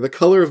opals. They are the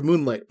color of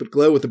moonlight, but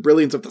glow with the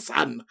brilliance of the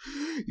sun.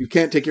 You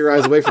can't take your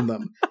eyes away from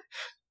them.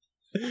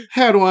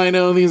 How do I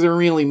know these are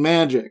really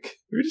magic?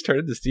 Did we just turn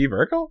into Steve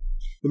Urkel?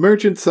 The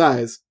merchant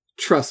sighs.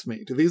 Trust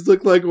me, do these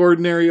look like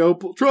ordinary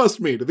opals?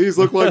 Trust me, do these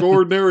look like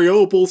ordinary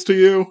opals to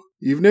you?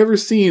 You've never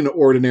seen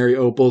ordinary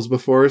opals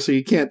before, so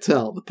you can't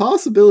tell. The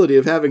possibility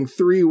of having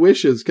 3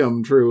 wishes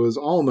come true is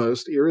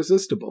almost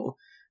irresistible.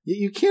 Yet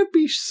you can't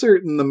be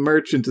certain the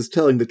merchant is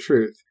telling the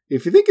truth.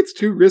 If you think it's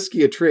too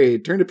risky a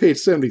trade, turn to page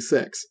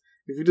 76.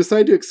 If you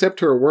decide to accept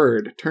her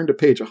word, turn to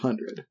page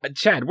 100.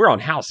 Chad, we're on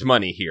house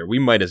money here. We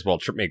might as well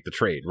make the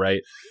trade,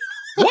 right?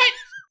 What?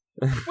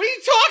 What are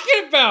you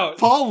talking about?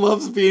 Paul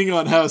loves being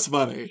on house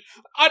money.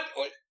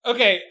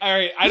 Okay, all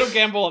right. I don't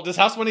gamble. Does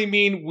house money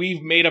mean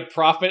we've made a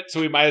profit, so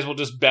we might as well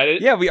just bet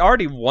it? Yeah, we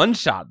already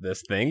one-shot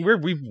this thing.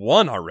 We've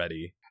won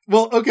already.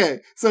 Well, okay.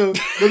 So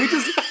let me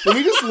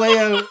just lay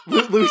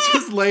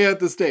out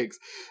the stakes.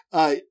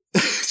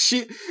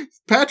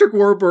 Patrick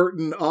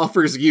Warburton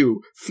offers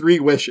you 3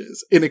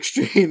 wishes in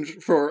exchange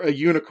for a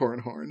unicorn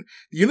horn.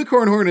 The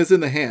unicorn horn is in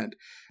the hand.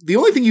 The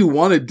only thing you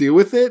want to do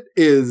with it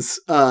is,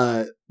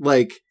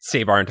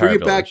 save our entire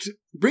village.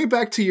 Bring it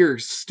back to your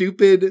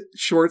stupid,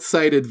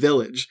 short-sighted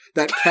village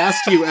that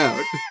cast you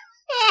out.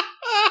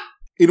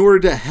 In order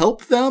to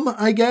help them,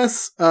 I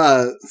guess.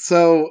 I'd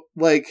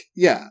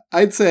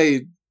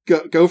say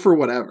go for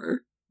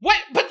whatever. What?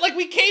 But,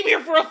 we came here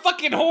for a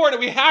fucking horn, and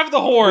we have the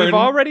horn! We've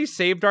already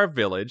saved our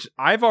village.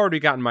 I've already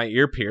gotten my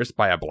ear pierced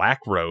by a black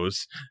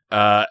rose.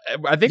 I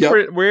think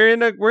we're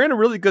in a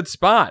really good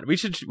spot. We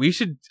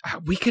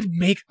could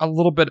make a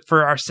little bit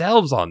for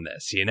ourselves on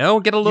this, you know?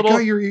 Get a little...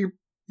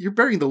 You're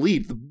burying the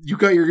lead. You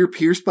got your ear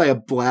pierced by a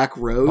black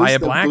rose? By a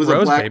black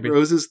rose, baby.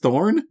 Rose's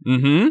thorn?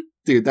 Mm-hmm.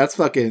 Dude, that's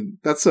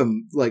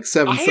some,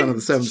 Seventh Son of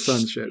the Seventh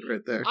Son shit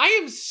right there. I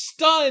am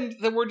stunned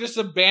that we're just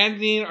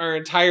abandoning our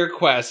entire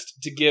quest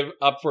to give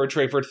up for a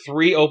trade for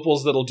 3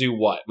 opals that'll do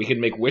what? We can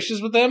make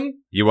wishes with them?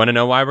 You want to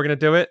know why we're going to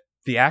do it?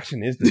 The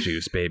action is the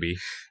juice, baby.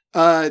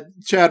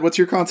 Chad, what's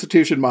your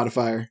constitution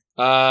modifier?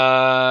 +1.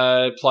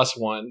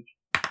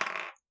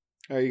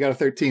 All right, you got a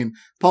 13.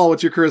 Paul,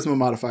 what's your charisma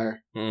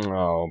modifier?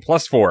 Oh,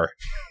 +4. All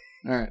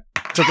right.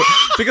 So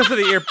because of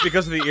the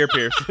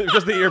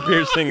ear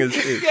piercing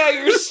is yeah,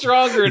 you're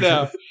stronger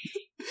now.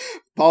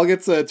 Paul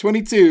gets a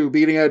 22,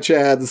 beating out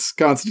Chad's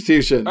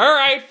constitution. All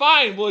right,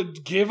 fine. We'll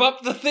give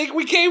up the thing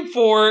we came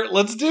for.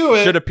 Let's do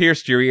it. Should have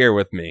pierced your ear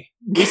with me.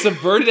 We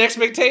subverted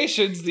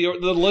expectations. The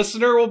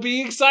listener will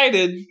be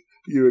excited.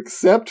 You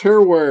accept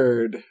her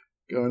word.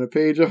 Going to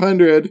page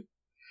 100.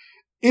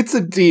 It's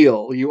a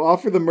deal. You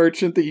offer the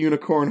merchant the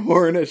unicorn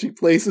horn as she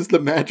places the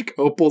magic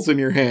opals in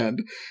your hand.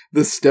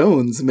 The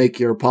stones make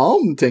your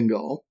palm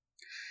tingle.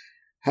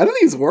 How do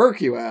these work,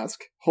 you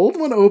ask? Hold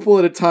 1 opal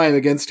at a time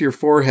against your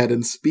forehead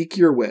and speak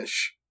your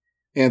wish,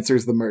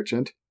 answers the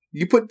merchant.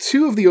 You put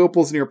 2 of the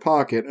opals in your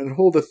pocket and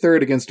hold a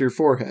third against your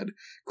forehead.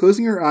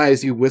 Closing your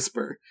eyes, you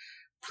whisper,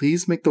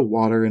 "Please make the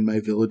water in my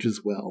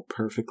village's well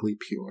perfectly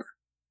pure."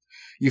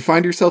 You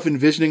find yourself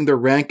envisioning the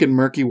rank and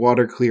murky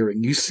water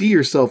clearing. You see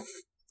yourself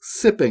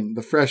sipping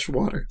the fresh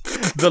water.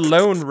 The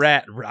lone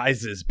rat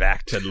rises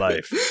back to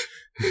life.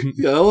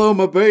 Hello,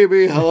 my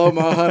baby. Hello,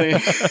 my honey.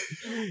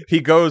 He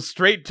goes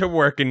straight to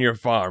work in your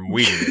farm,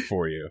 weeding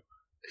for you.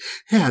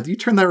 Yeah, you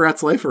turn that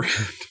rat's life around.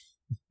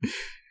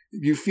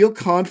 You feel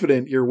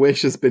confident your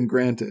wish has been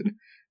granted.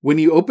 When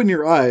you open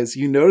your eyes,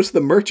 you notice the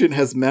merchant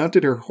has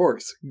mounted her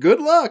horse. Good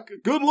luck!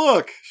 Good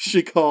luck!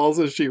 She calls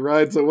as she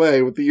rides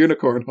away with the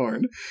unicorn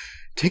horn.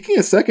 Taking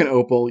a second,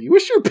 Opal, you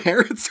wish your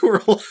parents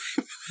were alive.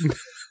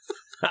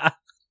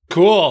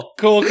 Cool.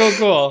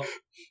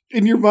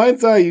 In your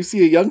mind's eye, you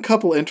see a young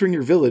couple entering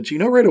your village. You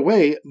know right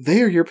away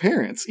they are your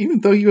parents,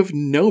 even though you have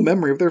no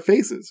memory of their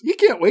faces. You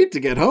can't wait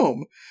to get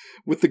home.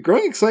 With the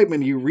growing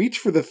excitement, you reach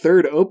for the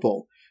third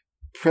opal.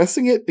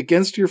 Pressing it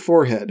against your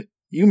forehead,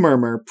 you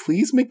murmur,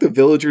 "Please make the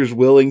villagers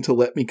willing to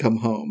let me come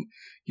home."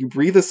 You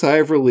breathe a sigh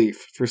of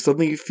relief, for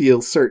suddenly you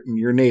feel certain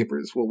your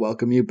neighbors will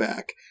welcome you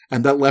back,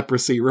 and that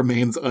leprosy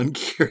remains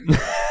uncured.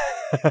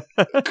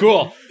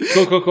 Cool.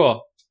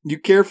 You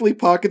carefully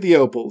pocket the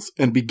opals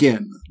and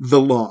begin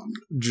the long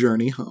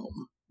journey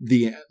home.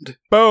 The end.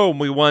 Boom,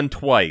 we won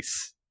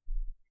twice.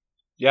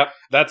 Yep,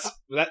 that.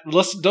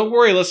 Listen, don't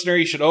worry, listener.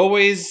 You should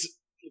always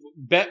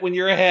bet when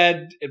you're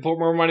ahead and put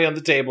more money on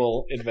the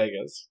table in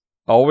Vegas.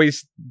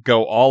 Always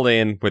go all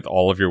in with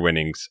all of your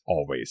winnings,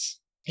 always.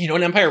 You know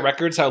in Empire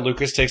Records how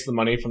Lucas takes the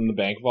money from the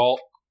bank vault?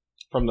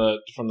 From the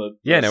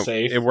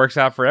safe? It works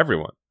out for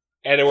everyone.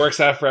 And it works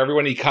out for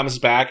everyone. He comes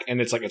back,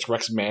 and it's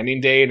Rex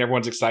Manning Day, and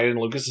everyone's excited. And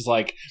Lucas is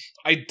like,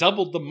 "I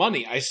doubled the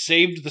money. I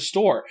saved the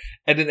store."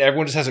 And then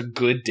everyone just has a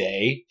good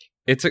day.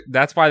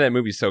 That's why that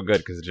movie's so good,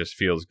 because it just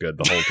feels good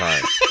the whole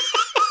time.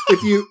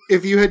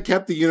 If you had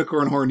kept the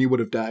unicorn horn, you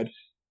would have died.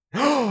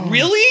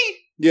 Really?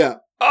 Yeah.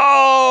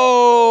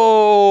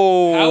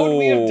 Oh! How would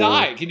we have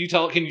died? Can you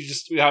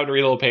just how to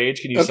read a little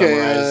page? Can you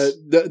summarize?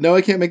 No,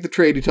 I can't make the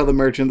trade. You tell the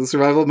merchant, "The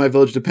survival of my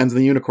village depends on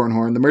the unicorn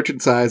horn." The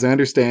merchant sighs, "I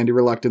understand your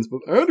reluctance,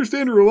 but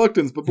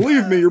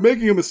believe me, you're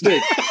making a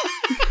mistake."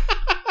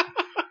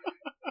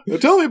 Now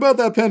tell me about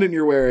that pendant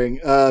you're wearing.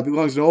 It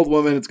belongs to an old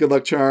woman. It's good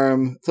luck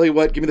charm. Tell you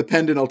what, give me the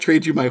pendant. I'll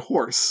trade you my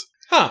horse.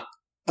 Huh.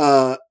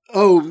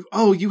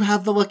 Oh, you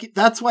have the lucky...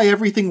 That's why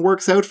everything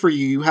works out for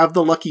you. You have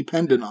the lucky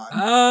pendant on.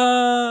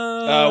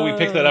 We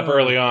picked that up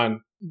early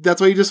on.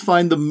 That's why you just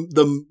find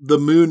the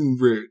moon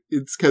route.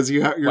 It's because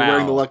you're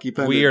wearing the lucky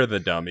pendant. We are the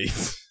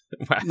dummies.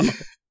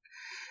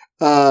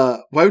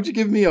 Wow. Why would you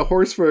give me a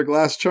horse for a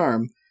glass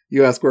charm?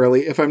 You ask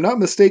warily. If I'm not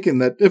mistaken,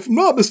 that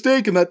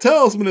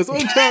talisman has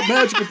untapped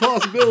magical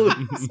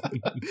possibilities.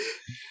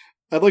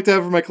 I'd like to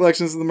have for my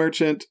collections of the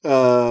merchant.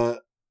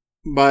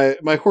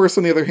 My horse,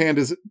 on the other hand,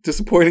 is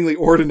disappointingly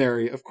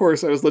ordinary. Of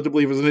course, I was led to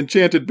believe it was an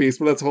enchanted beast,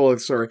 but that's a whole other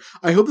story.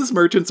 I hope this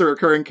merchant's a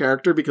recurring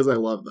character because I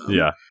love them.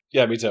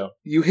 Yeah, me too.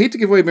 You hate to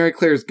give away Mary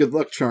Claire's good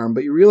luck charm,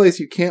 but you realize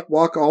you can't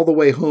walk all the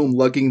way home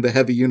lugging the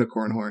heavy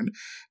unicorn horn.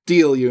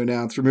 Deal, you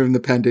announce, removing the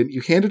pendant.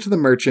 You hand it to the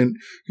merchant,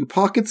 who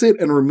pockets it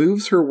and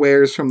removes her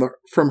wares from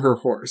her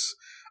horse.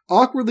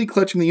 Awkwardly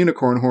clutching the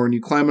unicorn horn,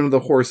 you climb into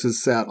the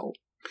horse's saddle.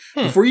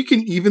 Before you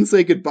can even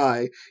say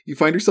goodbye, you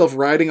find yourself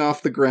riding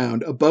off the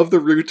ground, above the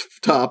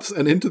rooftops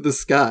and into the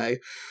sky.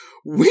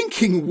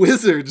 "Winking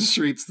wizard!"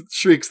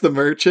 shrieks the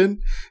merchant.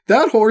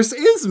 "That horse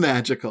is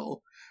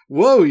magical!"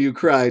 "Whoa," you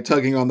cry,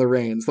 tugging on the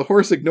reins. The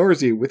horse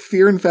ignores you. With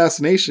fear and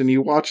fascination,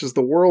 you watch as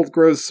the world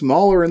grows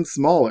smaller and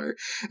smaller.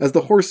 As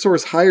the horse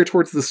soars higher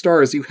towards the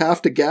stars, you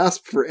have to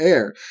gasp for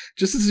air.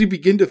 Just as you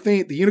begin to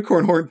faint, the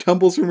unicorn horn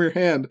tumbles from your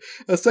hand.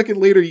 A second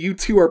later, you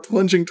two are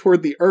plunging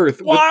toward the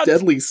earth with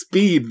deadly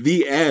speed.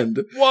 The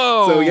end.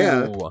 Whoa! So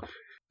yeah,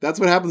 that's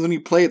what happens when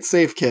you play it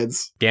safe,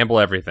 kids. Gamble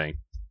everything.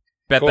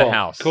 Bet the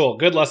house. Cool.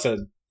 Good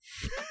lesson.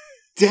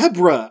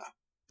 Deborah.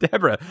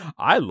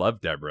 I love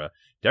Deborah.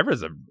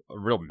 Deborah's a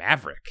real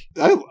maverick.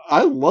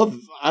 I love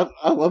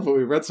what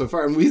we've read so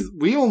far, and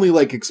we only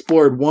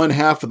explored one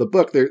half of the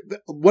book.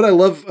 What I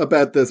love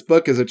about this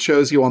book is it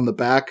shows you on the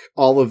back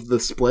all of the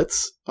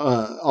splits,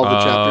 all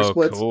the chapter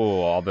splits. Cool,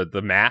 all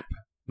the map,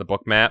 the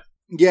book map.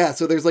 Yeah,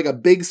 so there's a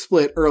big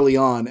split early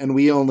on, and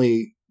we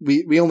only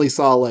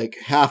saw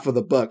half of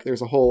the book.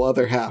 There's a whole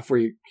other half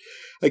where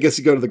I guess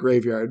you go to the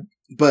graveyard.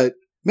 But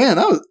man,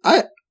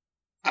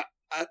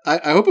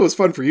 I hope it was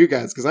fun for you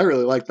guys, because I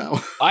really liked that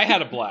one. I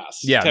had a blast.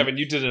 Yeah. Kevin,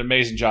 you did an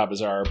amazing job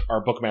as our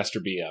Bookmaster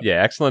BM.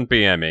 Yeah, excellent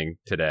BMing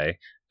today.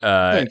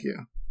 Thank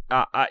you.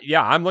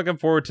 I'm looking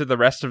forward to the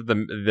rest of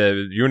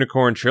the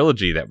Unicorn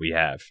trilogy that we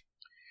have.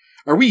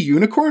 Are we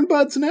unicorn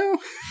buds now?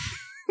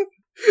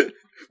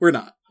 We're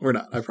not,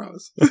 I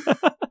promise.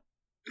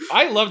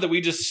 I love that we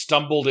just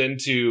stumbled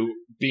into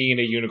being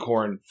a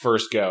unicorn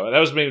first go. That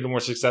was maybe the more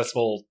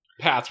successful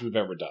path we've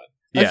ever done.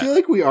 Yeah. I feel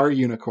like we are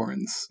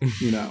unicorns,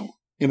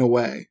 in a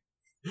way.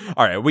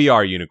 All right, we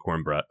are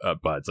unicorn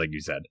buds, like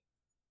you said.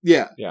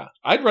 Yeah. Yeah.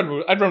 I'd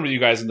run with you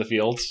guys in the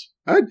fields.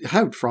 I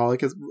would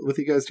frolic with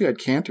you guys too. I'd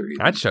canter you.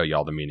 I'd show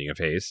y'all the meaning of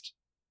haste.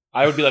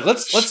 I would be like,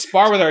 let's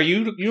spar with our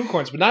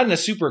unicorns, but not in a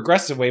super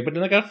aggressive way, but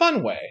in like a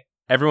fun way.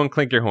 Everyone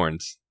clink your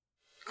horns.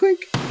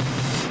 Clink.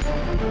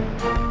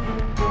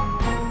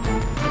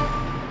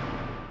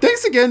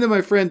 Thanks again to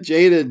my friend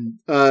Jaden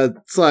 /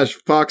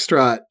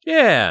 Foxtrot.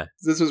 Yeah.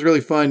 This was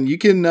really fun. You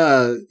can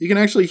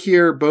actually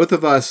hear both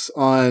of us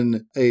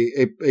on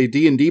a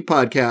D&D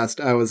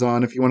podcast I was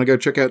on. If you want to go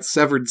check out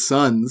Severed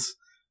Sons,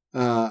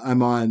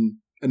 I'm on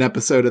an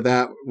episode of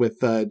that with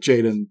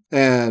Jaden,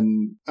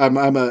 and I'm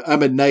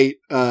a knight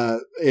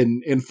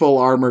in full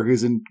armor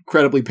who's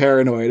incredibly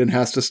paranoid and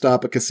has to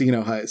stop a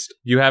casino heist.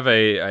 You have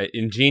a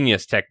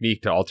ingenious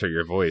technique to alter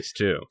your voice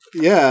too.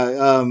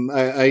 Yeah,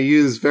 I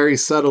use very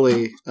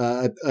subtly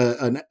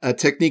a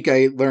technique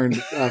I learned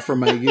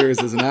from my years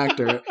as an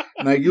actor,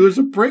 and I use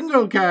a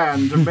Pringle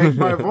can to make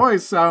my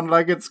voice sound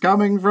like it's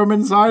coming from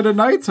inside a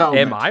knight's helmet.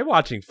 Am I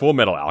watching Full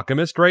Metal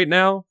Alchemist right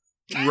now?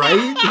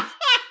 Right?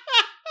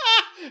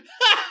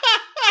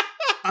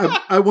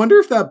 I wonder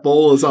if that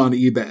bowl is on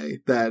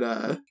eBay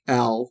that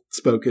Al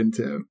spoke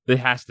into. It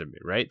has to be,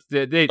 right?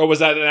 Or was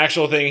that an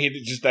actual thing?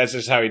 That's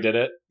just how he did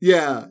it?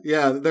 Yeah.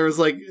 There was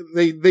like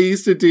they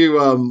used to do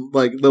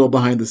like little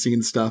behind the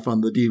scenes stuff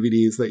on the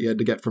DVDs that you had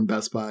to get from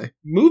Best Buy.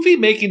 Movie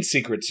making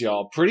secrets,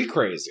 y'all. Pretty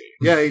crazy.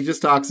 Yeah, he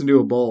just talks into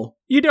a bowl.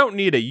 You don't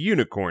need a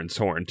unicorn's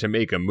horn to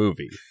make a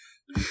movie,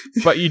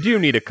 but you do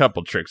need a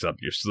couple tricks up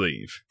your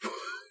sleeve.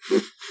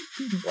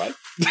 What?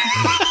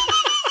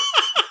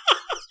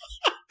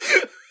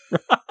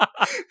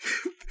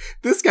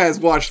 This guy's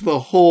watched the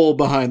whole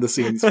behind the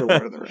scenes for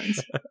Lord of the Rings.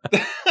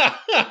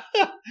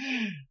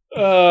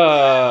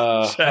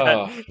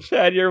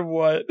 Chad, you're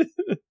what?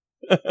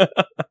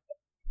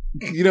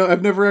 You know,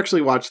 I've never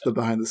actually watched the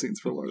behind the scenes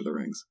for Lord of the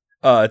Rings.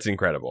 It's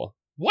incredible.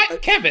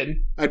 What,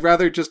 Kevin? I'd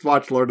rather just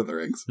watch Lord of the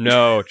Rings.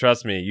 No,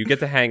 trust me. You get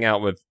to hang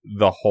out with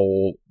the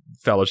whole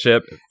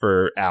fellowship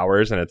for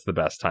hours, and it's the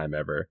best time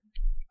ever.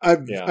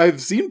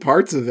 I've seen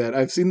parts of it.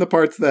 I've seen the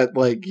parts that,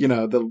 like, you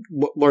know, the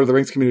Lord of the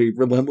Rings community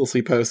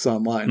relentlessly posts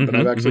online, but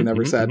I've actually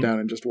never sat down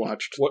and just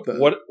watched.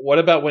 What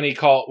about when he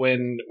called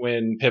when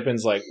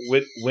Pippin's like,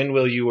 when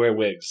will you wear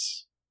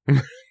wigs?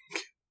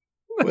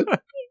 What?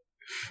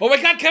 Oh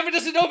my God, Kevin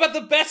doesn't know about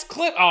the best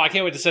clip. Oh, I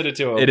can't wait to send it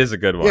to him. It is a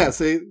good one. Yeah,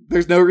 see,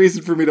 there's no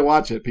reason for me to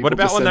watch it. People what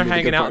about just when they're send me the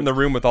hanging good out in the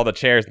room with all the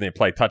chairs and they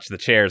play Touch the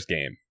Chairs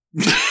game?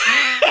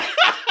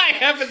 I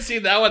haven't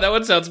seen that one. That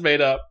one sounds made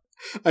up.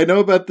 I know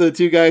about the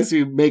two guys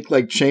who make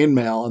like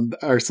chainmail and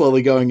are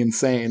slowly going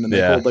insane, and they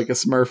hold like a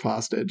Smurf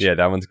hostage. Yeah,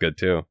 that one's good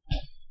too.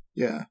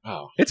 Yeah.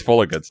 Oh, it's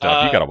full of good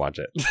stuff. You gotta watch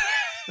it.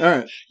 All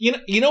right.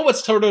 You know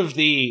what's sort of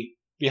the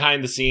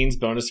behind the scenes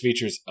bonus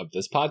features of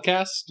this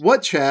podcast?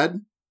 What,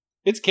 Chad?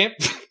 It's camp.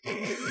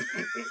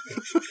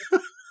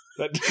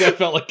 That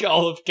felt like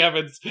all of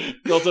Kevin's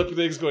built up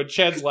things going.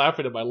 Chad's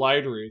laughing at my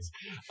line reads.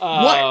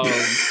 What?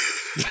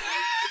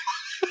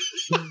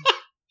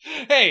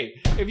 Hey,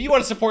 if you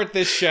want to support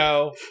this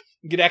show,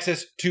 get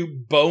access to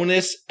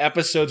bonus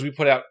episodes we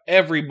put out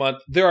every month.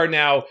 There are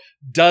now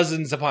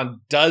dozens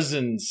upon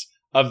dozens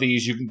of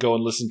these you can go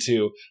and listen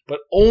to, but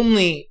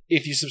only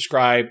if you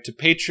subscribe to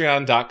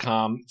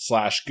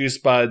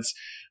patreon.com/goosebuds.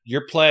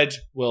 Your pledge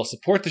will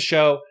support the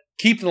show,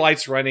 keep the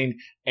lights running,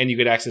 and you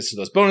get access to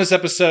those bonus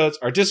episodes,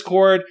 our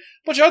Discord, a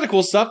bunch of other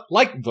cool stuff,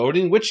 like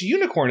voting which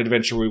unicorn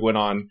adventure we went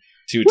on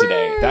to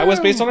today. That was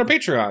based on our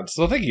Patreon,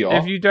 so thank you all.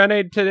 If you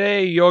donate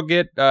today, you'll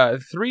get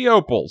 3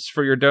 opals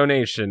for your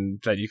donation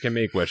that you can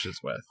make wishes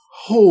with.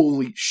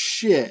 Holy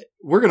shit.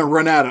 We're going to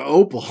run out of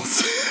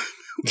opals.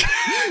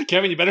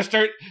 Kevin, you better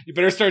start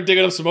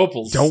digging up some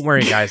opals. Don't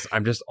worry, guys.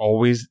 I'm just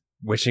always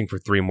wishing for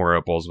 3 more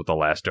opals with the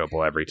last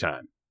opal every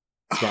time.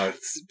 Smart.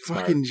 It's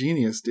fucking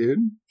genius, dude.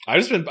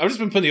 I've just been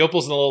putting the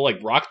opals in a little like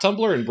rock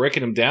tumbler and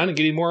breaking them down and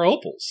getting more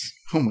opals.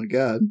 Oh my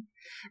God.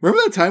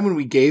 Remember that time when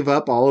we gave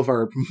up all of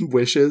our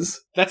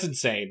wishes? That's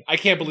insane. I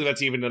can't believe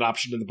that's even an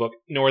option in the book,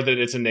 nor that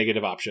it's a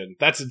negative option.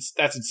 That's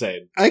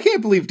insane. I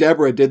can't believe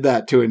Deborah did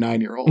that to a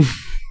 9-year-old.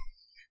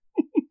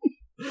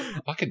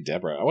 Fucking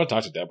Deborah. I want to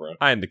talk to Deborah.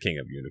 I am the king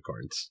of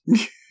unicorns.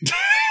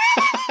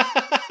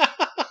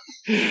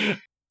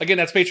 Again,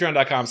 that's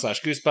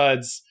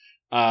patreon.com/goosebuds.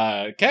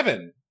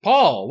 Kevin,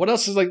 Paul, what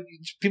else is like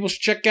people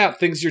should check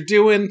out? Things you're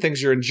doing,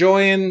 things you're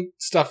enjoying,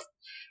 stuff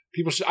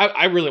people should.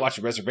 I really watch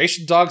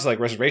Reservation Dogs. Like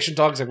Reservation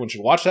Dogs, everyone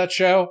should watch that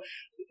show.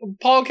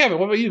 Paul and Kevin,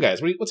 what about you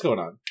guys? What's going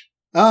on?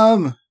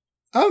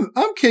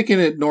 I'm kicking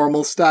it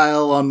normal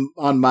style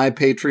on my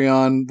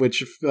Patreon,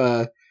 which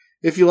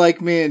if you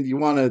like me and you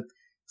want to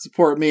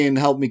support me and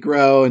help me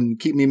grow and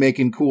keep me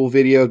making cool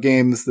video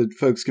games that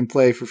folks can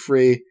play for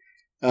free,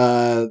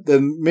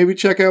 then maybe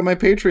check out my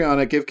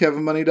Patreon at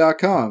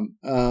givekevinmoney.com.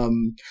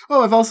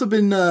 I've also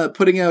been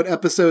putting out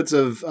episodes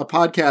of a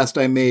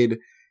podcast I made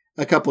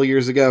a couple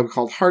years ago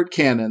called Heart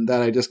Cannon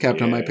that I just kept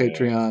on my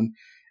Patreon.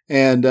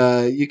 And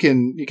you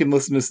can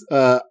listen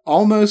to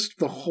almost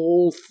the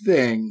whole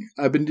thing.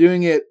 I've been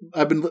doing it.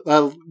 I've been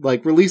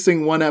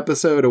releasing one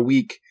episode a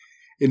week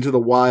into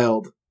the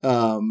wild.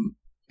 And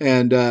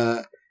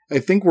I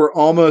think we're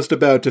almost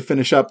about to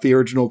finish up the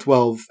original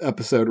 12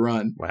 episode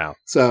run. Wow.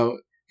 So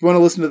if you want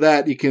to listen to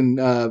that, you can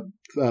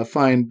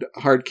find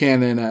Heart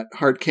Canon at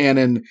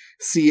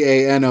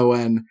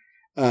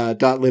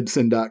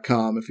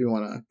heartcanon.libsyn.com if you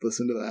want to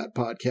listen to that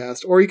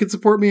podcast. Or you can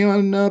support me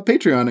on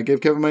Patreon at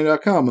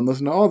givekevinmoney.com and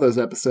listen to all those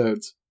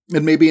episodes.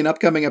 And maybe an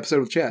upcoming episode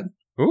with Chad.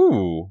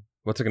 Ooh.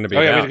 What's it going to be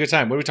about? about? We had a good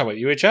time. What are we talking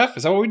about? UHF?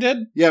 Is that what we did?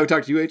 Yeah, we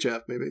talked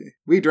UHF, maybe.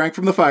 We drank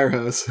from the fire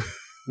hose.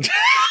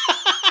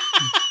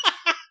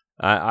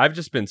 I've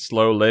just been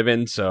slow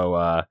living,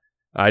 so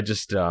I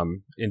just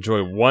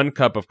enjoy one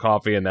cup of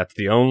coffee, and that's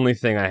the only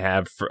thing I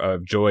have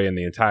of joy in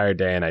the entire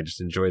day, and I just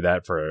enjoy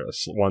that for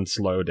one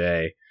slow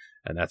day,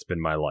 and that's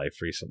been my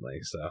life recently.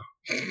 So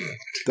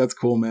that's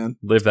cool, man.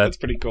 That's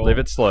pretty cool. Live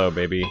it slow,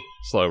 baby.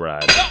 Slow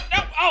ride. No!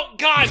 Oh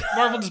God!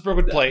 Marvel just broke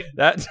a plate.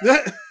 That.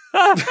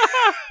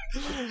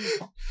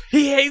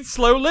 He hates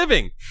slow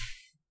living.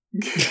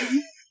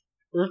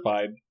 We're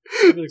fine.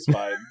 Everything's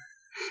fine.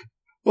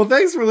 Well,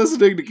 thanks for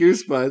listening to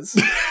Goosebuds.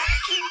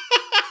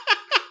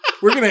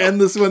 We're going to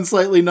end this one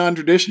slightly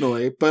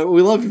non-traditionally, but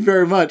we love you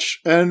very much,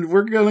 and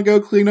we're going to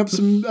go clean up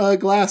some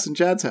glass in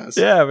Chad's house.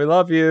 Yeah, we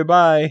love you.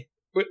 Bye.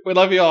 We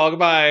love you all.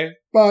 Goodbye.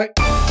 Bye.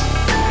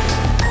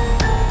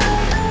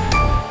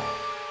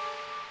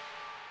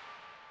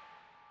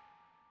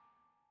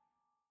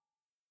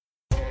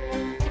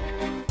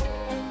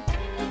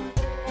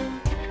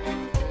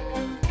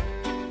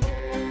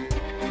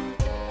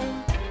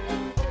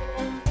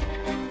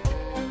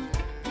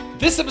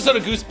 This episode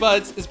of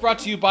Goosebuds is brought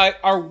to you by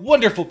our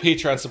wonderful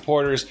Patreon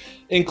supporters,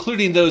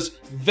 including those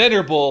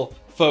venerable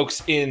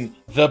folks in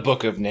the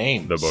Book of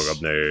Names. The Book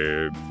of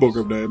Names. Book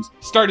of Names.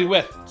 Starting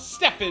with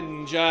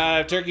Stefan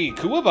Jive Turkey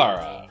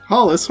Kuwabara,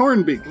 Hollis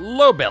Hornbeak,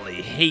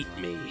 Lowbelly Hate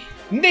Me,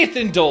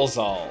 Nathan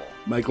Dolezal,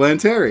 Mike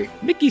Lanteri,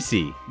 Mickey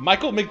C,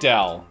 Michael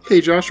McDowell, Hey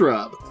Josh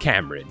Robb,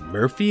 Cameron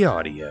Murphy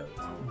Audio,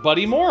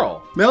 Buddy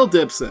Morrill, Mel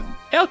Dipson,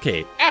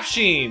 LK,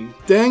 Afshin,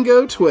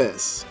 Dango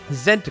Twist.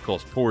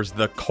 Zenticles pours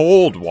the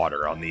cold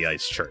water on the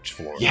ice church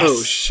floor. Yes. Oh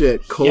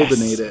shit,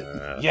 coldinate it.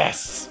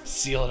 Yes,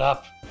 seal it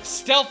up.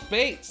 Stealth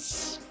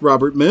Bates,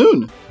 Robert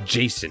Moon,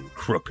 Jason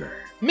Crooker,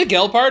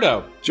 Miguel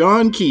Pardo,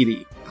 John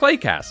Keaty, Clay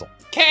Castle,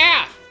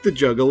 Calf, The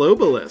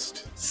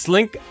Juggalobalist,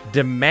 Slink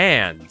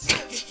demands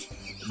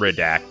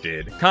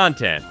redacted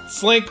content.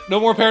 Slink, no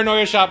more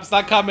paranoia shop. It's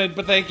not coming,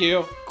 but thank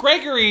you.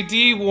 Gregory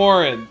D.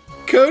 Warren,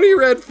 Cody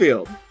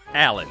Redfield,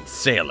 Alan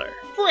Saylor,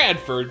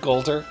 Bradford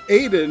Coulter,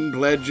 Aiden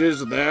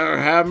pledges their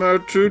hammer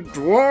to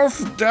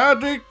Dwarf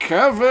Daddy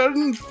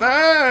Kevin.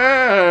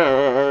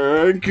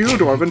 Thank you,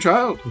 Dwarven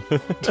Child.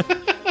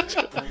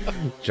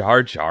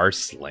 Jar Jar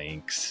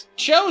Slinks,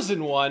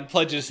 Chosen One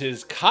pledges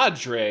his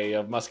cadre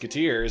of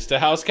musketeers to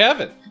House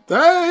Kevin.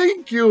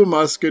 Thank you,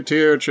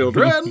 Musketeer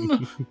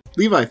children.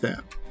 Levi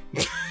Tham,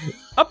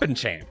 Up and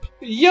Champ,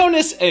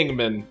 Jonas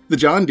Engman, the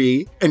John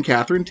D. and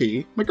Catherine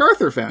T.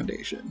 MacArthur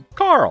Foundation,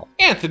 Carl,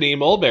 Anthony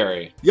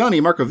Mulberry, Yanni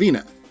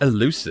Markovina,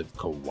 Elusive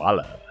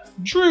Koala,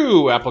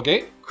 Drew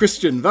Applegate,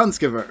 Christian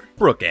Vanskiver,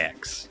 Brooke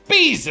X,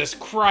 Jesus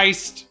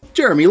Christ,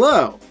 Jeremy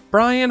Lowe,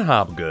 Brian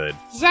Hobgood,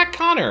 Zach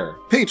Connor,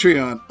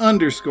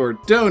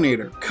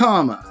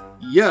 Patreon_donator,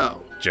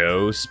 yo,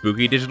 Joe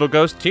Spooky Digital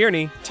Ghost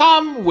Tierney,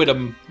 Tom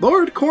Whittam,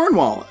 Lord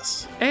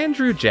Cornwallis,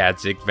 Andrew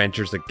Jadzik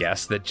ventures a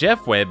guess that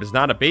Jeff Webb is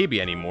not a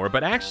baby anymore,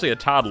 but actually a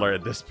toddler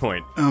at this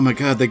point. Oh my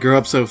god, they grow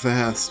up so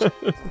fast.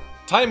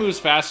 Time moves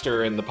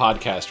faster in the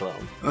podcast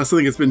realm. I also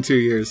think it's been 2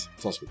 years.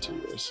 It's also been 2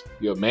 years.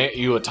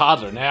 You a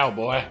toddler now,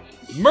 boy.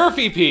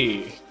 Murphy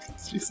P.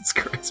 Jesus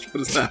Christ,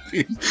 what does that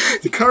mean?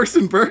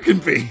 Carson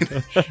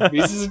Birkenbean.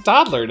 He's a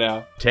toddler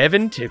now.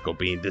 Tevin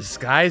Ticklebean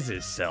disguises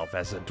himself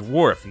as a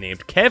dwarf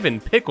named Kevin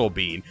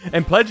Picklebean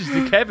and pledges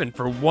to Kevin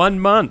for 1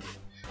 month.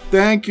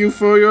 Thank you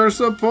for your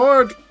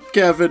support,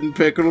 Kevin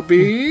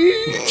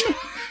Picklebean.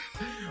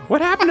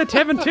 What happened to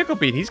Tevin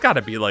Ticklebean? He's got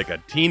to be like a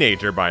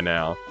teenager by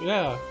now.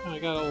 Yeah, I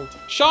got old.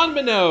 Sean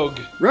Minogue.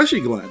 Rushy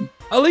Glenn.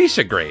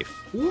 Alicia Grafe.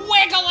 Wiggle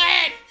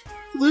it!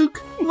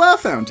 Luke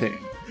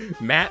LaFontaine.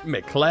 Matt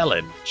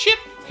McClellan. Chip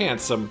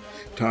Handsome.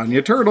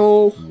 Tanya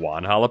Turtle.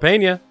 Juan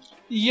Jalapena.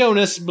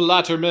 Jonas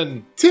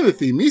Blatterman.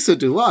 Timothy Misa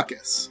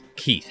Dulakis.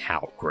 Keith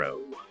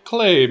Halgrove.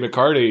 Clay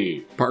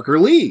McCarty. Parker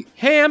Lee.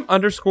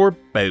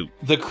 Ham_boat.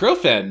 The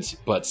Crowfens,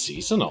 but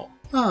seasonal.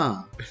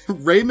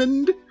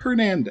 Raymond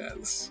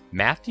Hernandez.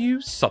 Matthew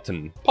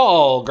Sutton.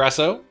 Paul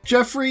Grasso.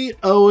 Jeffrey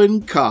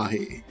Owen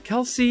Cahy.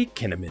 Kelsey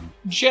Kinnaman.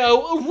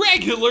 Joe,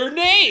 regular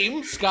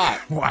name, Scott.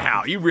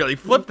 Wow, you really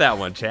flipped that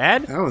one,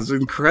 Chad. That was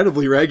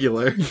incredibly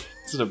regular.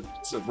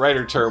 It's a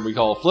writer term we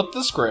call flip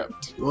the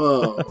script.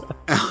 Whoa.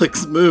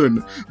 Alex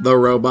Moon, the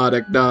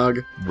robotic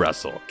dog.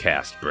 Russell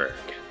Castberg.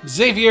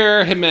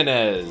 Xavier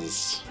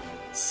Jimenez.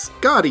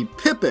 Scotty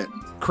Pippen.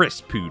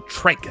 Chris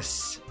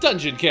Putricus.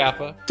 Dungeon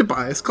Kappa.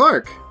 Tobias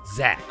Clark.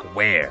 Zach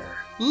Ware.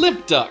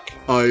 Lip Duck.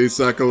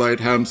 Ice Acolyte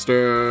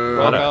Hamster.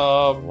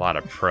 A lot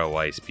of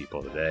pro-ice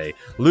people today.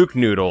 Luke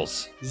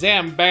Noodles.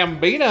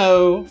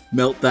 Zambambino.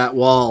 Melt that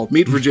wall.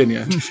 Meet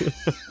Virginia.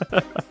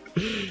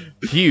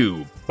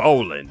 Hugh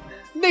Bolin.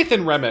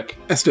 Nathan Remick.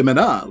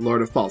 Estimena,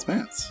 Lord of Paul's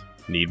Pants.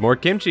 Need more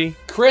kimchi.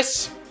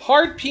 Chris,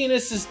 hard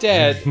penis is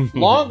dead.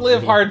 Long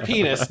live hard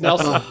penis,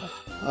 Nelson.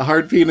 A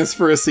hard penis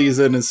for a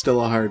season is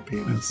still a hard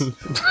penis.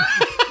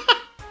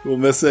 We'll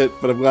miss it,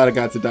 but I'm glad it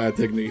got to die with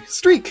dignity.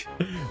 Streak!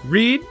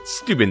 Reed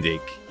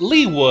Stubendink.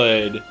 Lee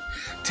Wood.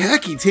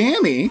 Tacky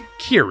Tammy.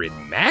 Kieran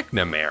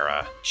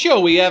McNamara.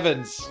 Joey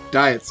Evans.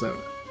 Diet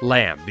soda.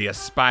 Lamb, the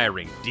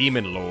aspiring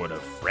demon lord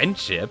of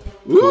friendship.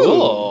 Ooh.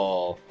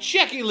 Cool.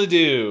 Jackie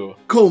Ledoux.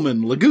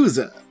 Coleman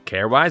Laguza.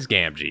 Carewise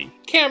Gamgee.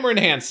 Cameron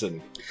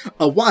Hansen.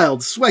 A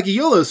wild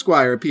Swaggiolo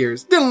squire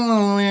appears.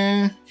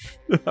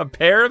 A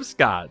pair of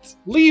Scots.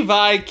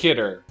 Levi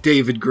Kidder.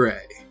 David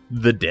Gray.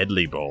 The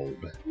Deadly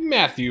Bulb.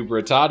 Matthew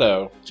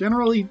Bertato.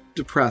 Generally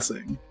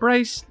depressing.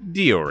 Bryce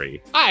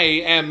Diori. I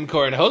am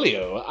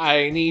Cornholio.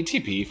 I need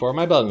TP for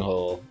my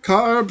bunghole.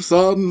 Carb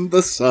son,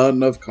 the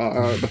son of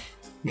Carb.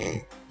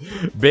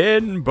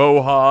 Ben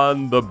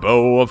Bohan, the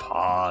Bow of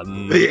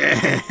Han.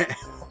 Yeah.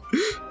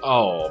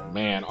 Oh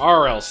man,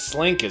 R.L.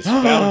 Slink is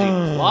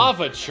founding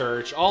Lava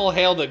Church. All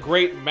hail the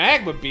great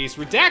magma beast.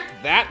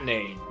 Redact that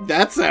name.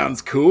 That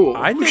sounds cool.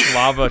 I think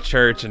Lava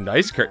Church and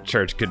Ice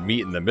Church could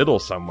meet in the middle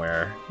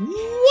somewhere.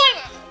 What?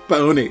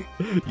 Bony.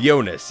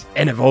 Jonas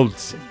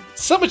Enevoldsen.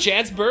 Some of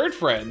Chad's bird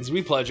friends.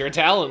 We pledge our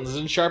talons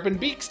and sharpen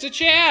beaks to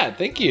Chad.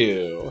 Thank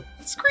you.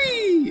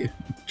 Scree.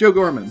 Joe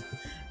Gorman.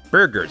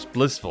 Burger's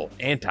blissful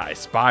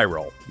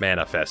anti-spiral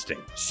manifesting.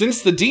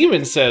 Since the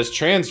demon says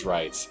trans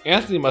rights,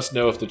 Anthony must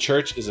know if the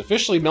church is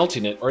officially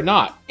melting it or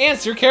not.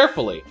 Answer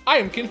carefully. I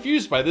am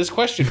confused by this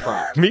question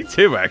prompt. Me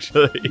too,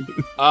 actually.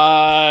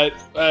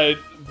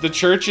 The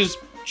church is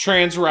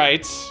trans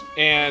rights,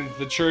 and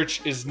the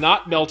church is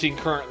not melting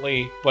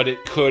currently, but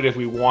it could if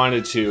we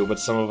wanted to, but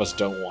some of us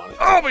don't want it.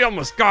 Oh, we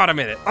almost got him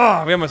in it.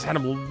 Oh, we almost had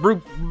him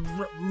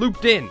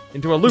looped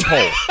into a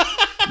loophole.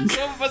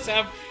 Some of us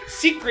have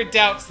secret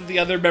doubts that the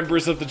other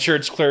members of the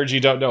church clergy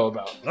don't know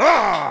about.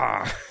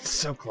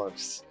 So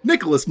close.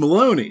 Nicholas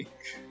Maloney.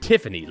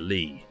 Tiffany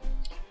Lee.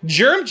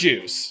 Germ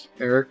Juice.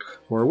 Eric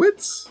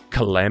Horwitz.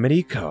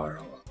 Calamity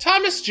Carl.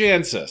 Thomas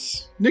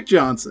Jansis. Nick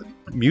Johnson.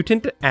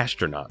 Mutant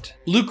Astronaut.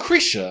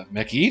 Lucretia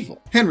McEvil.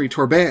 Henry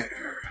Torbert.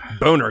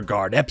 Boner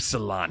Guard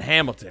Epsilon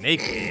Hamilton,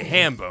 a.k.a.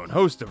 Hambone,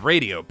 host of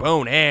Radio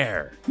Bone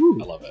Air.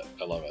 I love it.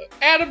 I love it.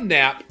 Adam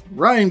Knapp.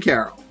 Ryan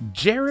Carroll.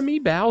 Jeremy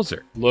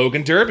Bowser.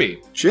 Logan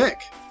Derby. Chick.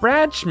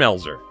 Brad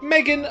Schmelzer.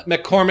 Megan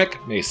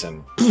McCormick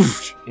Mason.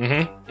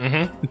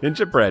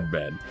 Ninja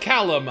Breadman.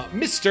 Callum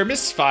Mr.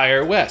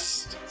 Misfire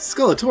West.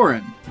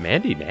 Skullatorin.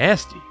 Mandy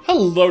Nasty.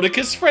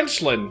 Helodicus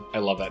Frenchland. I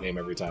love that name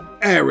every time.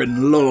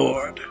 Aaron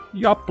Lord.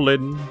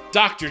 Yoplin.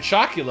 Dr.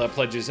 Chocula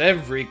pledges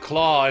every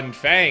claw and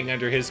fang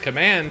under his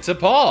command to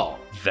Paul.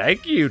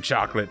 Thank you,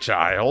 Chocolate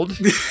Child.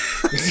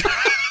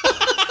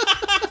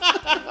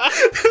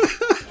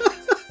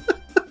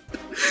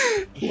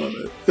 Love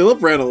it.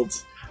 Philip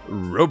Reynolds.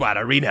 Robot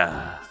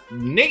Arena.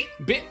 Nate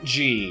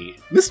Bitg.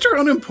 Mr.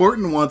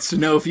 Unimportant wants to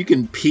know if you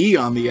can pee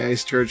on the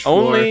Ice Church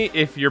floor. Only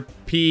if your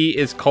pee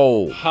is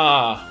cold.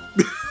 Huh.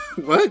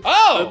 What?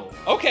 Oh,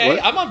 okay.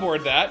 What? I'm on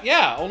board that.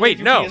 Yeah. Only Wait, if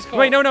your no. pee is cold.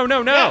 Wait, no.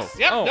 Yes,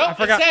 yep, Oh, nope, I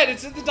forgot. it said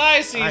it's in the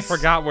diocese. I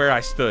forgot where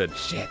I stood.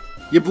 Shit.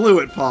 You blew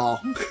it,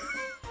 Paul.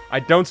 I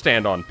don't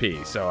stand on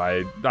pee, so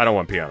I don't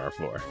want pee on our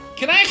floor.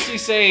 Can I actually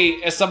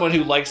say, as someone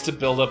who likes to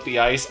build up the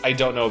ice, I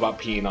don't know about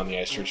peeing on the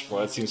Ice Church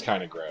floor. That seems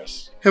kind of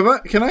gross.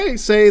 Can I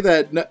say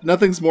that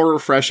nothing's more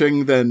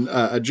refreshing than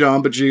a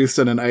Jamba Juice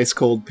and an ice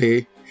cold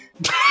pee?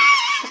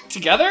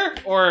 Together?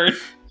 Or...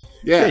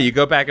 Yeah, you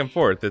go back and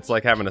forth. It's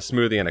like having a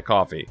smoothie and a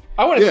coffee.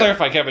 I want to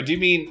clarify, Kevin. Do you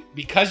mean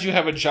because you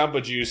have a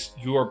Jamba Juice,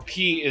 your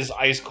pee is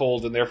ice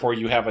cold and therefore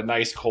you have a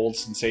nice cold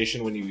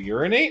sensation when you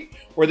urinate?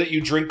 Or that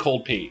you drink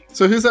cold pee?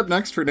 So who's up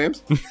next for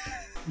names?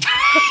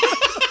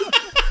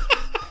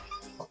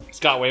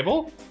 Scott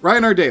Wable?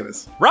 Ryan R.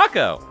 Davis.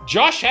 Rocco.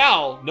 Josh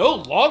Howell no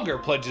longer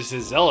pledges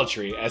his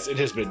zealotry as it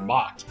has been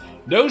mocked.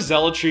 No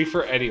zealotry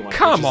for anyone.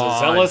 Come which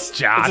is on,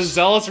 Josh. It's a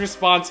zealous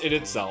response in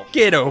itself.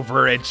 Get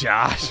over it,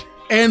 Josh.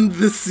 End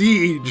the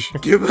siege.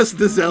 Give us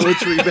the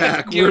zealotry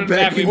back. Give We're it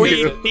back. begging We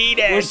you. need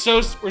it. We're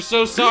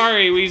so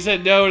sorry. We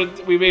said no.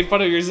 We made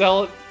fun of your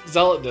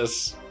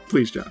zealotness.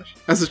 Please, Josh.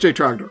 SSJ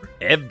Trogdor.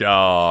 Ev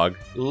Dog.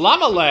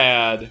 Llama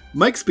Lad.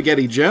 Mike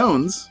Spaghetti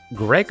Jones.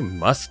 Greg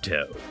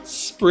Musto.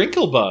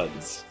 Sprinkle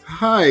Buns.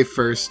 Hi,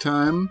 first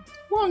time.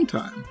 Long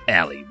time.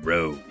 Allie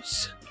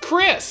Rose.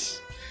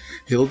 Chris.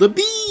 Hilda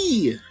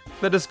B.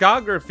 The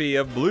discography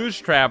of Blues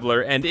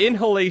Traveler and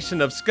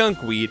Inhalation of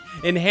Skunkweed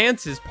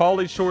enhances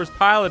Pauly Shore's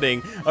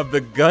piloting of the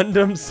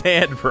Gundam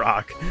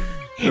Sandrock.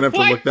 I'm gonna have to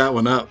What? look that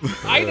one up.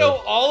 I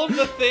know all of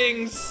the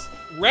things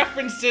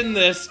referenced in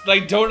this, but I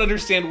don't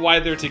understand why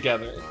they're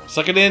together.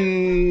 Suck it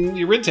in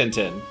your Rin Tin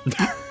Tin.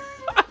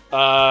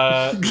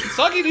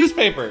 Soggy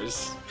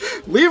Newspapers.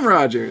 Liam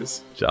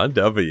Rogers. John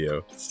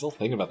W. Still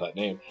thinking about that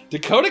name.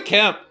 Dakota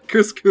Kemp.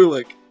 Chris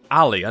Kulik.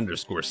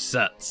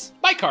 Ollie_Suts.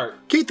 Mike Hart.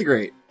 Kate the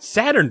Great.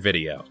 Saturn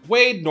Video.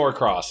 Wade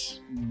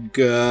Norcross.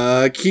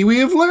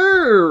 Kiwi of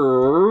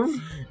Lerv.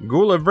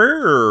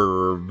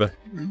 Gulaverb.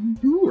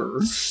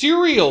 Hooer.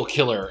 Serial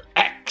Killer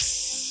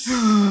X.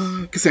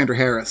 Harris. Cassandra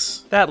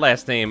Harris. That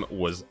last name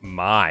was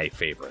my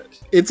favorite.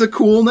 It's a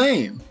cool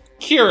name.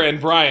 Kira and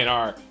Brian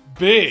are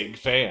big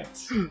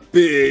fans.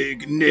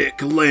 Big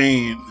Nick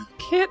Lane.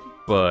 Kit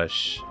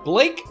Bush.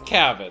 Blake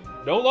Cavan,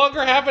 no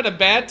longer having a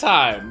bad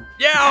time.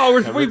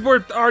 Yeah,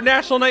 our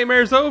national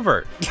nightmare's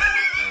over.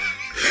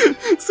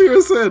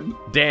 Sarah said.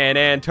 Dan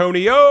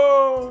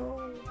Antonio.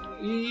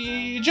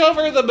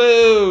 Over the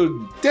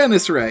moon.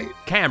 Dennis Wright.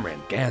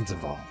 Cameron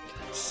Gansevold.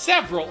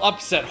 Several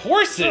upset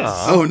horses.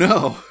 Oh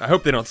no. I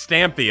hope they don't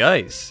stamp the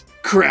ice.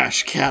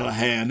 Crash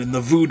Callahan and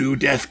the Voodoo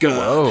Death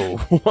God.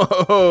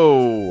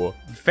 Whoa.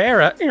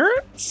 Farrah.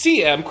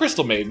 CM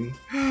Crystal Maiden.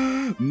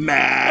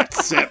 Matt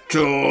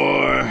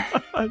Septor.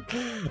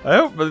 I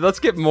hope, but let's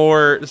get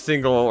more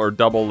single or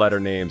double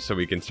letter names so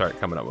we can start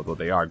coming up with what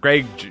they are.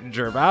 Greg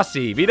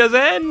Gervasi. Vita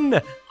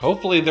Zen.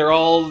 Hopefully they're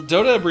all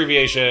Dota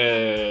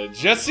abbreviations.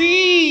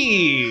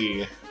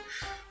 Jesse.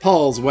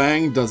 Paul's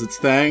Wang does its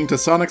thing to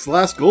Sonic's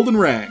last golden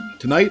rang.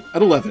 Tonight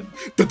at 11.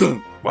 Dun-dun.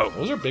 Whoa,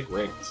 those are big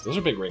rings. Those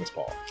are big rings,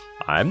 Paul.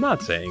 I'm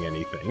not saying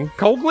anything.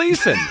 Cole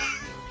Gleason.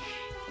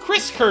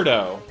 Chris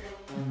Curdo.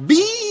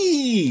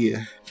 B.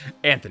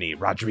 Anthony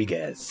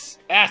Rodriguez.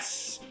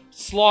 S.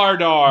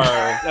 Slardar.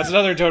 That's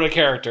another Dota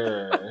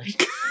character.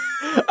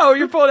 Oh,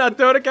 you're pulling out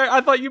Dota character?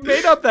 I thought you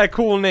made up that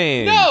cool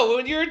name. No,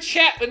 when you're in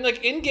chat, when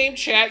like in-game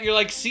chat, you're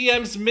like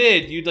CM's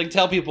mid. You'd like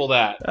tell people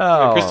that.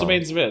 Oh. Crystal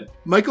Maiden's mid.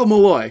 Michael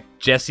Malloy.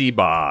 Jesse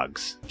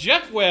Boggs.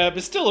 Jeff Webb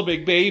is still a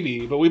big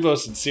baby, but we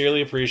both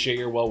sincerely appreciate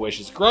your well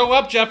wishes. Grow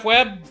up, Jeff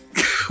Webb.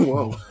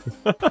 Whoa.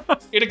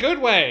 In a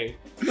good way.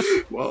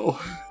 Whoa.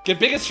 Get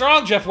big and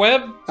strong, Jeff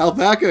Webb.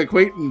 Alpaca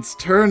acquaintance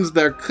turns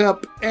their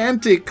cup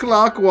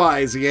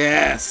anti-clockwise.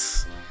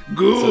 Yes.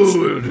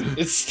 Good.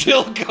 It's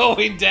still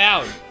going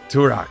down.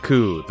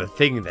 Turaku, the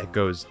thing that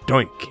goes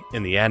doink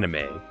in the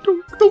anime.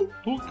 Dunk, dunk.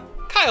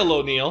 Kyle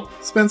O'Neill.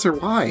 Spencer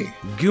Y.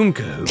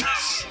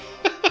 Goomcahoots.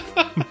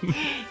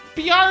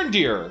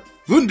 Bjarndir.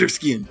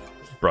 Wunderskin.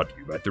 Brought to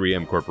you by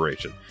 3M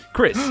Corporation.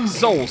 Chris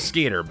Soul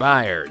Skater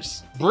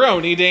Byers.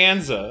 Brony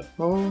Danza.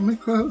 Hold me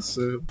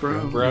closer,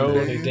 bro.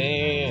 Brony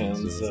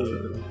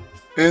Danza.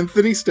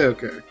 Anthony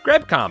Stoker.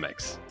 Greb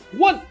Comics.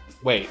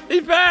 Wait.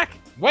 He's back.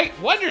 Wait,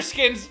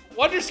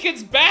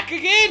 Wonderskin's back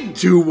again!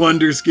 2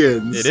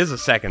 Wonderskins. It is a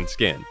second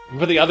skin. You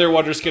put the other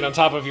Wonderskin on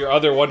top of your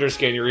other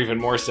Wonderskin, you're even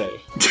more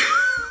safe.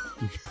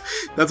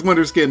 That's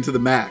Wonderskin to the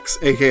max,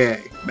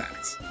 aka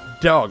Max.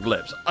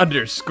 Doglips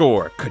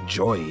 _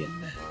 Kajoyan.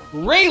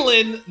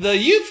 Raylan, the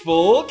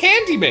youthful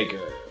candy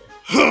maker.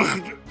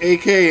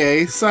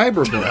 aka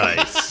Cyberboy.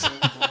 Nice.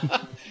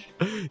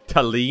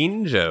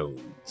 Talene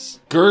Jones.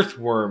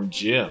 Girthworm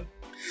Jim.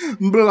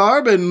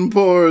 Blarbin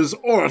pours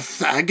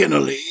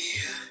orthogonally.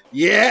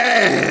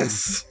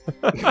 Yes!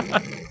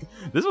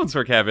 This one's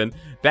for Kevin.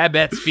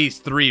 Babette's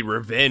Feast 3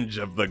 Revenge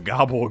of the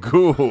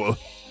Gabagool.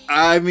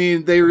 I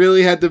mean, they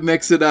really had to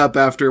mix it up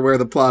after where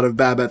the plot of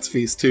Babette's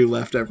Feast 2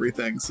 left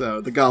everything,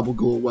 so the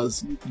Gabagool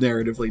was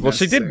narratively necessary.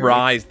 She did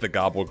rise the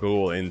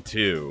Gabagool in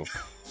 2.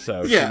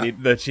 So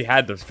yeah. she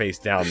had to face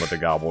down with the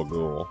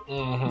Gabagool.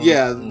 Mm-hmm.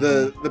 Yeah,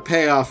 the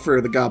payoff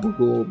for the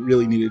Gabagool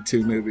really needed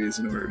 2 movies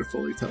in order to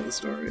fully tell the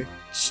story.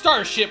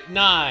 Starship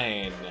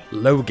 9.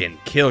 Logan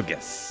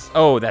Kilgus.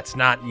 Oh, that's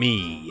not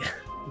me.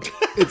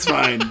 It's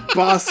fine.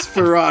 Boss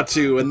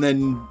Ferratu, and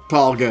then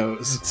Paul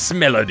goes.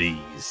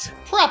 Smelodies.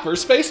 Proper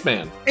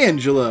Spaceman.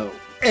 Angelo,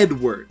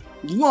 Edward,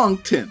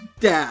 Longton,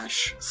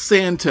 Dash,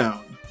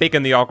 Santone.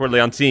 Bacon the Awkwardly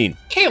Unseen.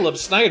 Caleb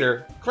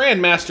Snyder,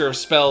 Grandmaster of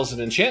Spells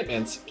and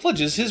Enchantments,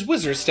 pledges his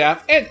wizard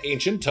staff and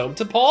ancient tome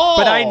to Paul.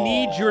 But I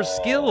need your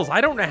skills.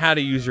 I don't know how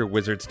to use your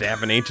wizard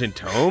staff and ancient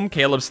tome,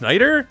 Caleb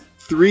Snyder.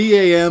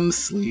 3 a.m.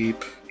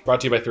 sleep.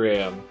 Brought to you by 3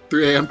 a.m.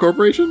 3 a.m.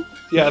 Corporation?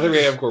 Yeah, 3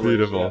 a.m. Corporation.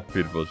 Beautiful,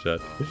 beautiful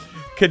shot.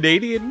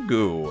 Canadian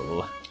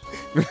Ghoul.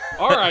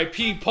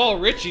 R.I.P. Paul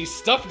Ritchie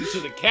stuffed into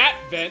the cat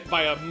vent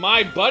by a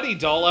My Buddy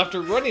doll after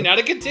running out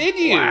of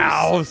continues.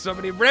 Wow, so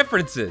many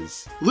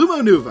references.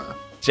 Lumo Nuva.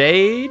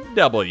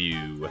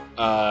 J.W.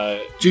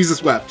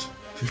 Jesus Wept.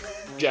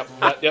 Yep,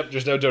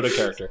 there's no Dota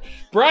character.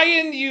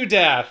 Brian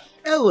Udath.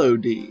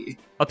 LOD.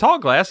 A tall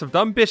glass of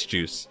dumb bitch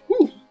juice.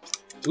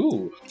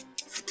 Ooh.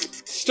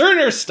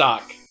 Sterner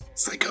Stock.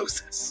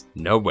 Psychosis.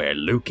 Nowhere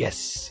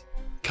Lucas.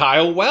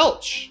 Kyle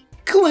Welch.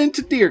 Clint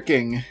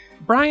Dierking.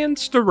 Brian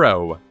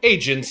Sterow.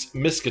 Agents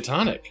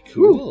Miskatonic.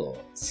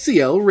 Cool.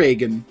 CL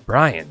Reagan.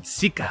 Brian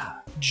Sika.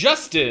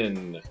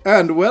 Justin.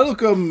 And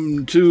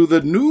welcome to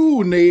the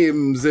new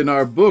names in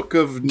our book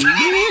of names,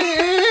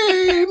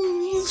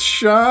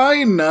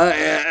 Shina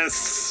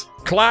S.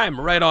 Climb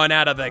right on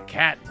out of the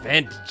cat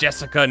vent,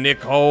 Jessica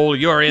Nicole.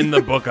 You're in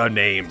the book of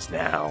names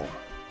now.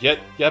 You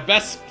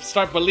best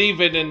start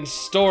believing in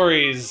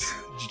stories,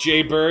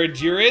 Jaybird.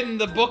 You're in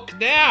the book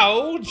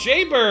now,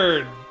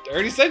 Jaybird. I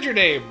already said your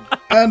name.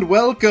 And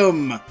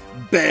welcome,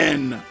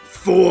 Ben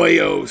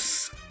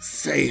Foyos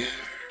Sayer.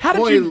 How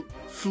did you...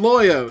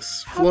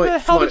 Floyos. How the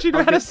hell did you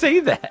know how to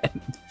say that?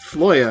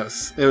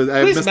 Floyos.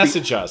 Please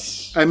message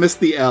us. I missed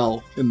the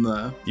L in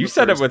the... You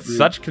said it with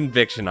such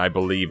conviction, I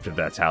believed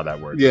that's how that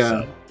word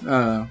was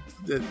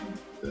said.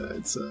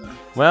 it's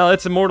Well,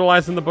 it's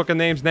immortalized in the Book of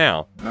Names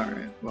now. all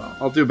right. Well,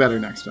 I'll do better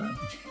next time.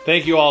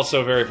 Thank you all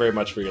so very, very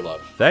much for your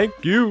love. Thank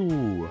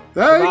you.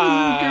 Thank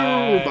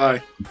Bye. you.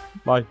 Bye.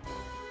 Bye.